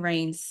Naomi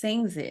Rain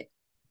sings it.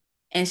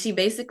 And she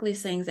basically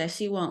sings that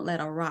she won't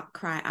let a rock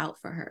cry out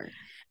for her.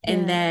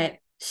 And Yeah. that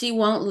she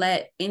won't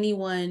let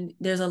anyone,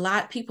 there's a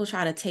lot people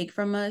try to take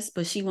from us,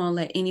 but she won't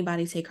let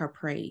anybody take her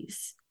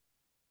praise.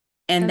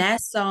 And That's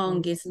that song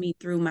cool. gets me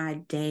through my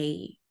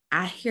day.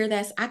 I hear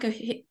that, I could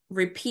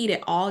repeat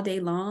it all day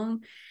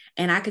long.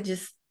 And I could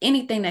just,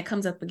 anything that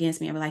comes up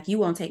against me, I'm like, you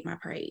won't take my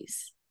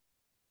praise.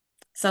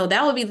 So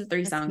that would be the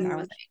three That's songs I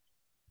would huge. say.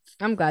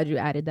 I'm glad you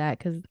added that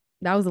because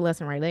that was a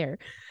lesson right there.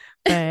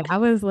 But I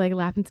was like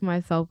laughing to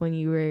myself when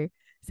you were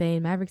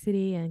saying Maverick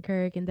City and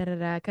Kirk and da da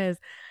da because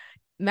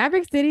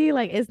Maverick City,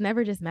 like, it's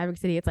never just Maverick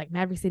City. It's like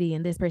Maverick City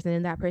and this person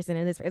and that person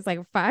and this. It's like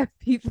five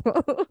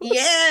people.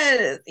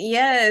 Yes,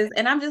 yes.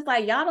 And I'm just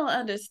like, y'all don't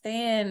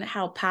understand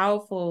how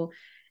powerful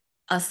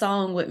a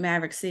song with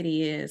Maverick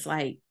City is.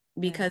 Like,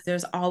 Yes. because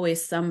there's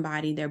always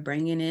somebody they're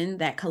bringing in,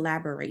 that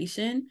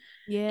collaboration,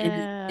 and it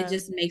Yeah.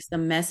 just makes the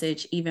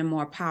message even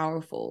more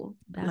powerful.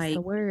 That's the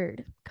Like,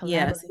 word.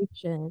 yes.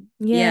 Collaboration.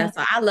 Yeah, Yeah.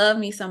 so I love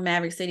me some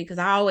Maverick City because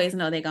I always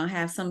know they're gonna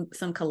have some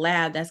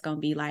collab that's gonna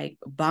be like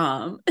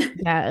bomb.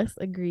 Yes.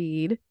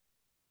 Agreed.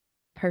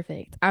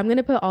 Perfect. I'm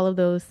gonna put all of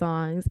those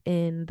songs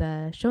in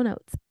the show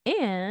notes.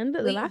 And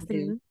the Please last do.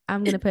 thing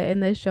I'm gonna put in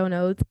the show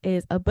notes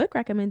is a book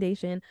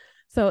recommendation.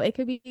 So it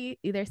could be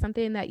either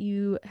something that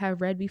you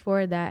have read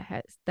before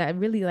that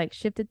really like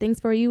shifted things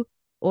for you,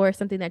 or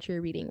something that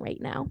you're reading right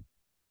now.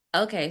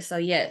 Okay, so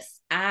yes,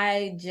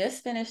 I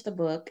just finished the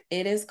book.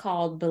 It is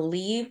called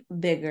Believe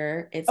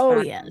Bigger.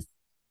 Oh yes.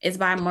 It's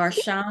by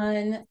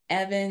Marshawn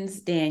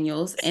Evans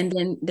Daniels. And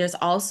then there's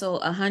also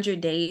 100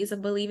 Days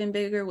of Believing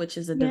Bigger, which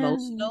is a Yeah.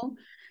 devotional.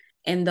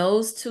 And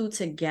those two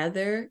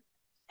together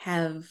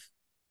have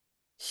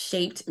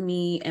shaped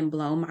me and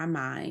blown my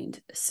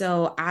mind.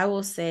 So I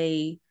will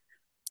say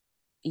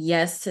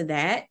yes to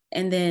that.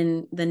 And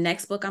then the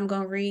next book I'm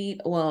going to read,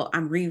 well,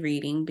 I'm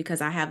rereading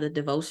because I have the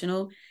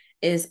devotional,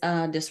 is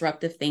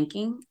Disruptive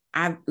Thinking.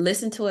 I've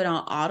listened to it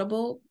on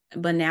Audible,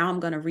 but now I'm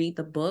going to read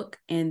the book,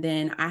 and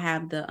then I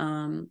have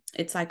the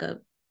it's like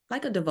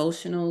a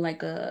devotional,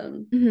 like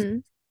Hmm.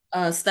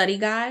 a study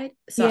guide.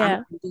 So I'm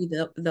Yeah. going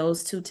to do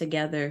those two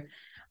together.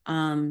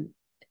 Um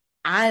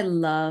I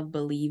love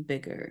Believe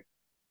Bigger.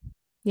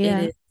 It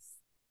Yeah. is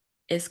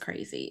it's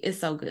crazy. It's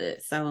so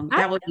good. So I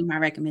that would be my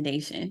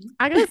recommendation.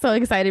 I got so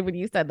excited when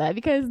you said that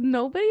because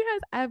nobody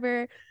has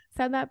ever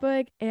said that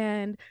book.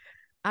 And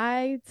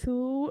I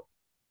too,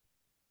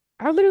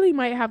 I literally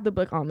might have the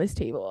book on this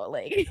table.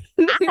 Like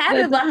I have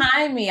it the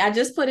behind me. I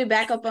just put it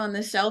back up on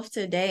the shelf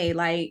today.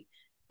 Like,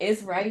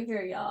 it's right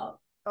here, y'all.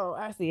 oh,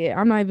 I see it.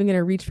 I'm not even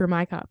gonna reach for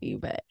my copy,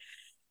 but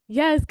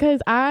yes, because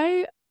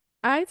I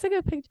took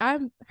a picture. I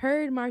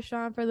heard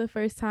Marshawn for the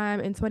first time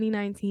in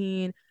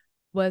 2019,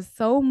 was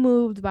so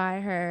moved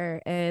by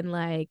her, and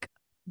like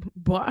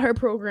bought her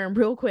program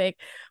real quick,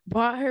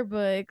 bought her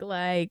book,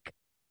 like,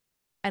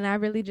 and I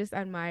really just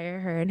admire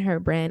her and her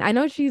brand. I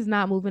know she's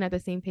not moving at the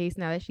same pace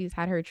now that she's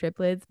had her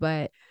triplets,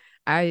 but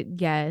I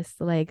guess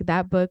like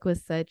that book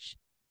was such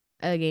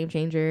a game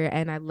changer,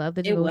 and I love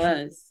the It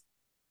devotion. was.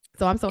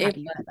 So I'm so It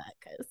happy you was. said that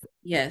because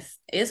Yes.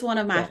 It's one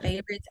of my yeah,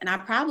 favorites.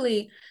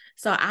 And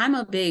so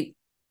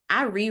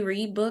I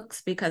reread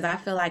books because I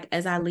feel like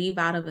as I leave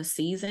out of a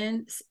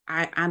season,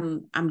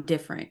 I'm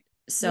different.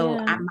 So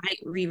yeah, I might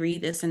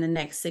reread this in the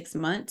next 6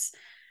 months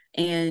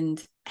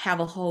and have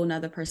a whole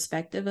nother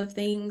perspective of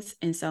things.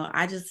 And so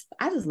I just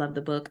love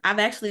the book. I've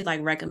actually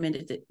like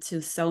recommended it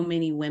to so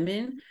many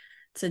women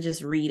to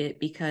just read it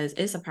because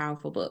it's a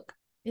powerful book.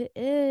 it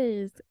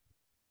is.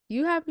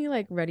 You have me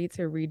like ready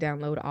to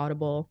re-download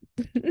Audible.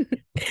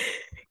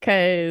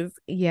 Cause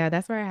yeah,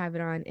 that's where I have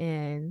it on.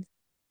 And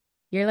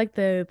you're like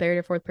the third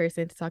or fourth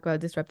person to talk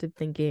about disruptive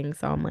thinking.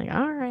 So I'm like,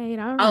 all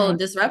Oh, right,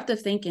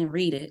 Disruptive Thinking,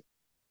 read it.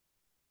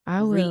 I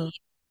Read will.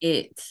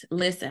 it.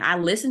 Listen, I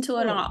listened to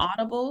it on Oh,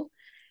 Audible,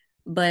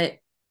 but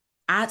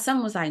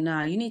someone was like,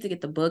 "No, you need to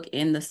get the book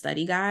in the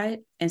study guide."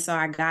 And so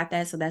I got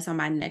that. So that's on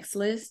my next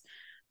list.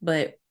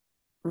 But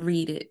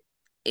read it.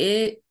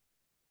 It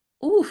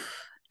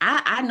oof.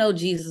 I know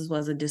Jesus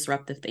was a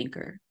disruptive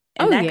thinker.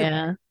 And oh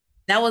yeah.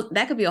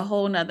 that could be a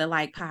whole nother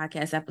like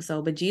podcast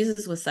episode. But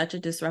Jesus was such a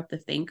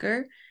disruptive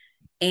thinker.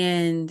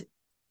 And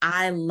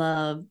I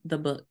love the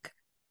book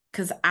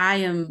because I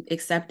am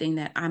accepting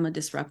that I'm a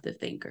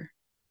disruptive thinker.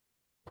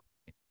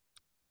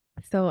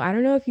 So I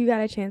don't know if you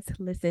got a chance to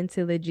listen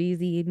to the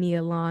Jeezy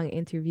Nia Long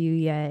interview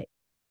yet,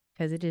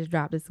 because it just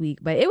dropped this week,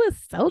 but it was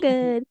so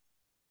good.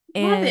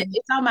 Love it. And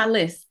It's on my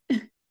list.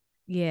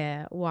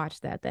 yeah, watch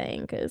that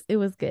thing because it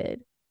was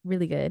good,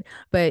 really good.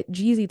 But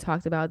Jeezy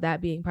talked about that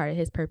being part of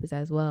his purpose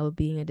as well,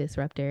 being a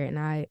disruptor, and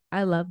I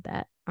love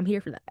that. I'm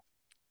here for that.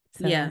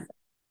 So Yeah,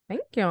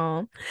 thank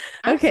y'all.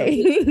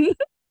 absolutely. Okay,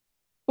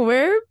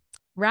 we're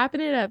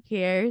wrapping it up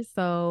here.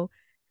 So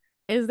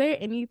is there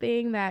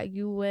anything that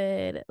you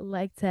would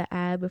like to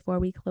add before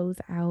we close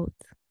out?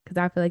 Because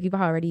I feel like you've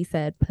already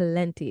said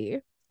plenty,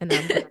 and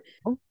I'm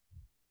grateful.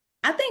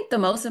 I think the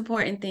most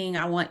important thing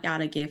I want y'all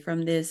to get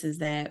from this is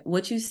that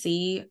what you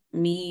see,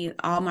 me,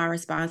 all my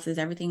responses,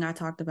 everything I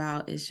talked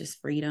about is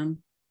just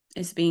freedom.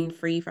 It's being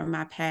free from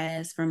my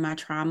past, from my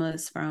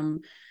traumas,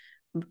 from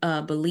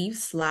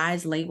beliefs,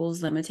 lies,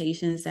 labels,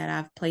 limitations that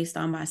I've placed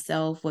on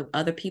myself, what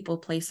other people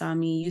place on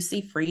me. You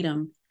see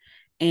freedom.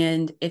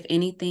 And if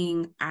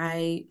anything,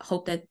 I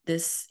hope that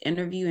this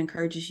interview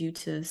encourages you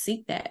to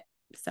seek that.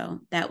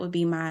 So that would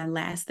be my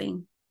last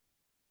thing.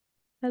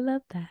 I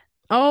love that.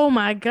 Oh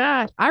my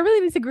gosh. I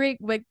really need to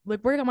like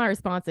work on my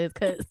responses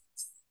because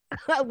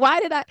why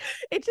did I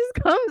it just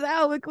comes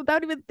out like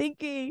without even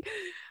thinking.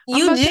 I'm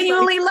You about to like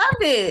genuinely love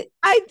it.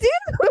 I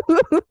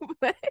do.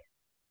 But-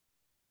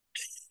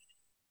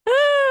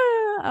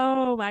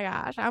 oh my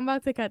gosh. I'm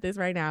about to cut this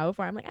right now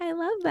before I'm like, I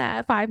love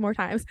that 5 more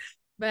times.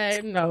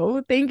 But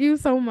no, thank you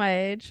so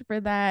much for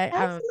that.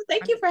 Absolutely.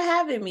 Thank I'm you for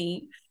having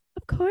me.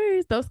 Of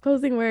course, those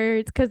closing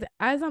words. Because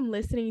as I'm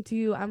listening to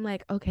you, I'm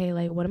like, okay,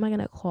 like, what am I going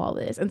to call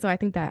this? And so I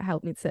think that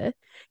helped me to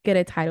get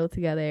a title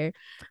together.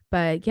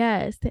 But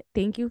yes,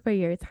 thank you for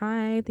your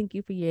time. Thank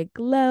you for your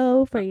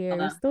glow, for Hold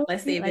your on. story.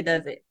 Let's see if it Like,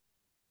 does it.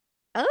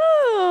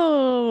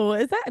 oh,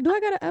 is that, do I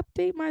got to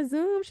update my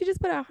Zoom? She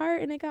just put a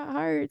heart and it got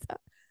hearts.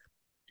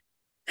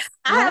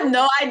 I What? have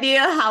no idea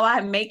how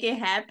I make it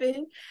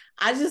happen.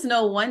 I just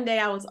know one day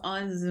I was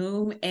on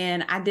Zoom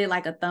and I did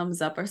like a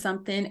thumbs up or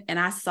something, and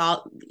I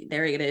saw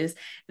there it is.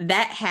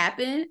 That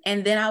happened.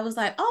 And then I was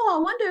like, oh,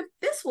 I wonder if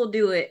this will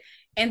do it.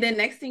 And then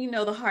next thing you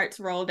know, the hearts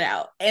rolled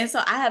out. And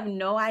so I have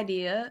no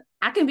idea.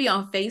 I can be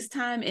on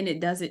FaceTime and it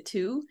does it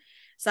too.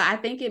 So I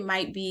think it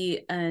might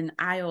be an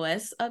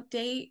iOS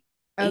update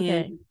and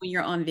Okay. when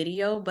you're on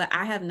video, but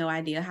I have no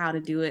idea how to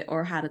do it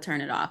or how to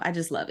turn it off. I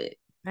just love it.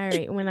 All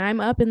right. When I'm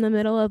up in the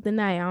middle of the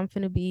night, I'm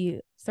gonna be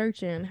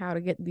searching how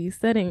to get these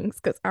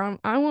settings because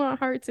I want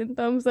hearts and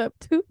thumbs up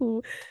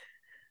too.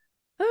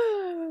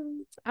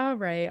 All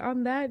right.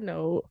 On that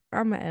note,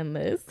 I'm gonna end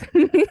this.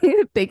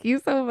 Thank you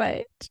so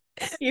much.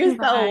 You're so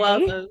Bye.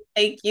 welcome.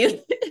 Thank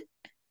you.